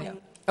that Okay.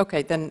 point.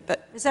 Okay, then,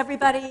 Is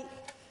everybody,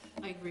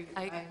 I agree.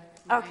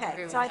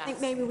 okay, so I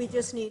think maybe we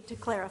just need to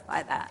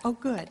clarify that. oh,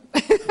 good.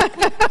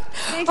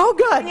 Oh,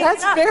 good,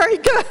 that's very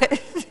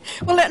good.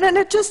 Well, and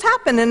it just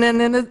happened, and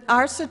then in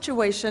our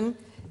situation,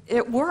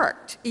 it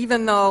worked,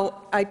 even though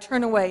I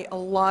turn away a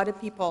lot of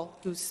people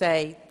who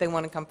say they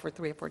want to come for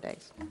 3 or 4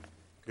 days.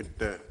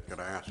 Could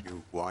I ask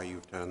you why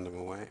you turned them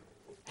away?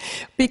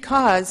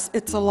 Because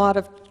it's a lot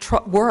of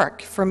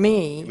work for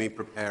me. You mean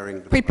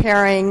preparing?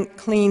 Preparing,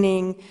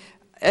 cleaning,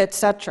 et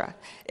cetera.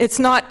 It's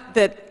not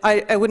that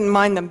I wouldn't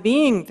mind them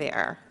being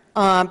there,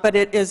 but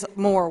it is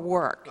more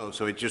work. Oh,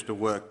 so it's just a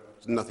work,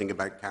 nothing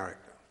about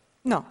character?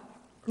 No,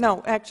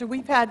 actually,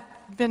 we've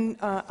been,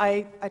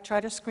 I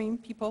try to screen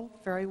people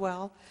very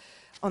well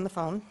on the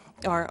phone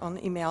or on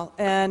the email,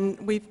 and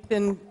we've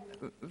been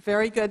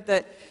very good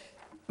that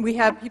we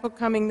have people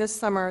coming this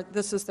summer,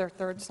 this is their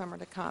 3rd summer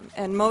to come,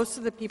 and most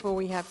of the people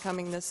we have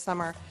coming this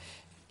summer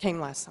came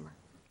last summer.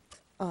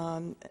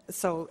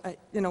 So,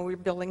 we're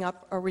building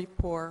up a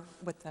rapport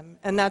with them,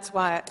 and that's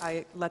why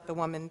I let the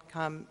woman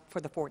come for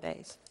the 4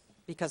 days,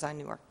 because I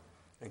knew her.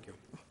 Thank you.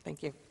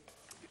 Thank you.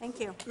 Thank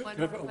you. One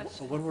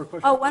more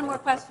question. Oh, one more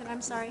question,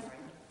 I'm sorry.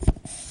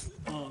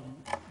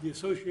 The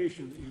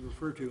association that you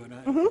referred to, and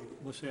I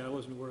must say I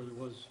wasn't aware there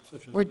was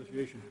such an We're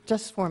association.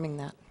 just forming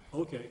that.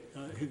 Okay,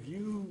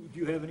 do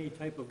you have any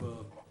type of,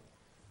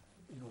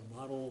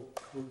 model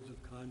codes of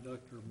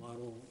conduct or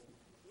model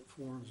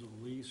forms of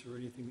lease or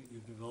anything that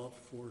you've developed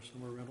for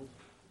summer rentals?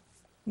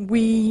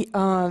 We,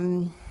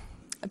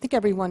 I think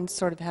everyone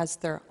sort of has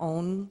their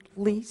own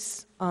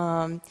lease.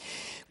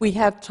 We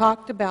have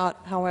talked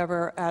about,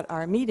 however, at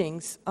our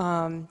meetings,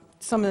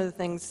 some of the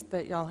things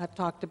that y'all have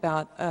talked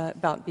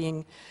about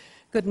being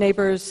good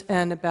neighbors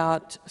and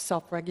about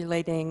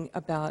self-regulating,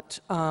 about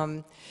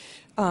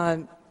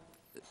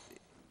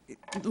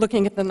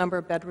looking at the number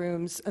of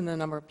bedrooms and the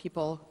number of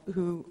people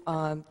who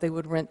they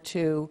would rent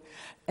to,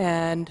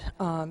 and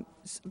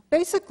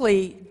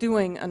basically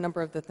doing a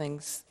number of the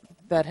things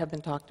that have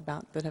been talked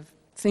about that have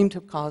seemed to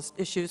have caused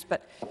issues.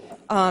 But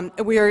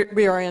we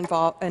are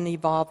an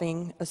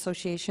evolving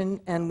association,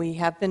 and we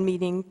have been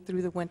meeting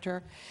through the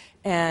winter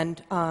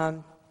and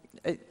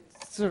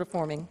it's sort of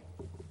forming.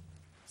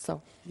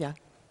 So, yeah.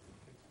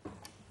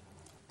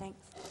 Thanks.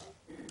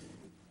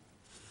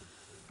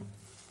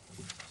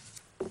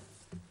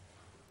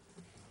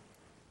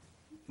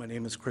 My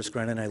name is Chris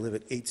Grennan. I live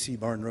at 8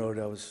 Seabarn Road.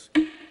 I was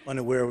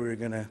unaware we were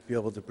going to be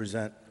able to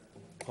present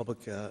public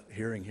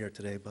hearing here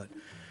today, but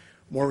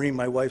Maureen,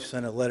 my wife,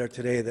 sent a letter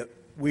today that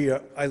we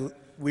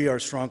are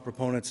strong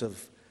proponents of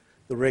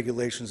the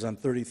regulations on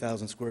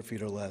 30,000 square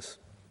feet or less.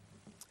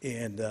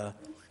 And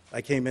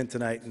I came in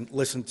tonight and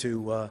listened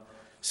to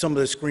some of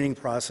the screening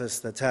process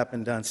that's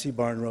happened on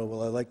Seabarn Road,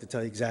 well, I'd like to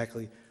tell you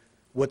exactly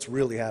what's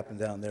really happened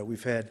down there.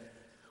 We've had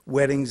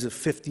weddings of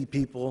 50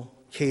 people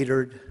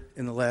catered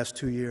in the last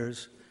 2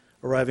 years,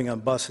 arriving on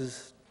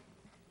buses,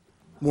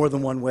 more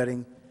than one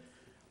wedding.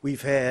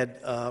 We've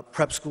had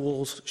prep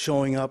schools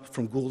showing up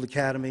from Gould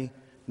Academy,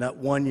 not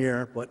 1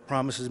 year, but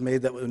promises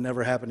made that would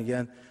never happen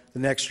again. The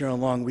next year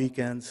on long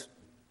weekends,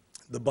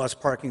 the bus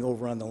parking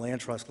over on the land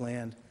trust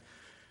land.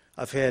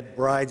 I've had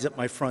brides at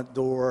my front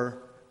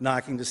door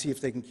knocking to see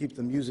if they can keep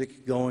the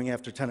music going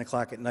after 10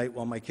 o'clock at night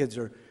while my kids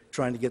are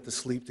trying to get to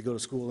sleep to go to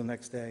school the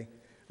next day.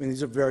 I mean,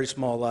 these are very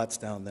small lots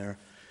down there.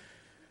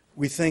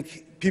 We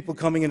think people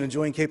coming and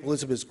enjoying Cape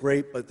Elizabeth is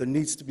great, but there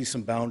needs to be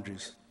some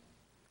boundaries.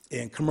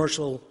 And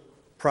commercial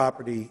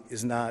property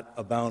is not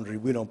a boundary,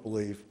 we don't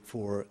believe,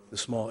 for the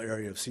small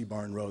area of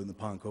Seabarn Road in the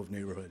Pond Cove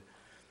neighborhood.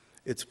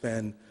 It's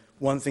been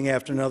one thing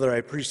after another. I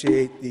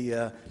appreciate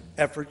the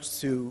efforts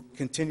to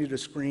continue to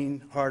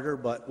screen harder,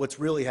 but what's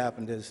really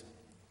happened is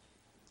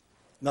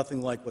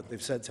nothing like what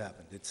they've said's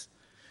happened.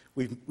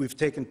 We've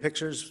taken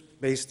pictures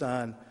based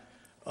on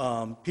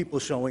people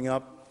showing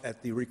up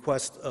at the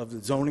request of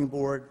the zoning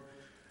board.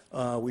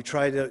 We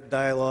try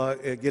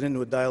to get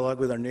into a dialogue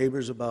with our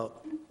neighbors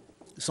about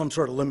some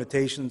sort of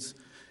limitations.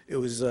 It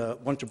was a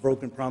bunch of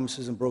broken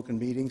promises and broken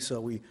meetings,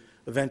 so we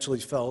eventually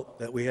felt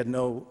that we had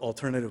no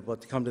alternative but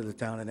to come to the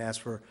town and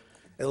ask for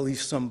at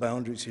least some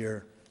boundaries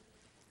here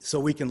so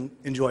we can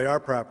enjoy our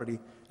property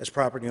as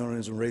property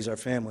owners and raise our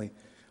family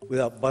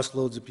without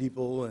busloads of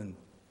people and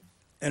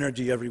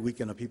energy every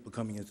weekend of people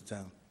coming into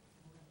town.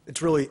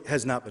 It really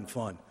has not been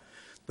fun.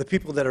 The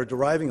people that are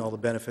deriving all the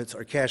benefits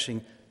are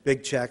cashing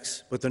big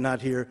checks, but they're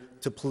not here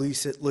to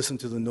police it, listen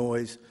to the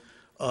noise.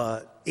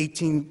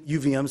 18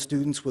 UVM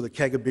students with a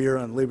keg of beer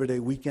on Labor Day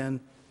weekend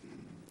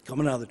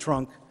coming out of the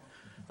trunk.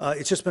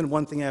 It's just been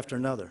one thing after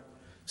another.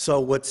 So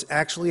what's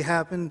actually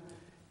happened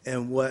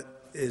and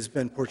what has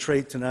been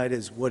portrayed tonight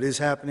as what is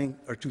happening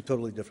are two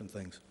totally different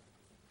things.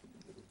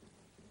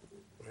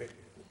 Right.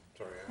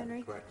 Sorry, I have Henry?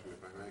 a question,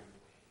 if I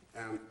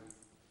may.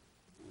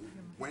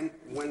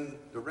 When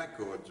the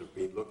records have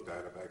been looked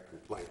at about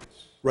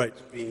complaints, Right.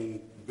 it's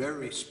been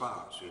very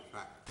sparse. In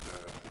fact,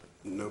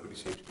 nobody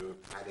seems to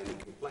have had any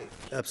complaints.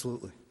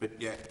 Absolutely. But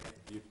yet,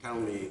 you tell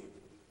me,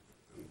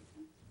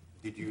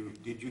 did you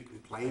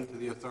complain to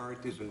the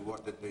authorities, and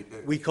what did they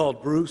do? We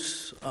called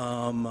Bruce.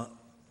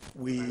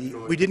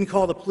 We didn't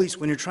call the police.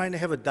 When you're trying to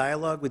have a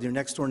dialogue with your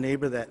next-door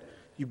neighbor that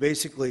you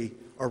basically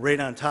are right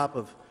on top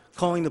of,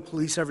 calling the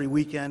police every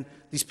weekend,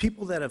 these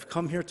people that have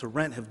come here to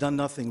rent have done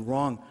nothing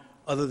wrong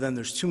other than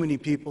there's too many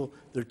people,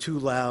 they're too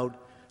loud.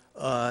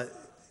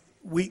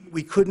 We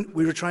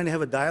were trying to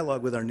have a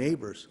dialogue with our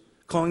neighbors.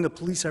 Calling the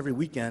police every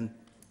weekend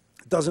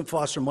doesn't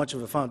foster much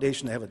of a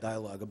foundation to have a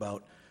dialogue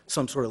about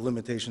some sort of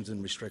limitations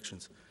and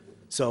restrictions.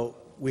 So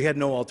we had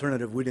no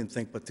alternative, we didn't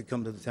think, but to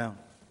come to the town.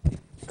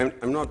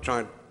 I'm not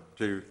trying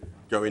to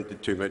go into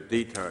too much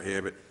detail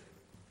here, but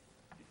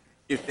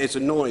if there's a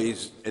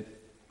noise at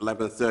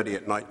 11:30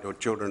 at night, your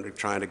children are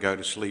trying to go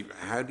to sleep,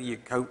 how do you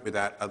cope with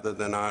that other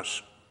than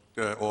ask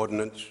the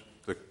ordnance,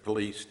 the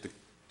police,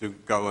 to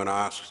go and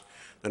ask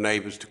the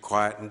neighbors to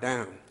quieten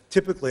down?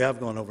 Typically, I've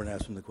gone over and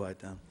asked them to quiet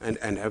down.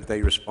 And have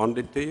they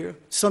responded to you?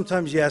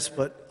 Sometimes yes,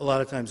 but a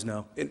lot of times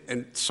no.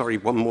 And sorry,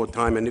 one more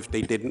time, and if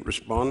they didn't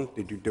respond,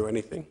 did you do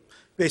anything?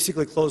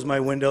 Basically closed my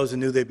windows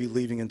and knew they'd be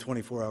leaving in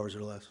 24 hours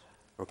or less.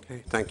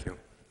 Okay, thank you.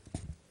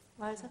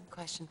 Liza?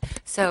 Question.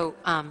 So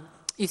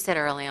you said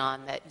early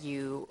on that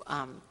you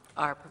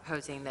are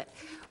proposing that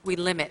we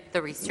limit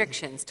the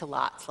restrictions to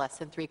lots less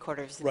than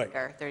 3/4 an Right.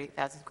 acre,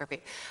 30,000 square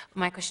feet.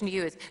 My question to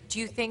you is, do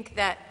you think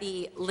that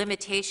the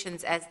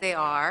limitations as they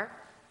are,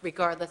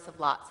 regardless of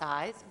lot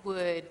size,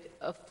 would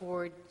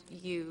afford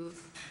you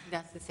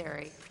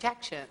necessary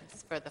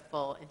protections for the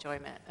full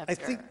enjoyment of I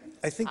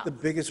your think the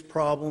biggest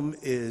problem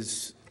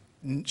is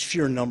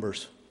sheer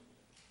numbers.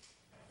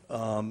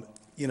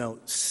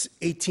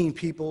 18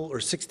 people or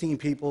 16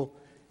 people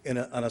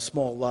on a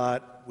small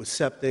lot with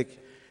septic,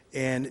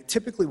 and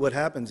typically what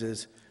happens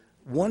is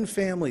one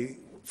family,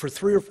 for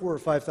 $3,000 or $4,000 or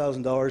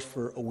 $5,000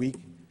 for a week,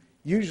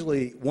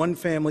 usually one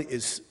family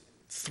is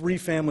 3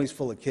 families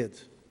full of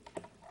kids.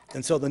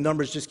 And so the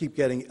numbers just keep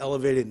getting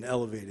elevated and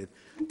elevated.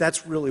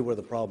 That's really where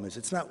the problem is.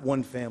 It's not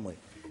one family.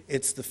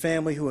 It's the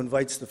family who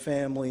invites the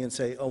family and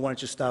say, oh, why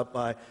don't you stop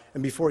by?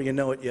 And before you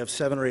know it, you have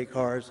 7 or 8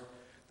 cars.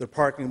 They're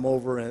parking them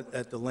over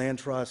at the land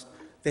trust.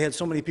 They had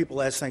so many people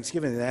last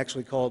Thanksgiving, they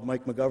actually called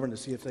Mike McGovern to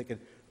see if they could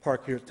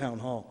park here at Town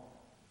Hall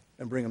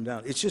and bring them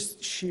down. It's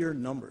just sheer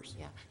numbers.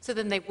 Yeah, so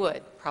then they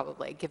would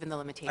probably, given the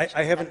limitations.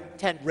 I haven't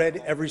 10 read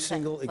people, every 10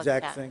 single plus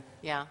exact 10. thing.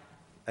 Yeah,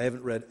 I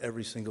haven't read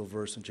every single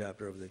verse and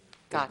chapter of the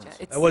Gotcha.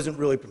 ordinance. I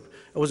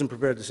wasn't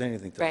prepared to say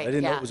anything today. right, I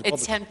didn't know yeah. it was a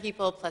It's public. 10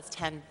 people plus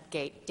 10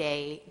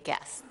 day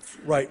guests.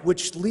 Right,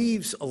 which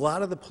leaves a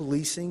lot of the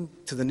policing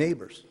to the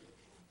neighbors.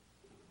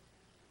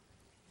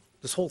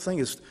 This whole thing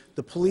is,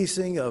 the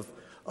policing of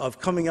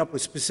coming up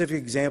with specific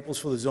examples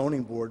for the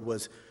zoning board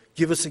was,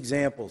 give us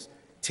examples,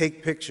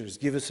 take pictures,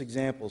 give us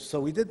examples. So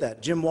we did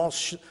that. Jim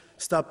Walsh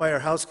stopped by our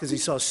house because he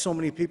saw so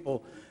many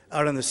people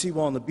out on the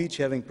seawall on the beach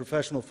having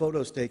professional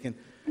photos taken.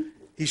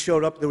 He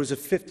showed up, there was a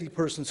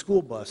 50-person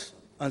school bus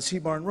on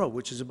Seabarn Road,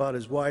 which is about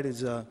as wide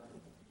as the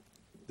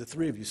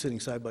three of you sitting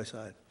side by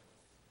side.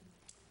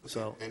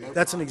 So There are no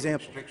that's an parking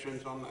example.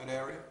 restrictions on that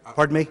area?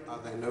 Pardon me? Are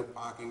there no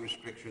parking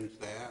restrictions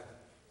there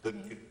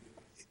that could,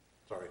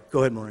 sorry. Go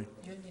ahead, Maureen.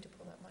 You need to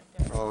pull that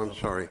mic down. Oh, I'm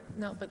sorry.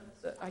 No, but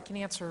I can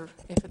answer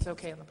if it's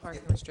okay on the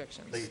parking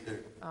restrictions. Please do.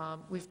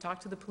 We've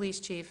talked to the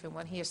police chief, and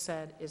what he has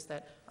said is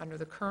that under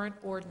the current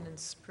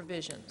ordinance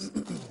provisions,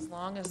 as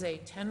long as a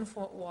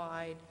 10-foot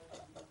wide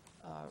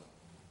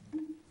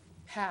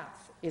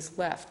path is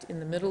left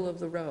in the middle of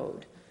the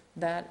road,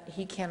 that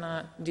he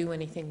cannot do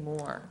anything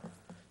more.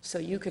 So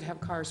you could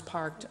have cars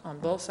parked on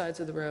both sides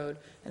of the road,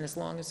 and as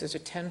long as there's a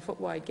 10-foot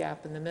wide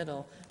gap in the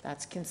middle,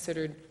 that's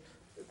considered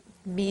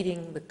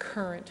meeting the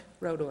current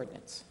road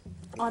ordinance.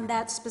 On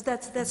that,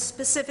 that's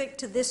specific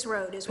to this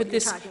road is what But you're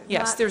this- talking?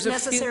 yes, there's a Not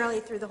few- necessarily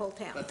through the whole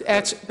town?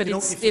 Actually, but You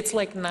know, it's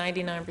like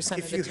 99%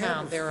 of if the you have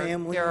town. a There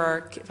family-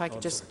 are, if I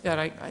could just,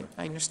 I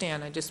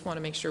understand, I just want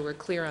to make sure we're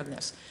clear on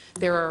this.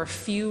 There are a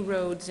few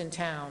roads in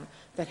town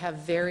that have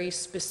very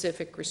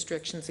specific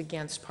restrictions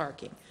against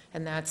parking,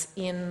 and that's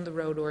in the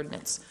road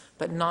ordinance,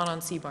 but not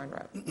on Seabarn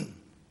Road.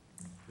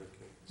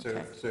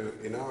 Okay. So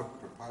in our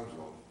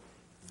proposal,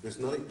 there's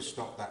nothing to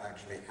stop that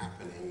actually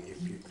happening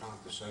if you can't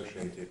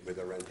associate it with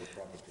a rental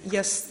property.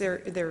 Yes,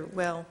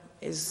 well,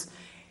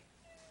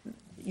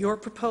 your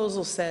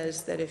proposal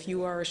says that if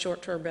you are a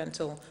short-term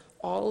rental,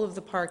 all of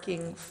the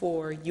parking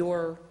for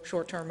your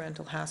short-term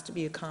rental has to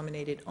be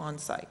accommodated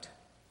on-site.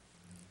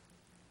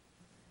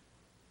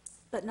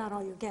 But not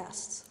all your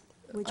guests?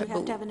 Would I you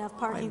have to have enough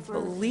parking I for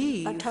a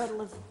believe-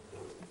 total of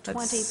 20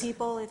 Let's-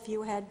 people if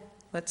you had?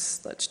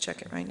 Let's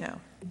check it right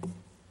now.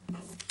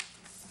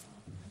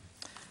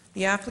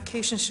 The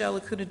application shall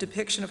include a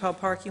depiction of how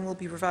parking will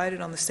be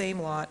provided on the same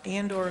lot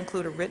and/or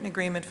include a written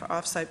agreement for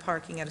off-site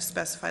parking at a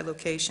specified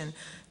location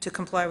to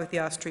comply with the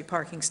off-street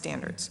parking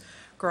standards.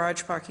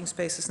 Garage parking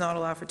spaces not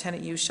allowed for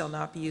tenant use shall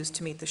not be used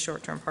to meet the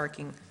short-term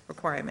parking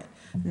requirement.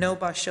 No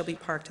bus shall be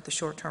parked at the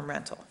short-term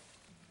rental.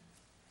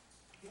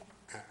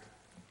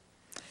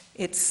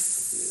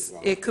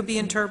 It could be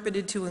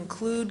interpreted to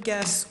include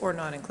guests or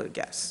not include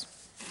guests,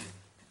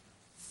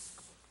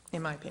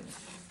 in my opinion.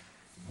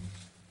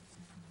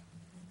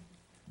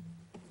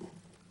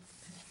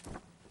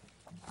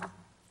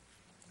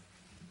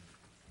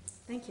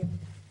 Thank you.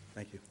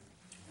 Thank you.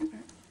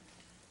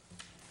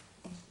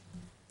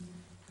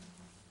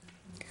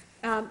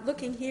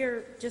 Looking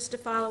here, just to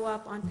follow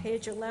up on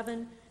page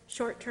 11,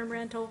 short-term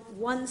rental,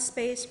 1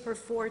 space per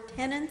 4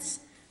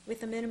 tenants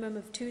with a minimum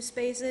of 2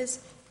 spaces.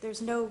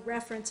 There's no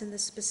reference in the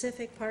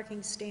specific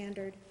parking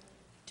standard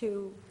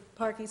to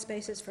parking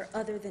spaces for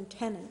other than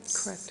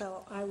tenants. Correct.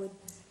 So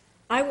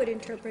I would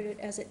interpret it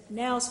as it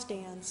now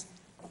stands,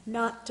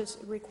 not to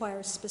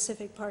require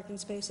specific parking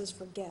spaces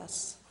for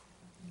guests.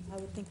 I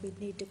would think we'd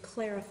need to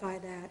clarify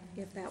that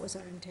if that was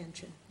our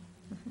intention.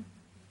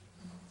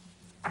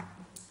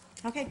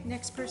 Okay,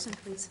 next person,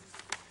 please.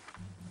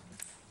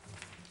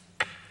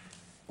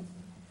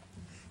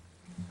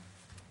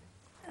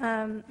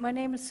 My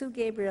name is Sue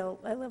Gabriel.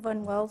 I live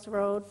on Wells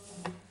Road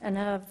and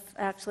have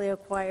actually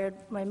acquired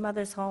my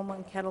mother's home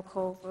on Kettle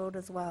Cove Road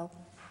as well.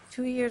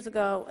 2 years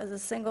ago, as a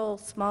single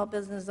small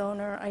business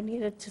owner, I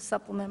needed to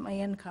supplement my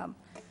income.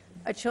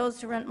 I chose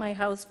to rent my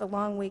house for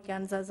long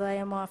weekends as I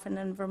am often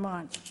in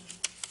Vermont.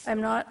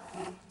 I'm not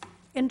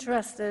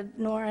interested,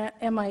 nor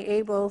am I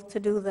able to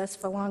do this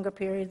for longer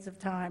periods of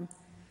time.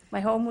 My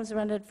home was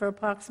rented for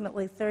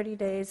approximately 30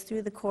 days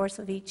through the course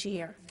of each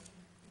year.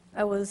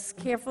 I was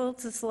careful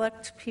to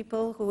select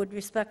people who would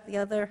respect the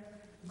other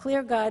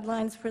clear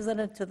guidelines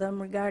presented to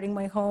them regarding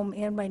my home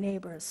and my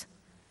neighbors.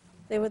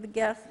 They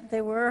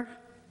were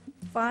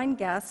fine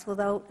guests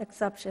without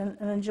exception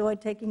and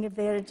enjoyed taking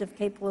advantage of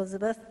Cape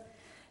Elizabeth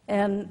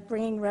and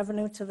bringing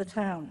revenue to the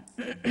town.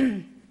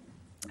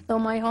 Though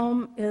my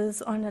home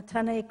is on a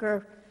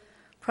 10-acre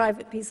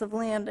private piece of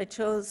land,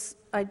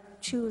 I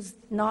choose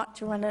not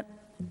to rent it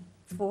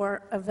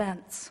for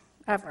events,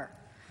 ever.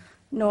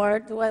 Nor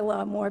do I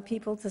allow more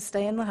people to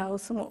stay in the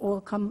house than what will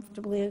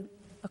comfortably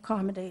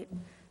accommodate.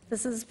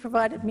 This has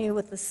provided me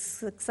with a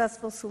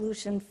successful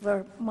solution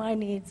for my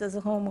needs as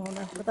a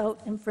homeowner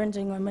without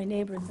infringing on my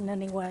neighbors in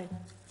any way.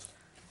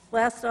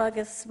 Last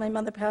August, my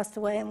mother passed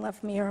away and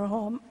left me her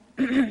home.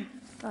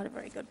 Not a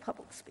very good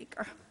public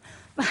speaker.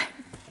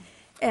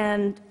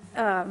 And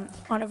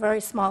on a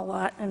very small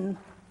lot in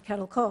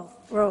Kettle Cove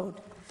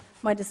Road.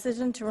 My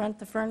decision to rent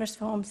the furnished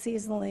home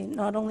seasonally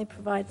not only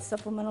provides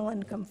supplemental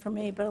income for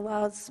me, but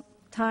allows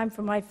time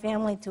for my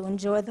family to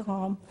enjoy the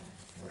home,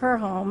 her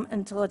home,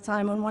 until a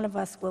time when one of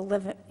us will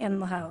live in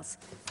the house.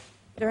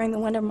 During the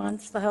winter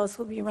months, the house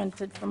will be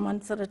rented for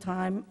months at a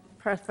time,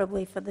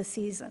 preferably for the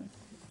season.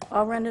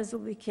 All renters will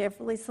be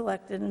carefully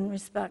selected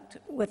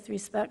with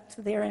respect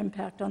to their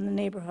impact on the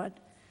neighborhood.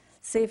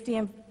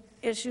 Safety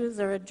issues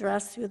are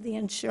addressed through the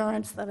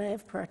insurance that I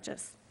have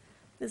purchased.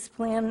 This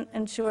plan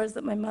ensures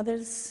that my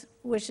mother's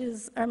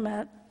wishes are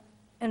met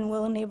and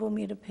will enable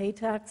me to pay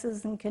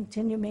taxes and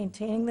continue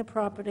maintaining the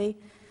property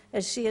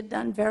as she had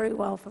done very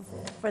well for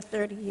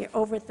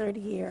over 30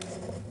 years.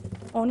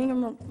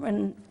 Owning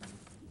and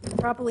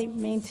properly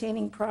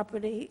maintaining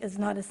property is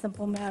not a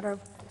simple matter,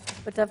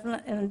 but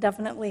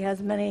definitely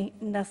has many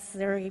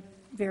necessary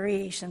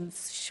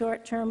variations.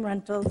 Short-term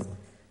rentals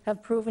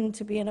have proven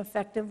to be an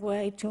effective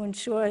way to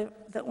ensure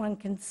that one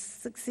can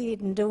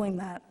succeed in doing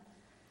that.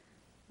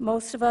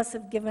 Most of us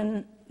have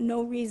given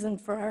no reason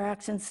for our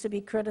actions to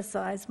be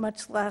criticized,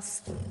 much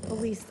less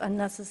policed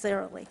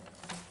unnecessarily.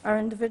 Our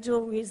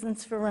individual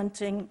reasons for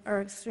renting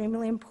are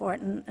extremely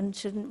important and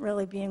shouldn't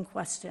really be in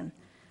question.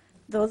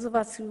 Those of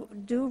us who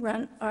do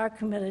rent are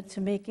committed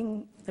to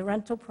making the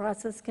rental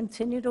process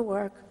continue to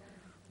work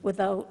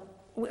within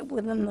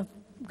the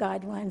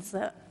guidelines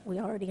that we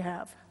already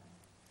have.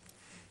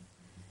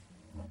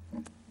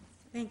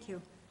 Thank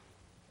you.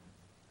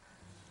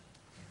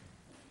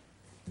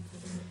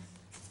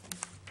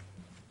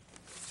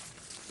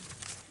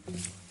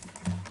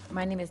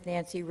 My name is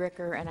Nancy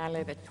Ricker, and I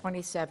live at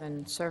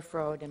 27 Surf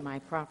Road, and my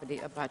property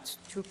abuts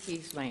 2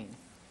 Keys Lane.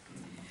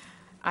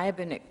 I have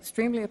been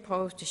extremely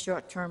opposed to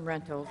short-term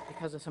rentals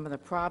because of some of the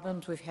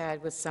problems we've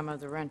had with some of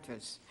the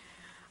renters.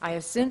 I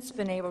have since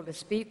been able to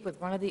speak with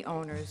one of the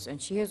owners,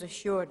 and she has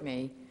assured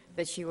me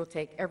that she will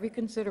take every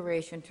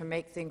consideration to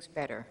make things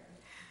better.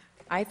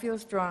 I feel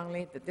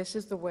strongly that this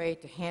is the way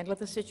to handle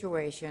the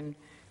situation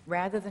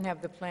rather than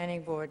have the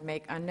planning board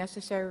make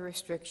unnecessary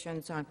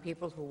restrictions on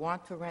people who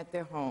want to rent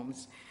their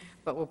homes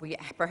but will be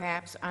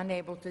perhaps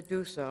unable to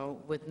do so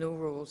with new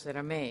rules that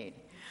are made.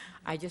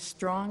 I just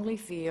strongly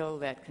feel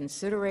that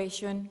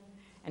consideration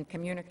and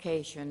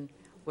communication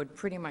would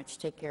pretty much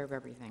take care of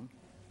everything.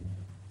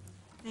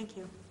 Thank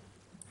you.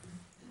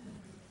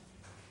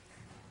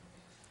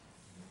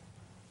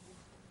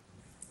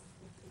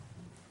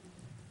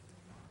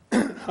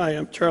 Hi,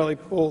 I'm Charlie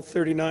Poole,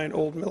 39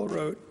 Old Mill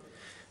Road,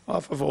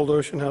 off of Old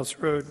Ocean House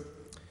Road.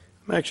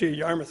 I'm actually a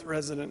Yarmouth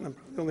resident, and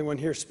I'm the only one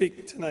here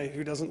speaking tonight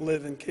who doesn't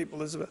live in Cape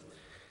Elizabeth.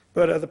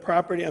 But the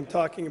property I'm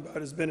talking about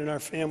has been in our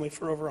family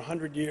for over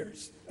 100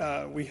 years.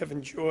 We have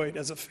enjoyed,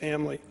 as a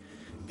family,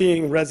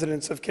 being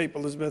residents of Cape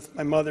Elizabeth.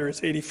 My mother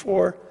is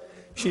 84.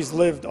 She's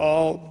lived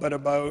all but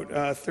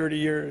about 30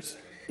 years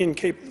in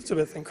Cape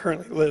Elizabeth and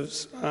currently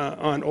lives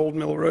on Old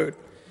Mill Road.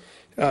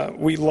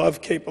 We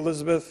love Cape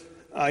Elizabeth.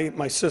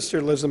 My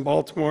sister lives in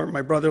Baltimore.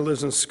 My brother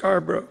lives in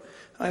Scarborough.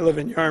 I live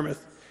in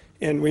Yarmouth.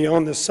 And we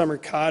own this summer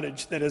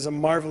cottage that is a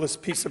marvelous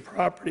piece of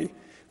property.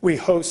 We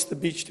host the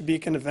Beach to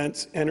Beacon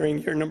events, entering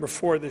year number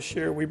 4 this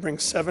year. We bring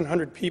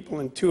 700 people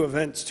in 2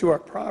 events to our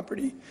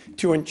property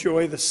to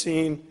enjoy the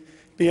scene,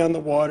 be on the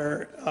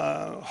water,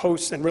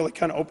 host, and really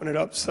kind of open it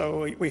up.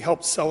 So we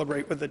help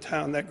celebrate with the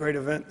town that great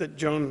event that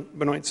Joan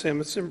Benoit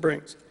Samuelson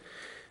brings.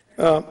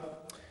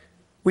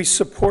 We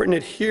support and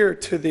adhere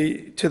to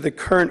the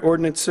current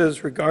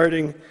ordinances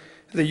regarding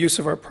the use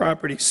of our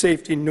property,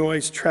 safety,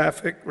 noise,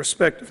 traffic,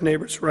 respect of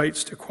neighbors'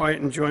 rights to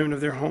quiet enjoyment of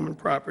their home and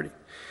property.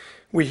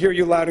 We hear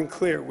you loud and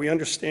clear. We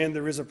understand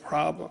there is a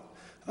problem.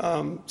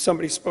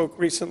 Somebody spoke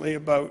recently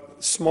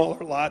about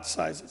smaller lot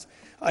sizes.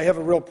 I have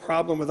a real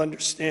problem with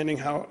understanding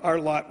how our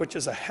lot, which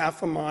is a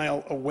half a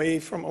mile away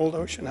from Old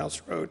Ocean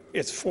House Road,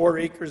 it's 4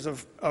 acres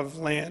of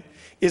land,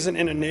 isn't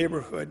in a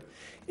neighborhood.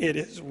 It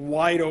is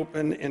wide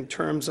open in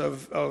terms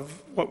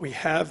of what we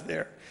have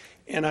there.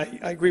 And I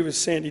agree with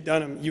Sandy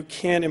Dunham. You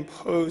can't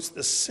impose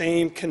the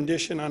same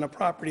condition on a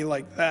property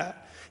like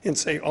that and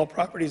say all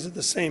properties are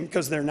the same,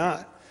 because they're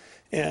not.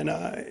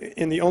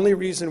 And the only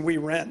reason we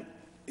rent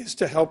is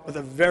to help with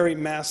a very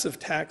massive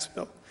tax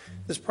bill.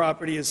 This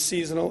property is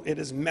seasonal. It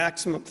is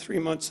maximum 3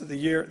 months of the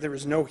year. There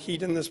is no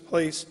heat in this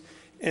place.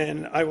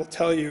 And I will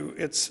tell you,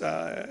 it's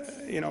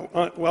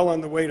well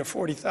on the way to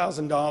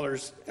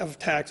 $40,000 of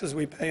taxes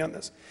we pay on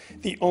this.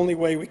 The only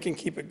way we can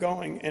keep it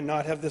going and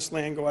not have this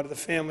land go out of the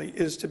family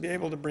is to be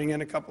able to bring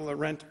in a couple of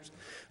renters.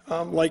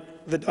 Like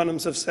the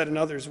Dunhams have said and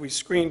others, we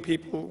screen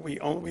people, we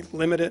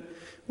limit it,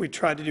 we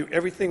try to do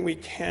everything we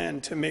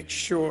can to make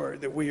sure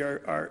that we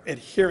are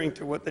adhering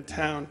to what the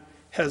town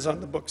has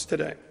on the books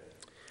today.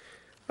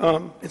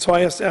 And so I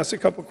have to ask a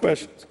couple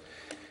questions.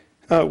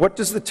 What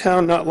does the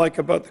town not like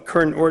about the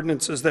current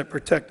ordinances that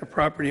protect the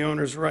property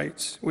owner's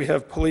rights? We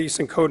have police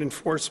and code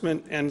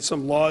enforcement and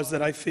some laws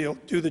that I feel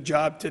do the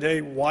job today.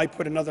 Why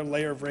put another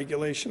layer of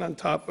regulation on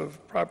top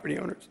of property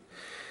owners?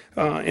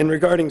 And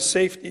regarding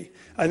safety,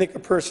 I think a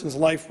person's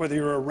life, whether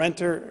you're a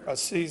renter, a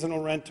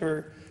seasonal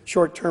renter,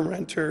 short-term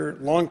renter,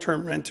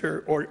 long-term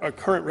renter, or a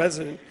current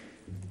resident,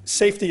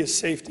 safety is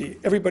safety.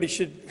 Everybody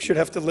should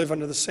have to live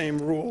under the same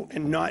rule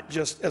and not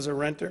just as a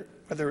renter,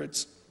 whether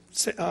it's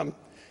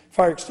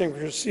fire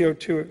extinguishers,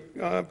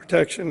 CO2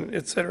 protection,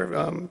 et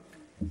cetera,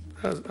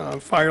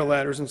 fire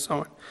ladders and so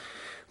on.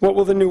 What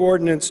will the new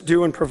ordinance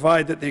do and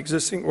provide that the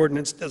existing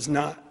ordinance does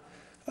not?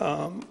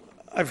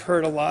 I've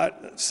heard a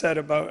lot said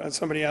about,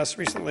 somebody asked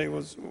recently,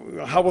 was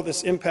how will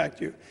this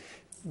impact you?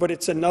 But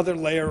it's another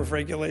layer of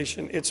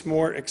regulation. It's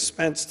more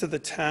expense to the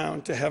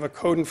town to have a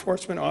code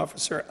enforcement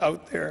officer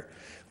out there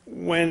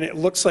when it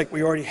looks like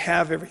we already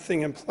have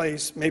everything in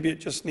place. Maybe it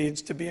just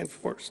needs to be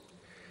enforced.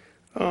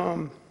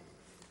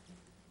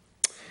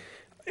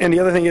 And the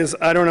other thing is,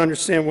 I don't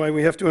understand why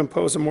we have to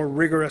impose a more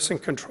rigorous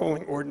and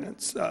controlling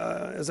ordinance.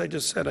 As I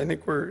just said, I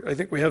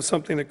think we have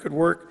something that could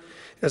work.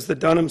 As the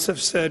Dunhams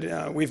have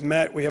said, we've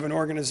met, we have an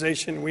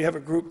organization, we have a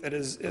group that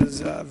is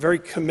very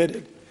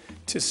committed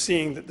to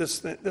seeing that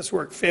this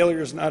work.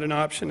 Failure is not an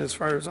option as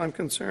far as I'm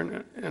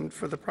concerned, and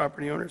for the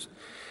property owners.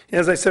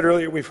 As I said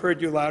earlier, we've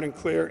heard you loud and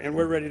clear, and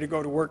we're ready to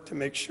go to work to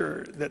make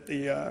sure that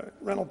the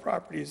rental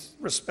properties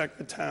respect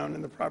the town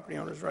and the property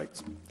owners'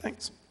 rights.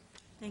 Thanks.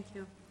 Thank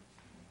you.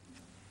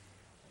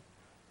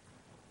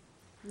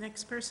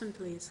 Next person,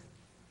 please.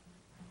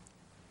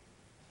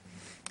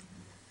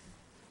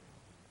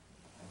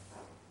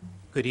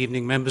 Good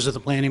evening, members of the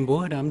Planning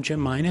Board. I'm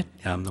Jim Minot.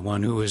 I'm the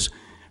one who was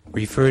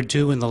referred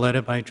to in the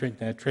letter by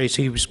that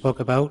Tracy spoke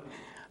about.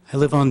 I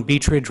live on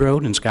Beach Ridge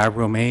Road in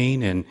Scarborough,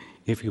 Maine, and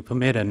if you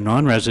permit a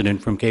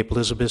non-resident from Cape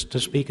Elizabeth to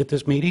speak at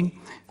this meeting,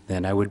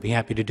 then I would be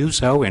happy to do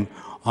so and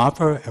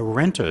offer a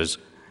renter's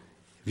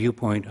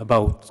viewpoint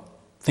about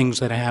things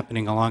that are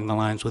happening along the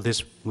lines with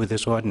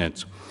this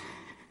ordinance.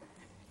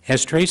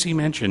 As Tracy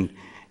mentioned,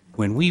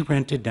 when we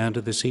rented down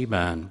to the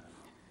Seabarn,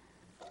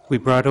 we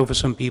brought over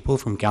some people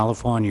from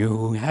California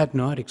who had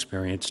not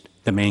experienced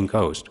the Maine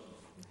coast.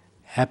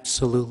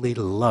 Absolutely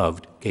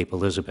loved Cape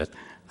Elizabeth.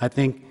 I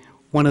think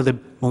one of the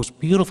most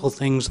beautiful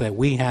things that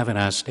we have in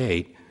our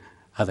state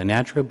are the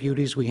natural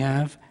beauties we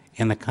have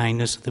and the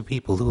kindness of the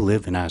people who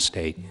live in our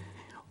state.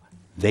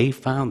 They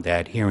found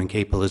that here in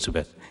Cape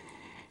Elizabeth.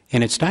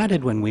 And it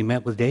started when we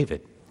met with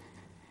David.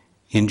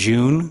 In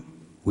June,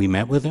 we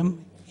met with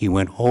him. He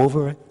went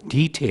over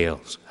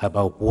details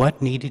about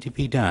what needed to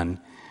be done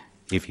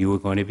if you were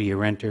going to be a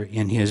renter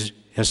in his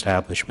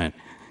establishment.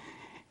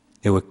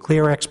 There were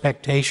clear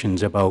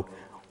expectations about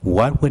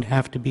what would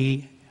have to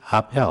be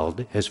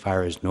upheld as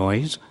far as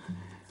noise,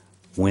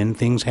 when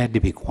things had to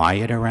be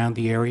quiet around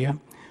the area,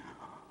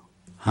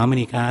 how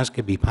many cars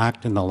could be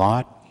parked in the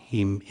lot.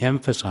 He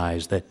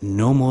emphasized that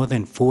no more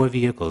than 4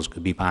 vehicles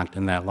could be parked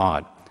in that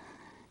lot.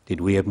 Did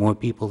we have more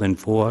people than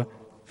 4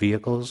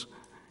 vehicles?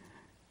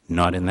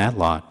 Not in that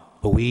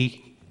lot, but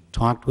we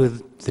talked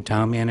with the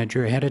town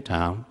manager ahead of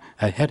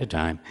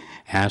time,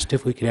 asked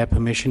if we could have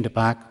permission to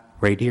park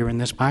right here in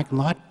this parking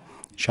lot,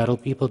 shuttle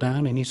people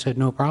down, and he said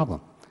no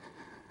problem.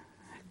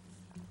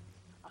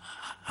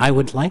 I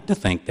would like to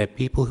think that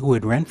people who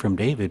would rent from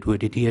David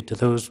would adhere to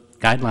those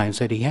guidelines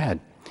that he had.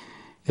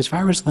 As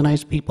far as the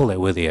nice people that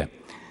were there,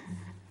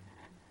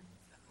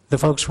 the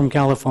folks from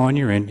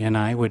California and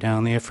I were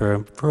down there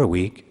for a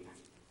week,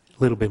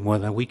 a little bit more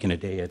than a week and a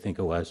day, I think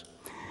it was.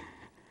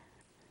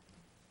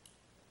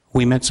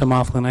 We met some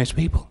awfully nice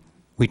people.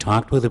 We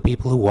talked with the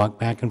people who walked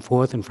back and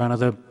forth in front of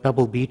the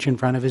Pebble Beach in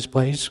front of his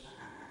place.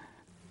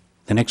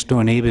 The next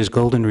door neighbor's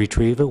golden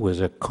retriever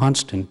was a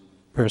constant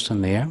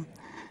person there.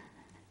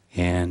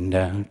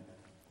 And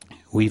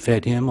we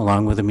fed him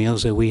along with the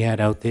meals that we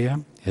had out there.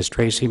 As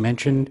Tracy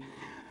mentioned,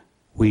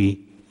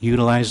 we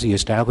utilized the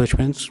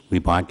establishments. We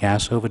bought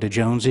gas over to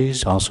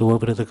Jonesy's, also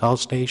over to the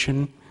Gulf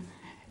Station,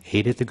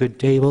 ate at the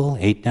good table,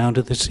 ate down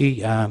to the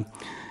sea, to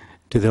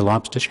the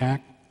Lobster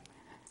Shack,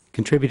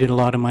 contributed a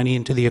lot of money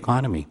into the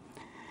economy.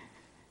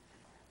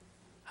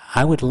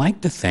 I would like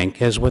to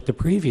think, as what the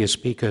previous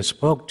speaker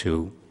spoke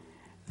to,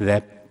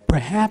 that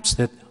perhaps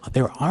that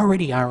there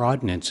already are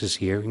ordinances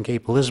here in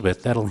Cape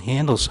Elizabeth that'll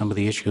handle some of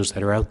the issues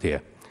that are out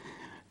there.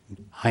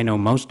 I know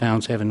most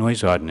towns have a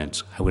noise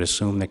ordinance. I would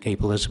assume that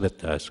Cape Elizabeth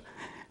does.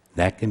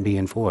 That can be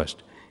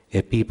enforced.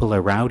 If people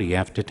are rowdy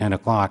after 10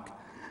 o'clock,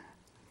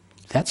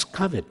 that's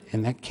covered,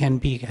 and that can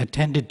be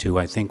attended to,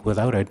 I think,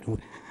 without a...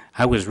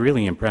 I was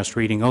really impressed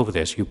reading over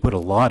this. You put a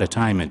lot of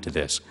time into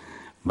this,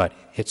 but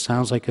it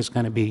sounds like it's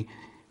going to be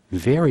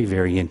very,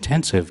 very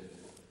intensive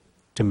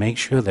to make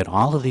sure that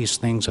all of these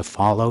things are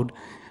followed,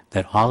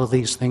 that all of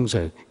these things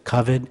are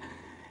covered.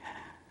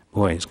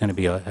 Boy, it's going to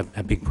be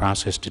a big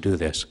process to do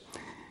this.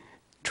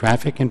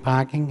 Traffic and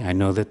parking, I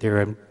know that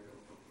there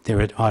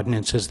are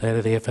ordinances that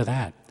are there for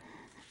that.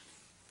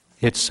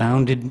 It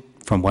sounded,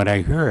 from what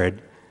I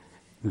heard,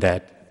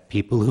 that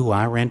people who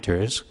are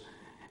renters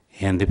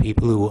and the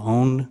people who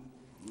own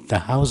the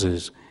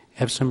houses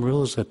have some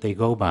rules that they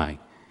go by.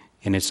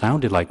 And it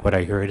sounded like what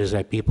I heard is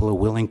that people are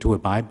willing to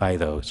abide by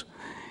those.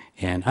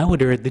 And I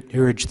would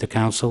urge the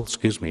council,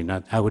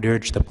 I would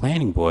urge the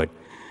planning board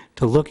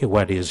to look at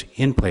what is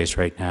in place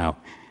right now.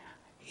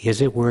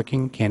 Is it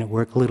working? Can it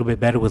work a little bit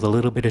better with a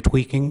little bit of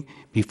tweaking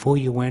before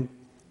you went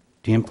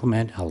to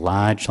implement a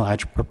large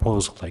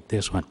proposal like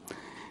this one?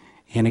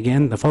 And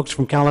again, the folks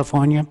from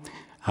California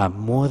are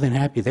more than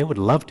happy. They would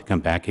love to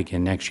come back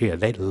again next year.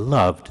 They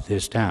loved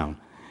this town.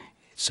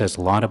 It says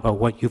a lot about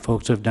what you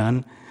folks have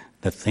done,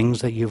 the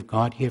things that you've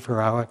got here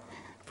for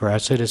our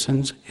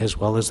citizens, as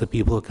well as the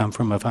people who come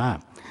from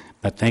afar.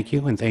 But thank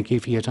you, and thank you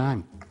for your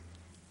time.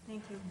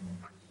 Thank you.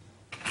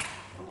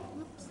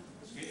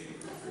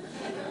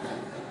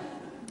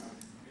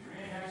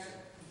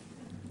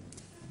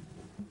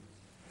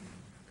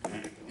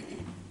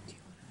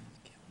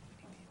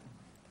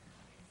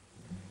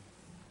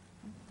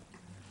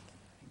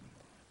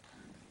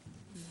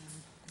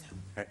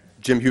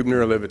 Jim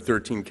Hubner. I live at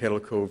 13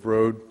 Kettle Cove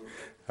Road.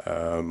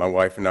 My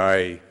wife and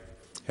I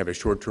have a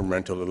short-term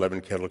rental at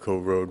 11 Kettle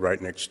Cove Road right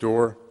next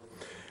door.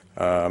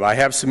 I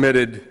have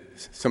submitted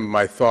some of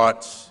my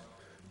thoughts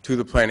to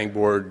the planning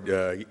board.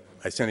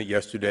 I sent it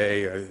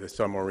yesterday. I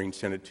saw Maureen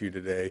send it to you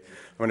today.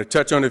 I'm going to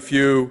touch on a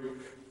few.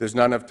 There's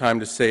not enough time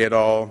to say it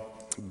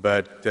all,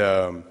 but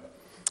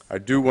I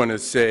do want to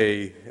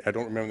say, I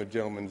don't remember the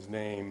gentleman's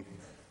name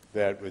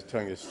that was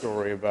telling a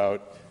story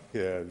about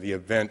the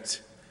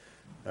event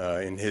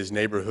in his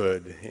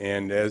neighborhood,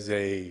 and as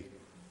a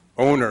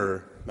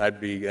owner,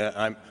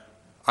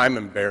 I'm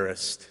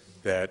embarrassed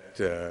that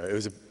it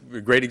was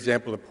a great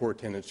example of poor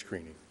tenant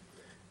screening.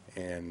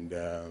 And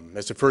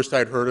that's the first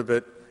I'd heard of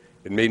it.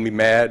 It made me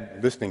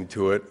mad listening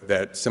to it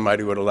that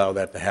somebody would allow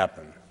that to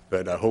happen.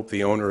 But I hope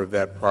the owner of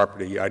that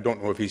property, I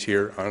don't know if he's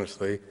here,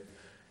 honestly.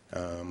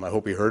 I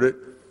hope he heard it.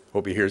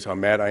 Hope he hears how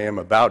mad I am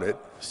about it,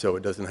 so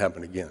it doesn't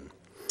happen again.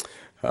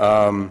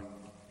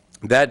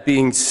 That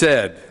being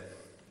said,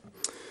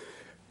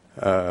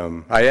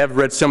 I have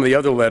read some of the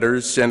other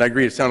letters, and I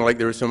agree it sounded like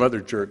there were some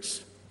other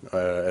jerks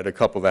at a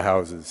couple of the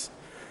houses.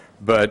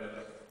 But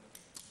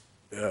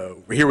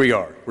here we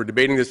are. We're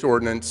debating this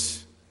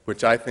ordinance,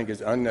 which I think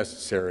is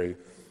unnecessary.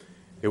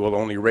 It will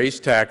only raise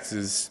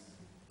taxes,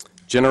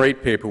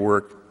 generate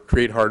paperwork,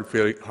 create hard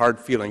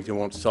feelings, and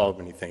won't solve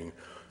anything.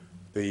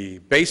 The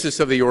basis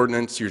of the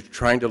ordinance, you're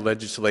trying to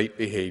legislate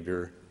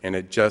behavior, and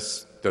it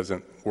just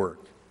doesn't work.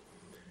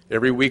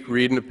 Every week we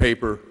read in the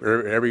paper,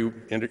 or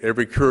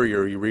every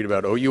courier, you read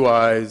about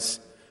OUIs,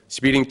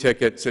 speeding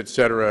tickets,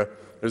 etc.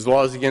 There's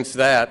laws against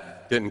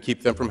that, didn't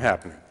keep them from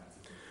happening.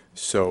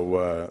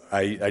 So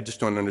I just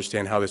don't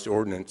understand how this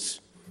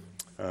ordinance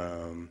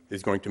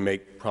is going to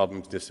make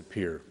problems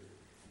disappear.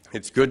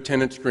 It's good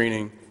tenant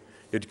screening,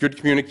 it's good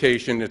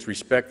communication, it's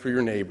respect for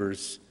your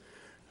neighbors.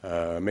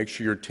 Make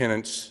sure your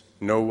tenants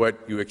know what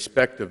you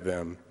expect of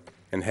them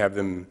and have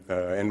them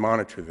and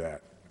monitor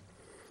that.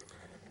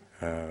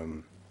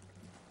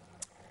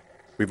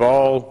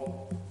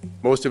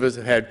 Most of us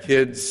have had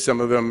kids, some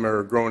of them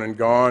are grown and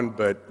gone,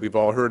 but we've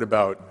all heard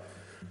about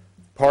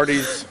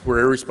parties where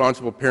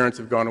irresponsible parents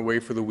have gone away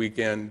for the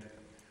weekend.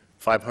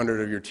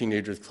 500 of your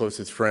teenager's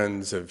closest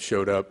friends have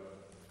showed up,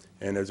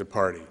 and there's a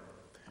party.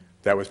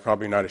 That was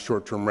probably not a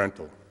short-term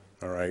rental,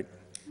 all right?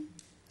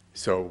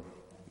 So,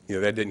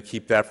 that didn't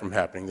keep that from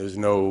happening. There's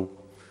no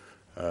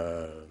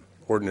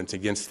ordinance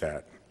against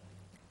that.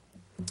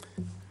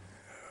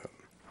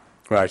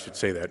 Well, I should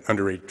say that,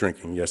 underage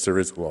drinking, yes, there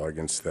is a law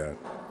against that.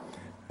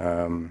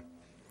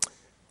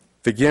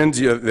 Again,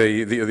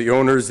 the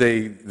owners,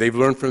 they've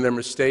learned from their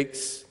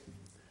mistakes.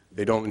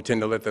 They don't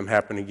intend to let them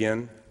happen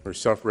again. We're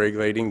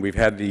self-regulating. We've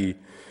had the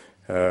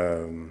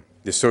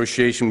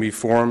association we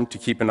formed to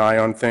keep an eye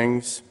on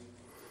things.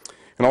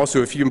 And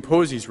also, if you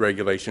impose these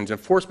regulations,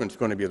 enforcement is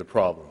going to be the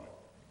problem.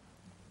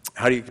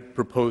 How do you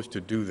propose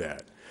to do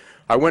that?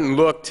 I went and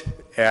looked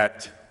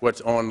at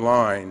what's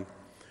online,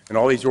 and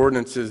all these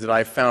ordinances that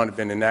I found have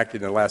been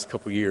enacted in the last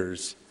couple of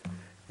years.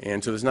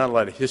 And so there's not a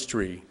lot of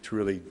history to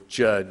really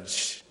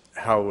judge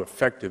how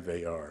effective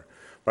they are.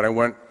 But I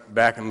went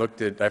back and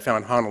looked at, I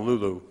found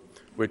Honolulu,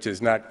 which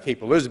is not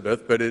Cape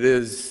Elizabeth, but it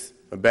is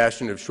a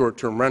bastion of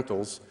short-term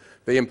rentals.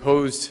 They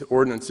imposed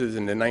ordinances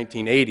in the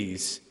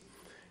 1980s,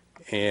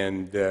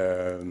 and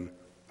it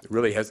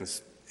really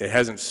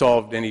hasn't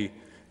solved any,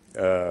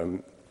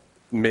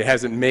 it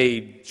hasn't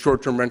made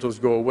short-term rentals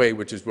go away,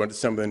 which is what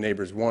some of the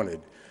neighbors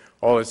wanted.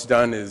 All it's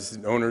done is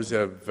owners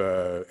have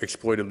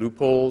exploited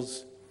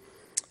loopholes,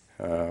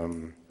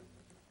 and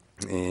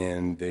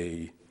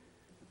they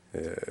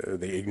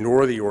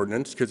ignore the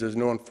ordinance because there's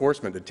no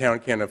enforcement. The town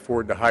can't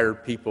afford to hire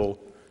people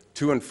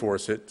to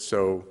enforce it,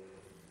 so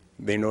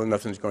they know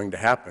nothing's going to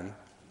happen.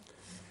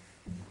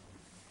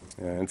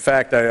 In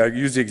fact, I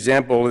use the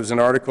example as an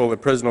article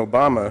that President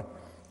Obama,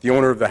 the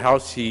owner of the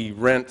house he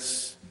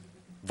rents,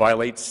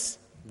 violates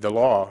the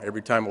law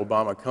every time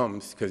Obama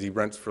comes because he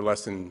rents for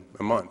less than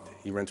a month.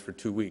 He rents for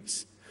 2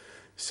 weeks.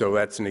 So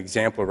that's an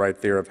example right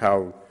there of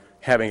how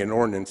having an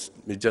ordinance,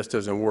 it just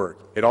doesn't work.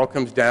 It all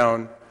comes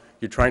down,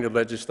 you're trying to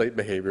legislate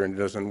behavior and it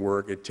doesn't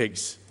work. It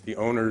takes the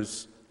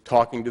owners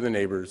talking to the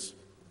neighbors,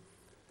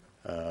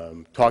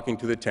 talking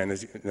to the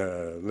tenants,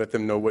 let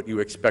them know what you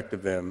expect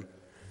of them,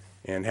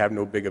 and have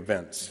no big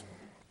events.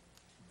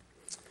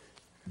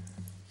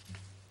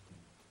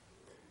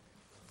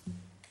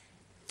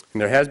 And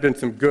there has been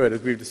some good,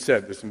 as we've just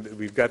said.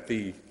 We've got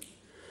the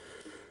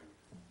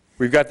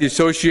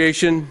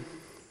association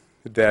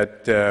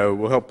that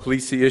will help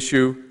police the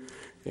issue,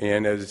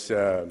 and as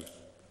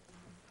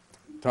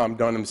Tom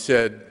Dunham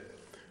said,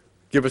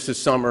 give us a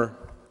summer,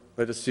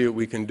 let us see what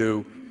we can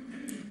do,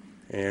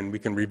 and we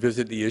can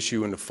revisit the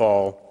issue in the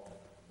fall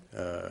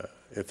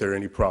if there are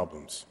any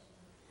problems.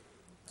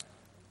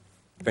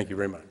 Thank you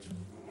very much.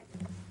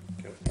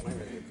 Can I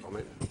make a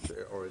comment,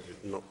 or is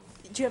it not?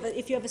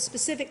 If you have a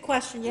specific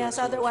question, yes,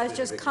 otherwise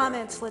just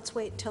comments, let's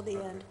wait till the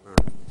end.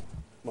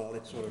 Well,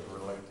 it's sort of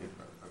related,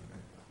 but okay.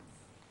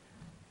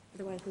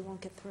 Otherwise we won't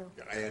get through.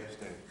 I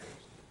understand.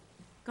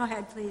 Go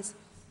ahead, please.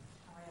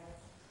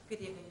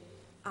 Good evening.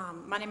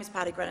 My name is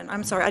Patty Grennan.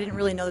 I'm sorry, I didn't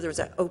really know there was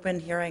an open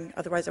hearing,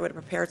 otherwise I would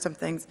have prepared some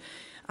things.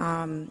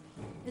 I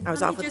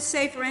was Let off me with... just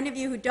say, for any of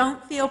you who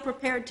don't feel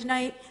prepared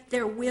tonight,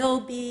 there will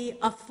be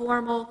a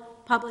formal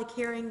public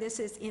hearing. This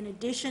is in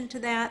addition to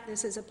that.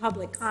 This is a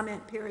public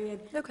comment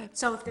period. Okay.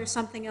 So if there's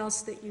something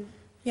else that you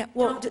Yeah,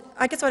 well, don't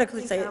I guess what I could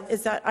think say of.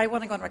 is that I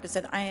want to go on record and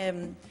say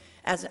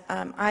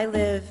that I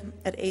live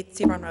at 8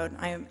 Seaborn Road.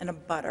 I am in a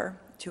butter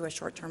to a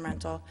short-term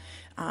rental.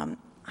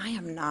 I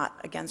am not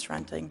against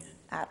renting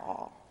at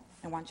all.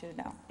 I want you to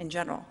know, in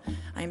general.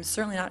 I am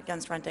certainly not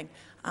against renting.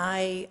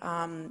 I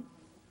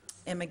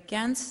am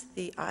against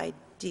the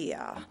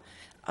idea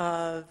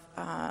of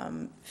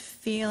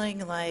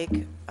feeling like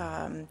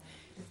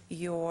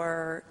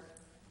your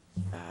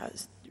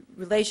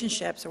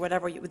relationships or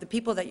whatever, with the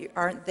people that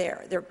aren't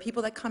there. There are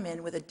people that come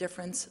in with a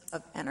difference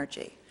of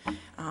energy.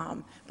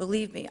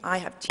 Believe me, I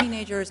have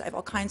teenagers, I have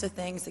all kinds of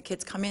things. The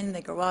kids come in,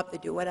 they grow up, they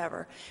do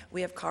whatever.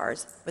 We have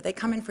cars, but they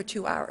come in for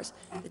 2 hours.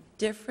 The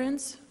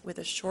difference with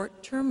a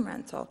short-term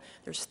rental,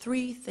 there's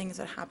 3 things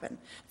that happen.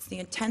 It's the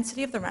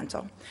intensity of the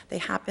rental.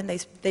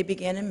 They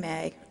begin in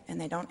May,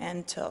 and they don't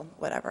end till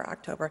whatever,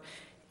 October.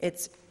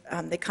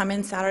 They come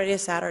in Saturday to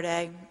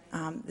Saturday.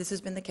 This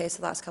has been the case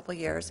the last couple of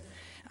years.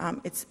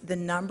 It's the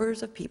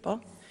numbers of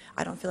people.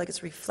 I don't feel like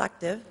it's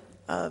reflective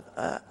of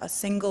a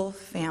single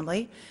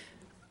family.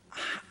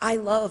 I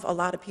love a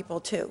lot of people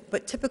too,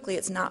 but typically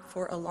it's not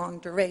for a long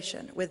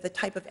duration with the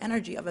type of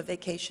energy of a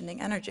vacationing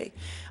energy.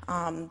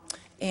 So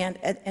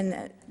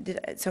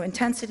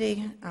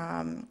intensity,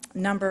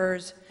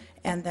 numbers,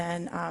 and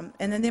then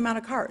the amount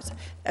of cars.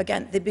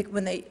 Again,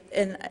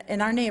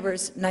 and our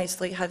neighbors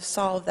nicely have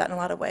solved that in a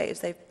lot of ways.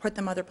 They've put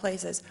them other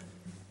places.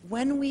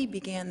 When we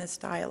began this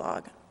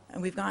dialogue,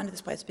 and we've gone to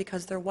this place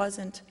because there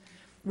wasn't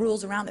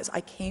rules around this,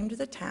 I came to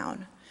the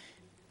town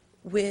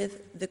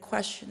with the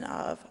question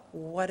of,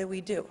 what do we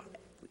do?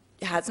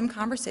 Had some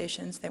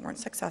conversations, they weren't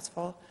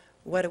successful.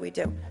 What do we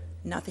do?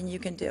 Nothing you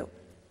can do.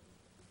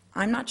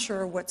 I'm not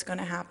sure what's going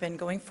to happen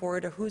going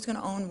forward or who's going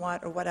to own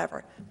what or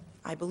whatever.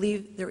 I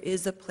believe there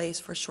is a place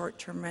for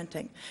short-term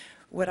renting.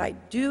 What I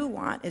do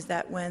want is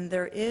that when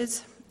there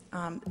is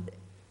an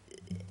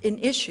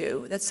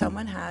issue, that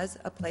someone has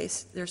a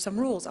place, there's some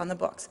rules on the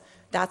books.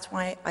 That's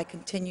why I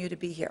continue to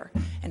be here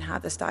and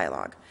have this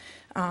dialogue.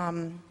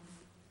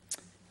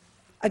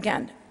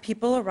 Again,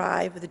 people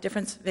arrive with a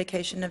different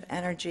vacation of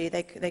energy.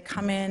 They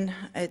come in,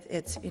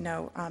 it's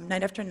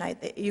night after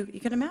night. You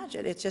can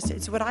imagine,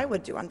 it's what I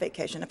would do on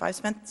vacation. If I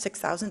spent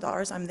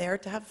 $6,000, I'm there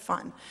to have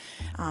fun.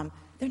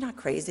 They're not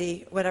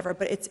crazy, whatever,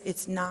 but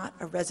it's not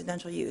a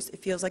residential use. It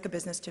feels like a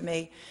business to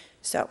me.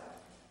 So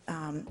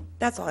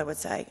that's all I would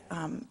say.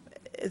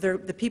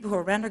 The people who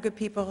rent are good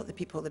people. The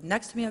people who live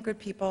next to me are good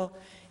people.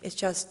 It's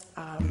just,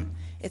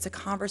 it's a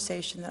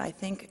conversation that I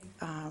think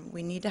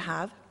we need to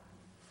have,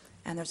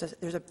 and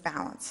there's a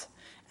balance.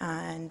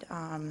 And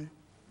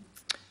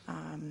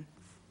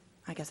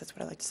I guess that's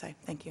what I'd like to say.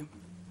 Thank you.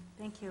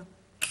 Thank you.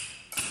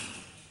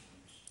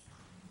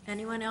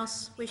 Anyone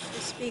else wish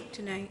to speak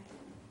tonight?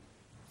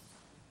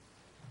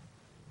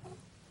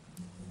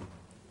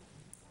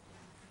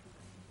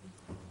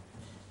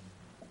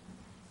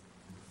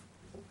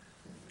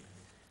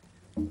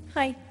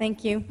 Hi,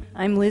 thank you.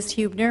 I'm Liz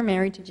Hubner,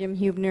 married to Jim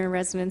Hubner,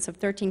 residents of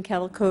 13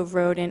 Kettle Cove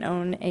Road, and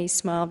own a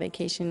small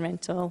vacation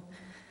rental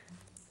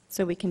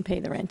so we can pay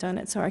the rent on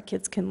it so our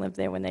kids can live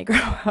there when they grow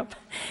up.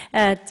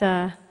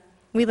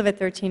 We live at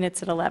 13,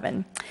 it's at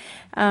 11.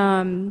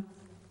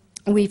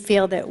 We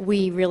feel that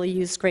we really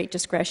use great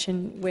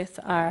discretion with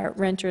our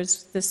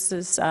renters. This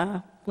is,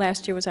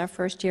 last year was our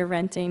first year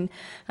renting.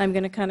 I'm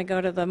going to kind of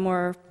go to the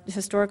more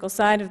historical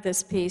side of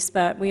this piece,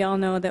 but we all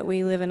know that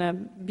we live in a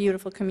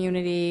beautiful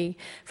community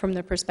from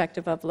the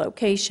perspective of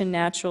location,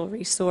 natural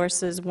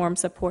resources, warm,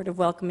 supportive,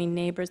 welcoming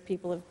neighbors.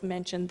 People have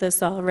mentioned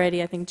this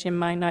already. I think Jim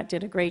Minot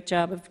did a great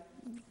job of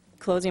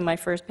closing my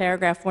first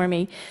paragraph for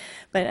me,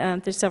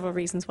 but there's several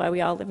reasons why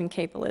we all live in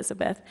Cape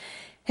Elizabeth.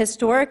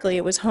 Historically,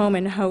 it was home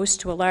and host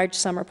to a large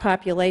summer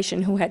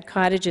population who had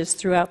cottages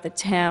throughout the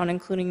town,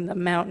 including the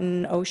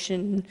Mountain,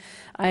 Ocean,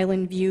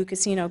 Island View,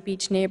 Casino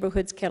Beach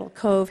neighborhoods, Kettle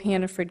Cove,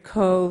 Hannaford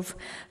Cove,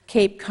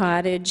 Cape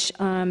Cottage.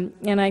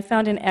 And I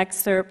found an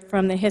excerpt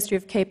from the History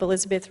of Cape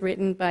Elizabeth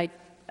written by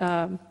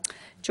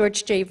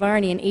George J.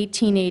 Varney in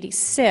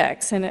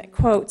 1886, and it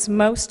quotes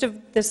most of,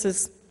 this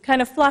is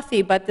kind of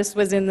fluffy, but this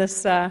was in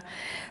this,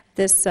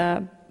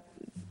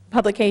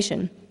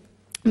 publication.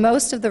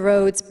 Most of the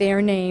roads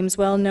bear names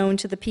well known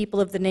to the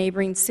people of the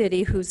neighboring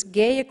city, whose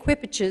gay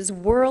equipages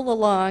whirl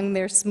along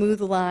their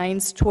smooth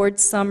lines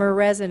towards summer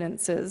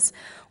residences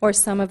or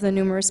some of the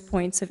numerous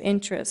points of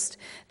interest.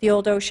 The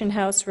Old Ocean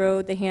House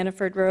Road, the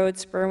Hannaford Road,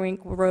 Spurwink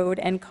Road,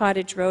 and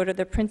Cottage Road are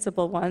the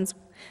principal ones,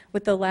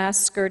 with the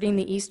last skirting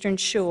the eastern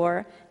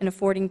shore and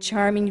affording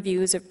charming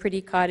views of pretty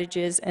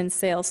cottages and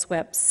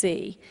sail-swept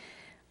sea.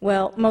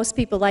 Well, most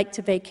people like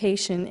to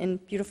vacation in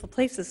beautiful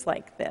places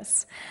like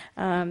this.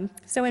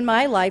 So in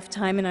my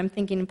lifetime, and I'm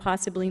thinking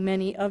possibly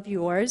many of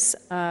yours,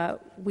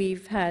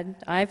 I've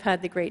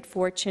had the great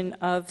fortune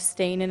of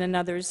staying in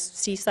another's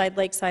seaside,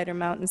 lakeside, or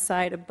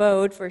mountainside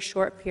abode for a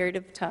short period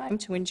of time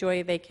to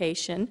enjoy a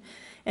vacation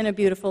in a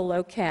beautiful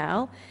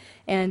locale.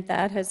 And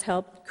that has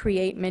helped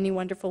create many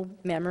wonderful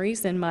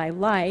memories in my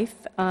life.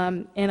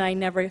 And I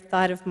never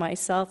thought of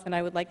myself, and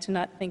I would like to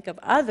not think of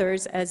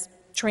others as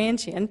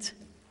transient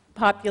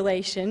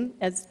population,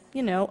 as,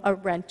 you know, a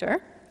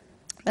renter.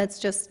 That's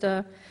just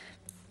a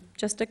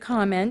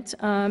comment.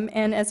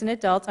 And as an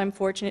adult, I'm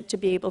fortunate to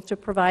be able to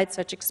provide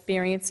such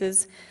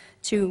experiences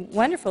to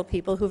wonderful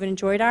people who've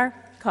enjoyed our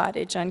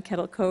cottage on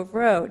Kettle Cove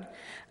Road.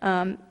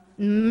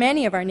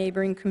 Many of our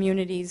neighboring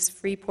communities,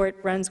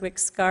 Freeport, Brunswick,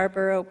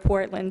 Scarborough,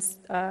 Portland,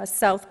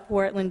 South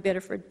Portland,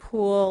 Biddeford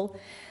Pool,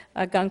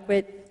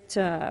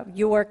 Gunkwit,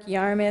 York,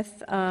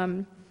 Yarmouth,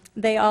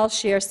 they all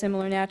share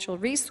similar natural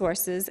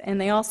resources, and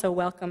they also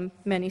welcome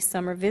many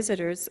summer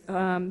visitors.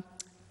 And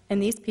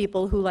these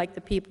people who, like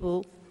the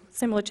people,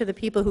 similar to the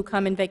people who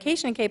come in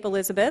vacation in Cape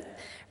Elizabeth,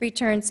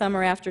 return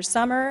summer after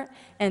summer,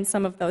 and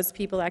some of those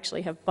people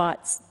actually have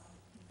bought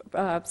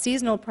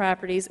seasonal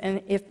properties,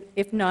 and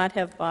if not,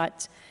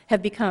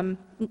 have become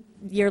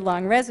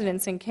year-long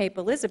residents in Cape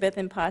Elizabeth,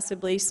 and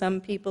possibly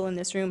some people in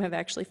this room have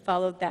actually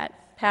followed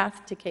that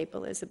path to Cape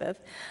Elizabeth.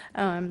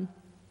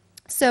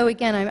 So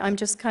again, I'm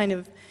just kind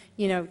of,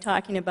 you know,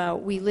 talking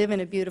about we live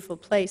in a beautiful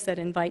place that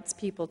invites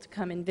people to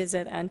come and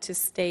visit and to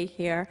stay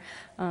here.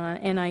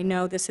 And I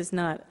know this is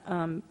not,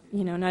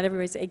 you know, not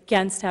everybody's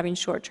against having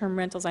short-term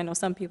rentals. I know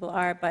some people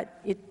are,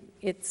 but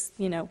it's,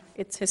 you know,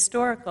 it's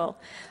historical.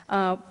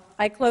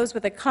 I close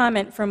with a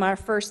comment from our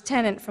first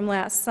tenant from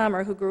last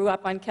summer who grew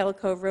up on Kettle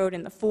Cove Road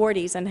in the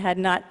 40s and had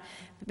not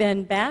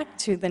been back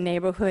to the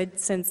neighborhood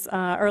since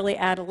early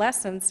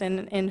adolescence.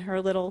 And in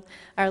our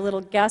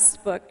little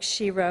guest book,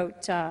 she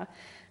wrote,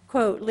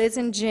 quote, "Liz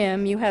and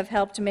Jim, you have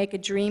helped to make a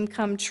dream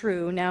come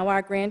true. Now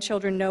our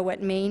grandchildren know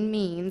what Maine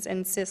means and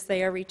insist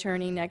they are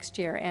returning next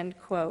year," end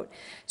quote.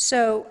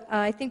 So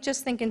I think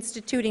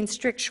instituting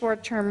strict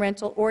short-term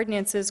rental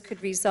ordinances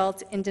could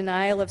result in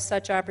denial of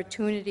such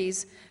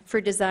opportunities for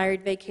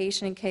desired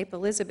vacation in Cape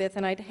Elizabeth,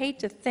 and I'd hate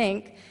to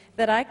think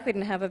that I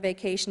couldn't have a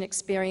vacation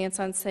experience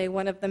on, say,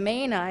 one of the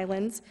Maine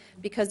islands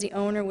because the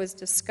owner was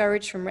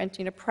discouraged from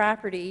renting a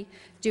property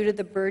due to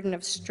the burden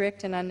of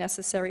strict and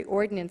unnecessary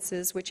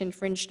ordinances which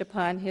infringed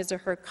upon his or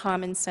her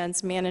common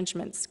sense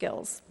management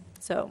skills.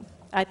 So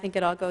I think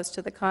it all goes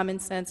to the common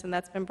sense, and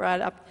that's been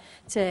brought up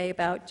today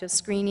about just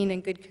screening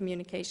and good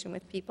communication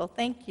with people.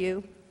 Thank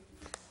you.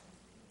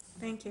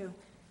 Thank you.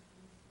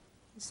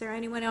 Is there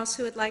anyone else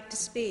who would like to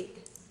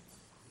speak?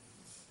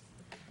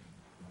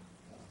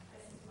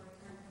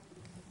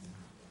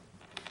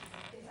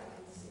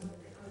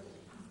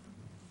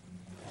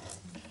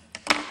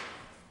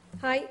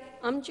 Hi,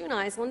 I'm June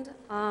Island.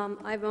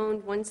 I've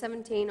owned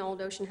 117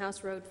 Old Ocean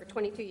House Road for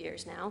 22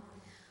 years now.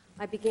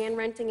 I began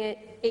renting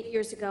it 8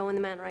 years ago in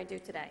the manner I do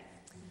today.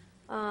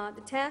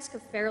 The task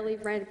of fairly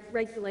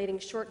regulating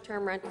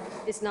short-term rentals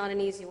is not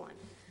an easy one.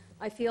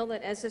 I feel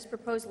that as this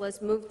proposal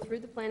has moved through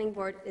the planning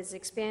board, it is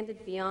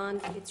expanded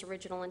beyond its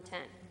original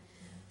intent.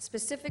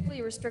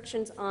 Specifically,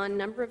 restrictions on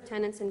number of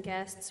tenants and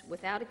guests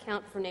without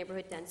account for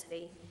neighborhood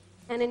density,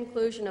 and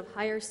inclusion of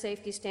higher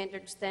safety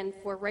standards than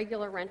for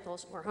regular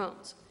rentals or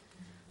homes.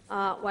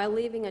 While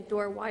leaving a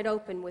door wide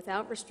open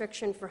without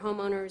restriction for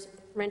homeowners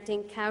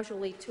renting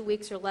casually 2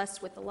 weeks or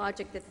less, with the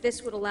logic that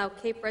this would allow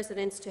Cape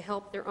residents to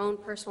help their own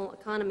personal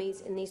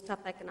economies in these tough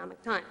economic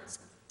times.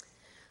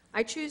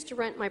 I choose to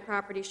rent my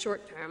property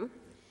short-term,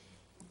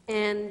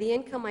 and the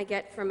income I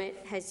get from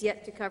it has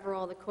yet to cover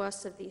all the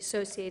costs of the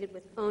associated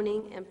with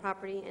owning and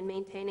property and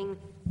maintaining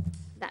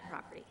that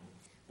property.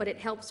 But it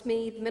helps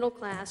me, the middle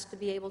class, to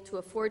be able to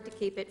afford to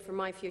keep it for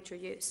my future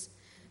use.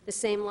 The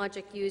same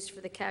logic used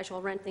for the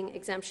casual renting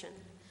exemption,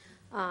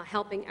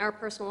 helping our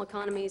personal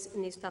economies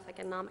in these tough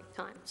economic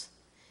times.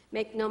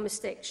 Make no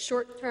mistake,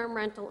 short-term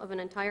rental of an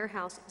entire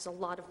house is a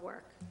lot of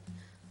work.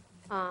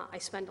 I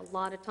spend a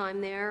lot of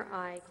time there.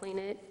 I clean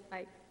it.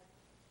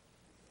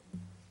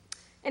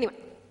 Anyway,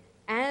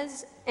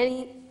 as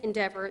any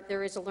endeavor,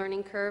 there is a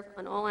learning curve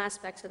on all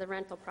aspects of the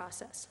rental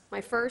process.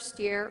 My first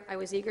year, I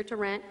was eager to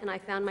rent, and I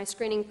found my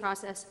screening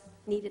process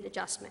needed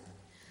adjustment.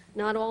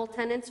 Not all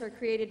tenants are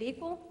created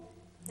equal,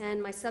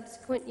 and my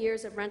subsequent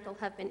years of rental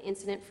have been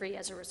incident-free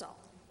as a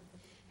result.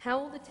 How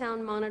will the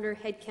town monitor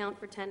headcount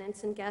for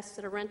tenants and guests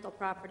at a rental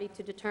property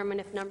to determine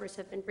if numbers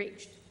have been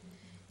breached?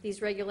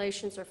 These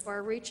regulations are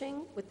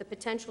far-reaching, with the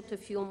potential to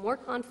fuel more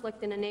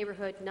conflict in a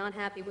neighborhood not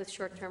happy with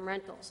short-term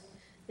rentals.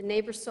 The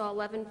neighbors saw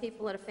 11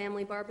 people at a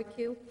family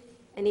barbecue,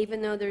 and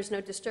even though there's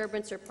no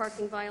disturbance or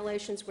parking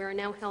violations, we are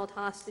now held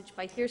hostage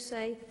by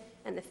hearsay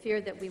and the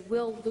fear that we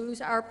will lose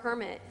our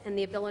permit and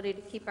the ability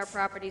to keep our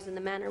properties in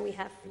the manner we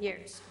have for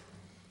years.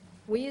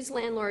 We as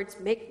landlords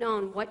make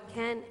known what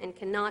can and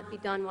cannot be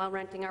done while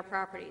renting our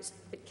properties,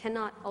 but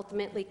cannot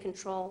ultimately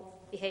control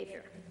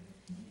behavior.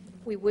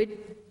 We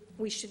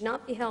We should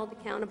not be held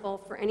accountable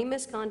for any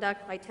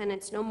misconduct by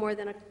tenants no more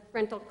than a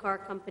rental car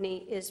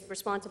company is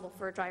responsible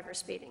for a driver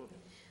speeding.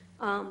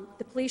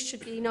 The police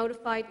should be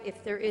notified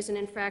if there is an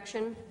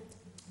infraction.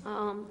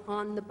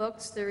 On the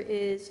books, there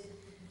is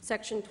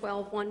Section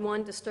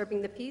 1211,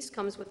 disturbing the peace,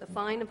 comes with a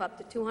fine of up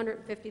to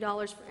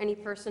 $250 for any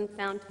person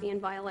found to be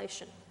in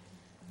violation.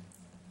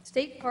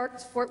 State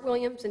parks, Fort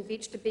Williams, and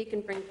Beach to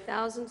Beacon bring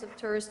thousands of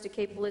tourists to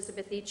Cape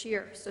Elizabeth each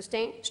year, so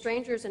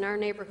strangers in our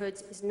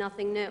neighborhoods is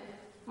nothing new.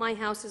 My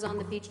house is on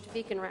the Beach to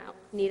Beacon route.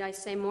 Need I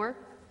say more?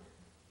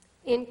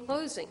 In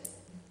closing,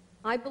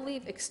 I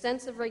believe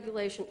extensive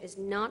regulation is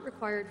not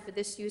required for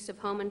this use of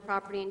home and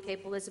property in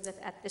Cape Elizabeth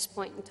at this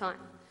point in time.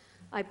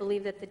 I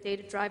believe that the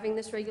data driving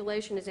this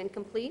regulation is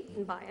incomplete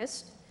and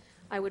biased.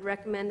 I would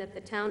recommend that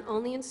the town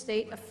only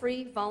instate a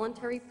free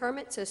voluntary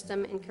permit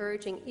system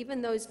encouraging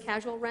even those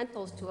casual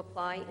rentals to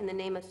apply in the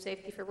name of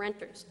safety for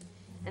renters,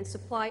 and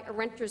supply a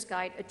renter's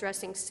guide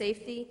addressing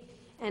safety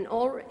and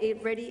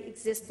already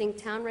existing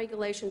town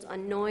regulations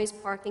on noise,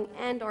 parking,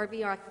 and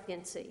RV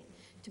occupancy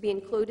to be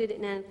included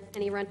in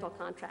any rental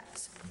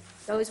contracts.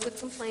 Those with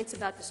complaints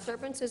about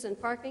disturbances in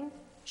parking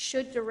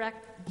should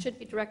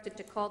be directed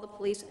to call the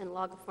police and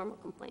log a formal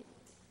complaint.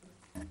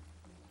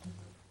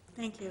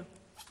 Thank you.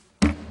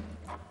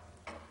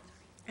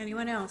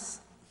 Anyone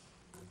else?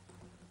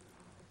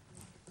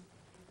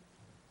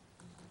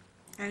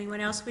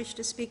 Anyone else wish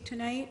to speak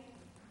tonight?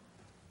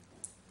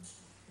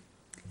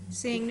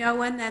 Seeing no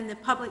one, then the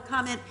public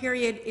comment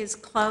period is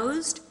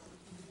closed,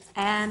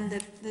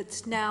 and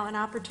it's now an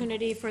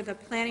opportunity for the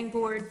planning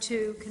board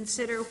to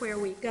consider where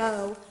we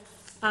go.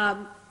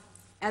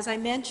 As I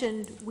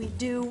mentioned,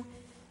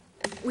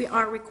 we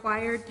are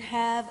required to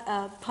have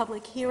a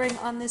public hearing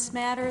on this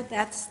matter.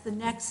 That's the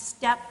next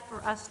step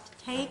for us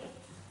to take.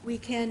 We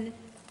can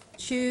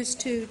choose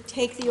to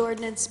take the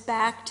ordinance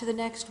back to the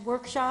next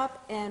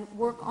workshop and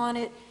work on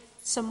it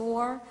some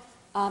more.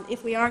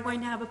 If we are going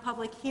to have a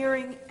public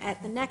hearing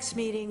at the next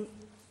meeting,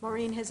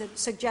 Maureen has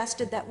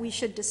suggested that we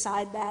should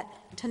decide that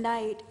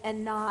tonight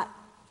and not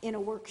in a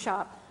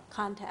workshop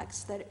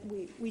context, that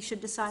we should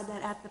decide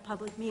that at the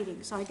public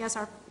meeting. So I guess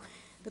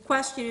the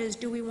question is,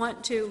 do we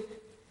want to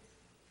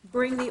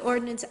bring the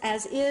ordinance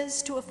as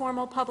is to a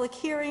formal public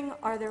hearing?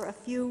 Are there a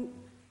few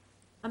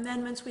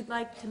amendments we'd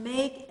like to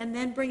make and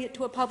then bring it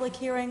to a public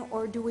hearing,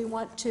 or do we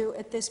want to,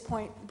 at this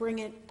point, bring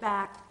it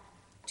back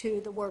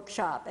to the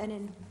workshop? And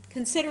in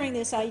considering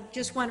this, I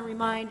just want to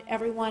remind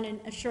everyone and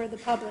assure the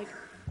public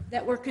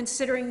that we're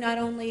considering not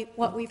only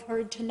what we've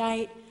heard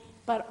tonight,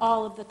 but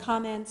all of the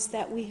comments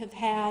that we have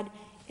had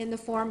in the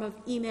form of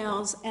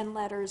emails and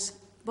letters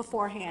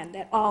beforehand,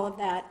 that all of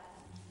that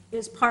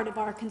is part of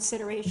our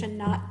consideration,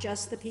 not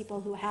just the people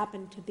who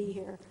happen to be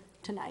here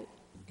tonight.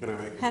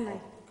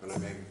 Henry. Can I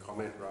make a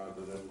comment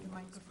rather than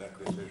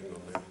that decision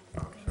on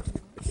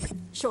this?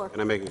 Sure.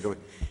 Can I make a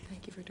comment?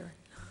 Thank you for doing.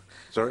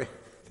 Sorry?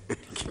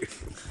 Thank you.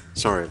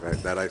 Sorry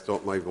about that. I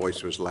thought my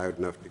voice was loud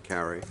enough to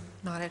carry.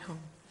 Not at home.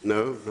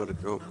 No, not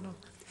at all.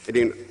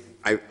 No.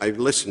 I've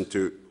listened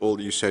to all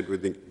you said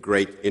with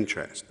great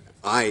interest.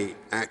 I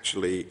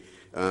actually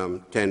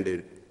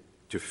tended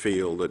to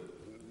feel that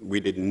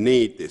we didn't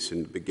need this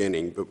in the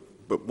beginning,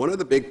 but one of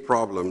the big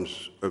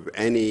problems of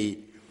any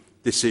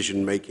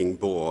decision-making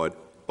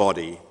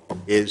body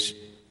is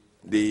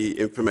the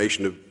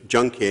information of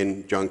junk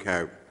in, junk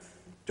out.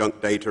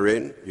 Junk data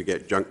in, you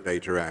get junk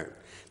data out.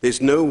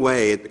 There's no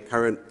way at the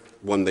current,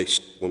 when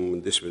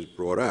this was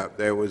brought up,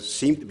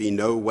 seemed to be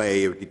no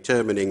way of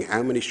determining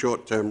how many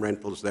short-term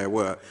rentals there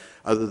were,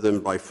 other than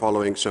by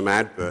following some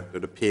advert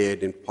that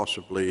appeared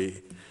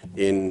possibly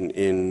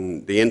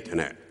in the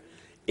internet.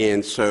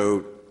 And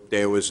so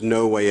there was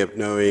no way of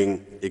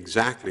knowing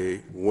exactly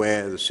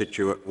what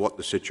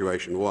the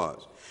situation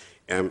was.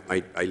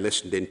 I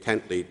listened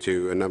intently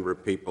to a number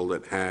of people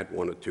that had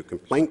one or two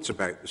complaints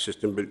about the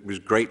system, but it was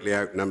greatly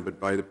outnumbered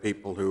by the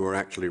people who were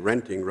actually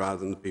renting rather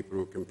than the people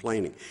who were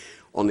complaining.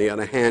 On the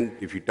other hand,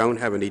 if you don't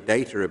have any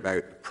data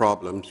about the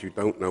problems, you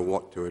don't know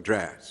what to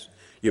address.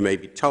 You may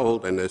be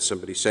told, and as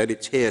somebody said,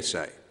 it's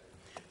hearsay.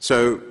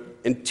 So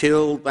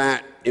until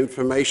that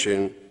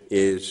information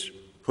is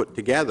put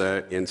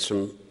together and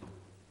some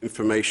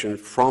information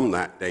from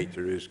that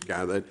data is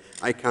gathered,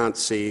 I can't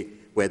see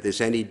where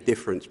there's any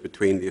difference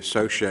between the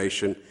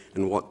association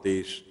and what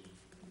these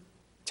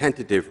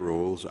tentative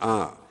rules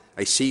are.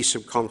 I see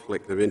some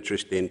conflict of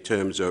interest in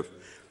terms of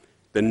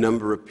the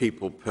number of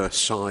people per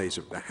size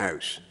of the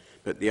house.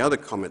 But the other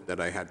comment that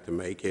I had to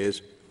make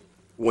is,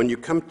 when you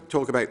come to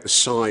talk about the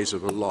size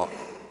of a lot,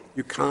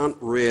 you can't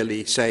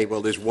really say,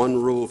 well, there's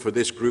one rule for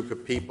this group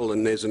of people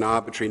and there's an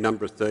arbitrary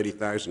number of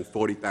 30,000,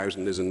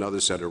 40,000, there's another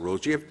set of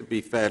rules. You have to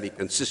be fairly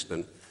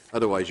consistent,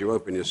 otherwise you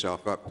open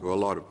yourself up to a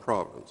lot of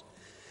problems.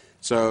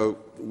 So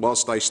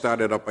whilst I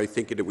started up by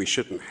thinking that we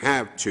shouldn't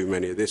have too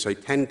many of this, I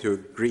tend to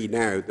agree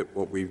now that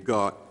what we've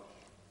got,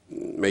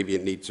 maybe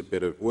it needs a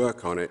bit of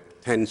work on it,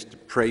 tends to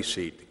put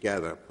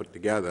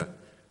together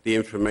the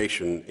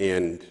information,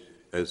 and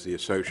as the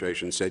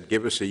association said,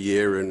 give us a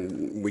year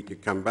and we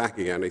could come back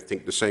again. I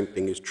think the same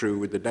thing is true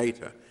with the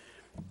data.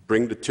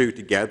 bring the two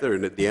together,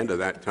 and at the end of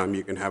that time,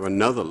 you can have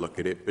another look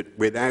at it. But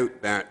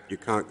without that, you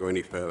can't go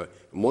any further.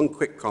 And one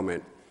quick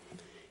comment.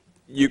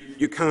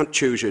 You can't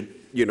choose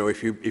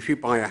if you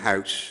buy a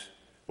house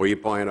or you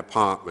buy an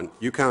apartment,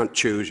 you can't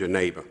choose your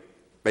neighbor.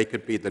 They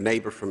could be the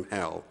neighbor from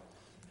hell,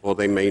 or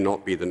they may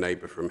not be the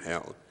neighbor from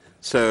hell.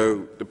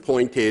 So the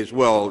point is,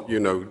 well,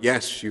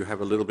 yes, you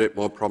have a little bit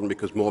more problem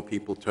because more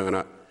people turn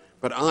up,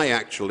 but I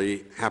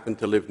actually happen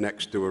to live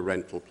next to a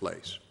rental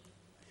place.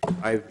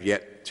 I've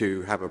yet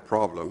to have a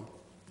problem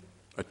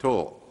at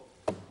all,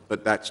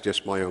 but that's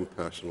just my own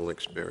personal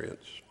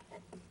experience.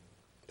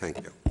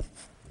 Thank you.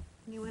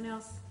 Anyone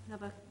else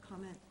have a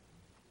comment,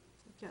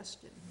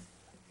 suggestion?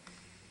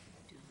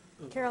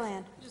 Carol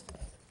Ann.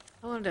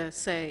 I wanted to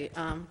say,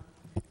 a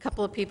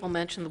couple of people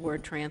mentioned the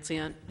word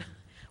transient.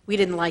 We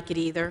didn't like it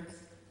either.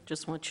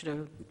 Just want you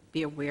to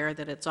be aware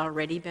that it's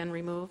already been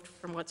removed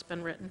from what's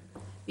been written,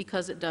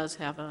 because it does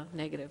have a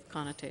negative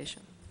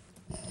connotation.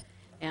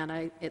 And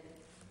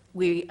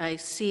I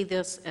see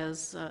this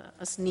as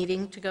us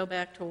needing to go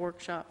back to a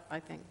workshop, I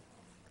think.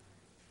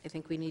 I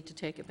think we need to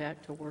take it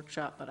back to a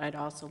workshop, but I'd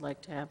also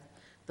like to have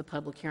the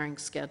public hearing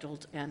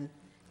scheduled and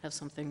have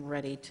something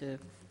ready to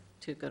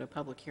go to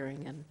public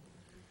hearing in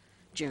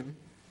June.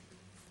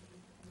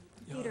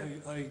 Yeah,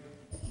 I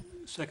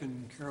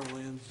second Carol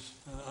Ann's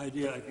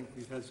idea. I think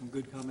we've had some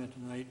good comment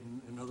tonight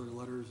and other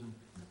letters, and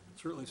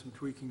certainly some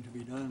tweaking to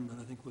be done,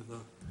 but I think with the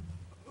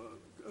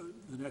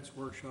next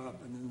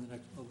workshop and then the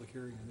next public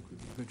hearing, I think we'd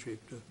be in good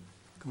shape to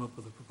come up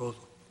with a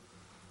proposal.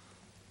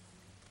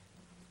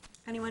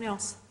 Anyone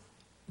else?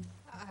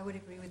 I would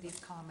agree with these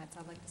comments.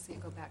 I'd like to see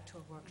it go back to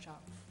a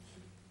workshop.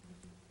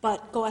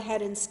 But go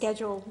ahead and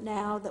schedule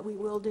now that we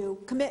will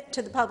commit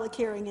to the public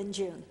hearing in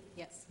June.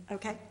 Yes.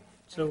 Okay?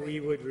 So we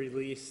would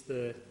release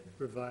the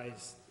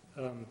revised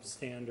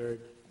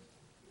standard.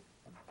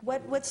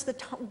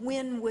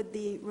 When would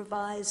the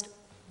revised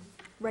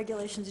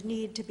regulations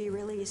need to be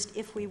released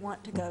if we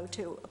want to go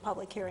to a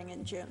public hearing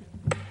in June?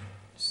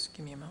 Just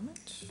give me a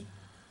moment.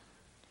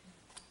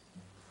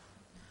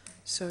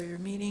 So your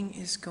meeting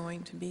is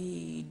going to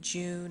be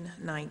June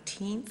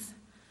 19th.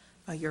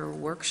 Your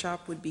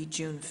workshop would be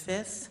June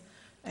 5th.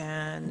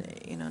 And,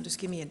 just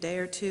give me a day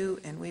or two,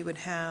 and we would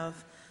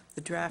have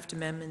the draft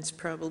amendments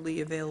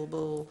probably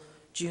available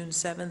June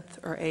 7th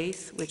or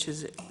 8th, which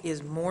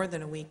is more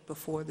than a week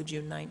before the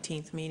June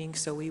 19th meeting.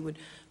 So we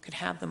could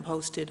have them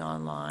posted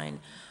online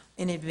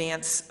in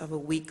advance of a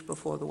week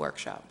before the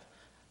workshop,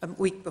 a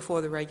week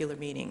before the regular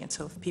meeting. And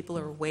so if people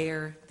are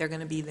aware they're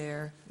going to be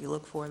there, you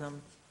look for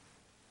them.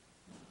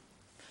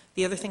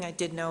 The other thing I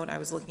did note, I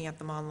was looking at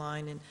them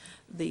online, and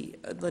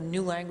the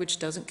new language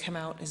doesn't come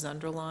out as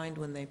underlined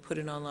when they put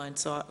it online,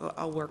 so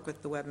I'll work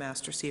with the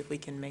webmaster, see if we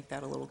can make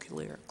that a little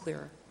clearer.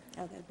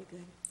 Oh, that'd be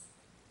good.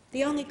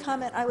 The only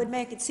comment I would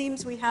make, it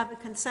seems we have a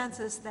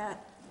consensus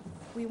that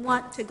we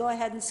want to go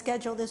ahead and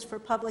schedule this for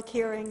public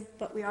hearing,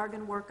 but we are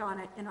going to work on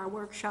it in our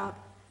workshop.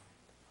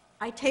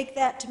 I take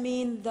that to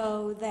mean,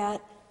 though,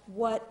 that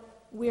what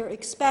we're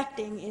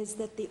expecting is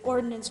that the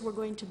ordinance we're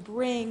going to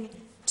bring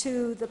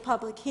to the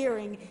public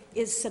hearing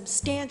is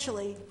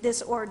substantially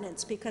this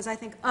ordinance, because I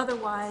think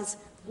otherwise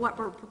what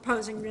we're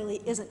proposing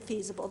really isn't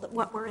feasible, that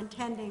what we're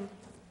intending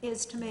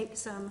is to make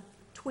some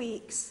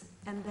tweaks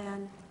and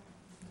then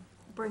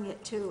bring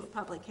it to a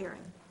public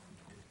hearing.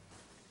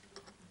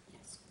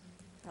 Yes.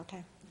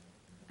 Okay.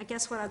 I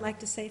guess what I'd like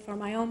to say for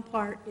my own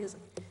part is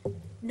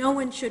no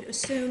one should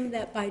assume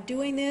that by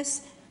doing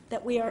this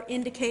that we are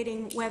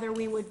indicating whether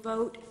we would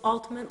vote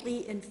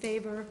ultimately in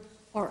favor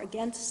or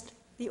against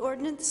the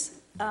ordinance.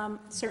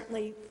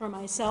 Certainly for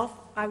myself,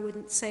 I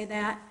wouldn't say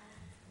that.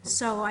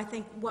 So I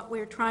think what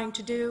we're trying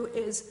to do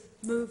is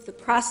move the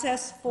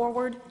process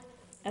forward.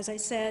 As I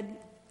said,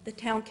 the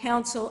town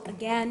council,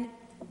 again,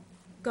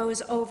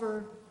 goes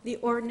over the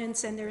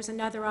ordinance, and there's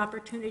another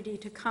opportunity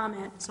to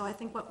comment. So I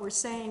think what we're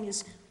saying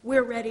is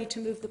we're ready to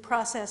move the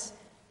process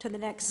to the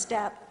next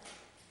step.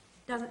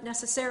 Doesn't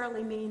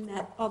necessarily mean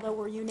that, although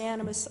we're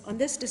unanimous on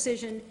this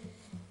decision,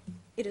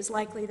 it is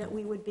likely that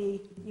we would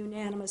be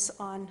unanimous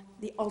on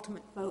the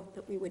ultimate vote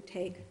that we would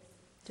take,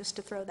 just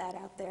to throw that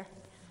out there.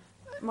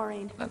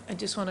 Maureen. I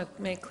just want to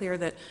make clear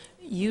that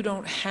you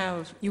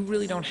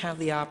really don't have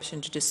the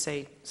option to just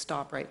say,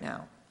 stop right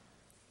now.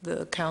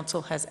 The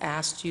council has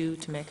asked you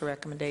to make a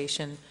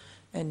recommendation,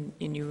 and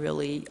you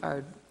really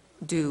are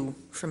due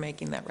for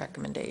making that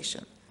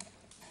recommendation.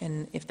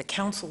 And if the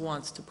council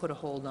wants to put a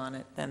hold on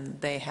it, then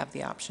they have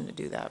the option to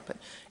do that. But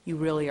you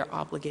really are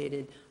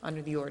obligated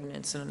under the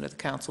ordinance and under the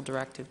council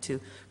directive to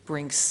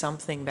bring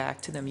something back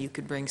to them. You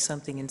could bring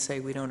something and say,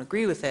 we don't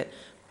agree with it,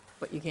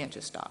 but you can't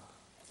just stop.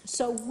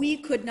 So we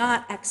could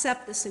not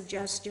accept the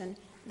suggestion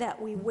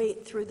that we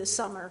wait through the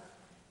summer.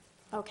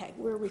 Okay,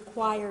 we're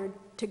required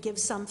to give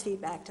some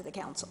feedback to the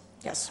council.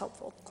 Yes,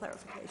 helpful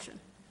clarification.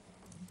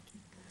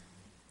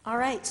 All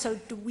right, so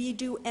do we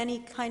do any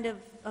kind of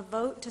a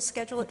vote to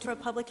schedule it for a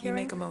public hearing?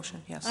 You make a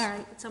motion, yes. All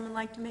right, would someone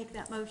like to make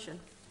that motion?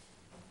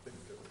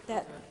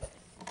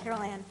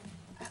 Carol Ann.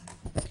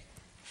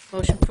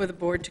 Motion for the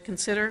board to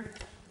consider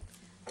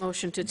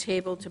Motion to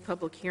table to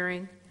public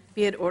hearing.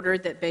 Be it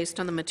ordered that based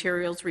on the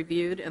materials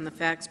reviewed and the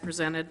facts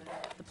presented,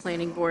 the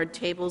planning board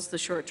tables the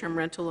short-term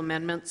rental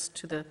amendments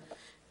to the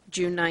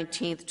June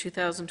 19th,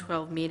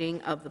 2012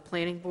 meeting of the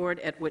planning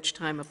board, at which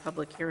time a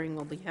public hearing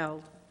will be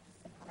held.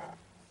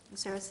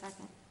 Is there a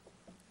second?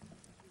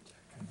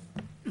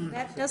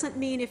 That doesn't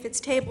mean if it's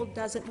tabled,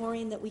 does it,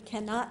 Maureen, that we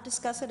cannot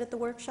discuss it at the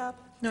workshop?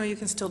 No, you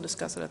can still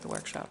discuss it at the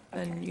workshop.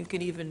 And you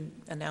could even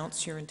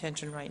announce your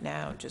intention right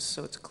now, just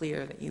so it's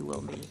clear that you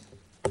will be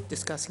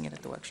discussing it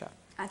at the workshop.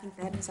 I think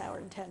that is our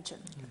intention.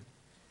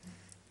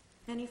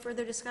 Any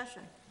further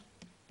discussion?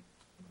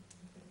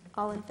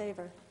 All in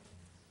favor?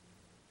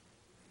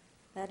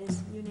 That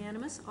is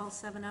unanimous, all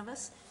 7 of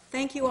us.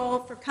 Thank you all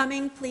for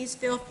coming. Please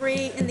feel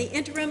free in the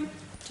interim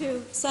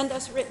to send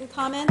us written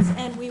comments,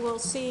 and we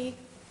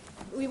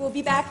will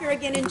be back here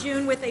again in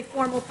June with a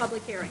formal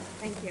public hearing.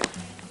 Thank you.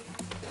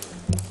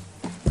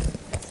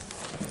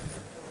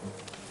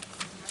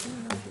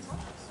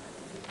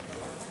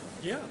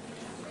 Yeah.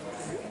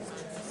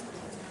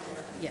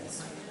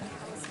 Yes.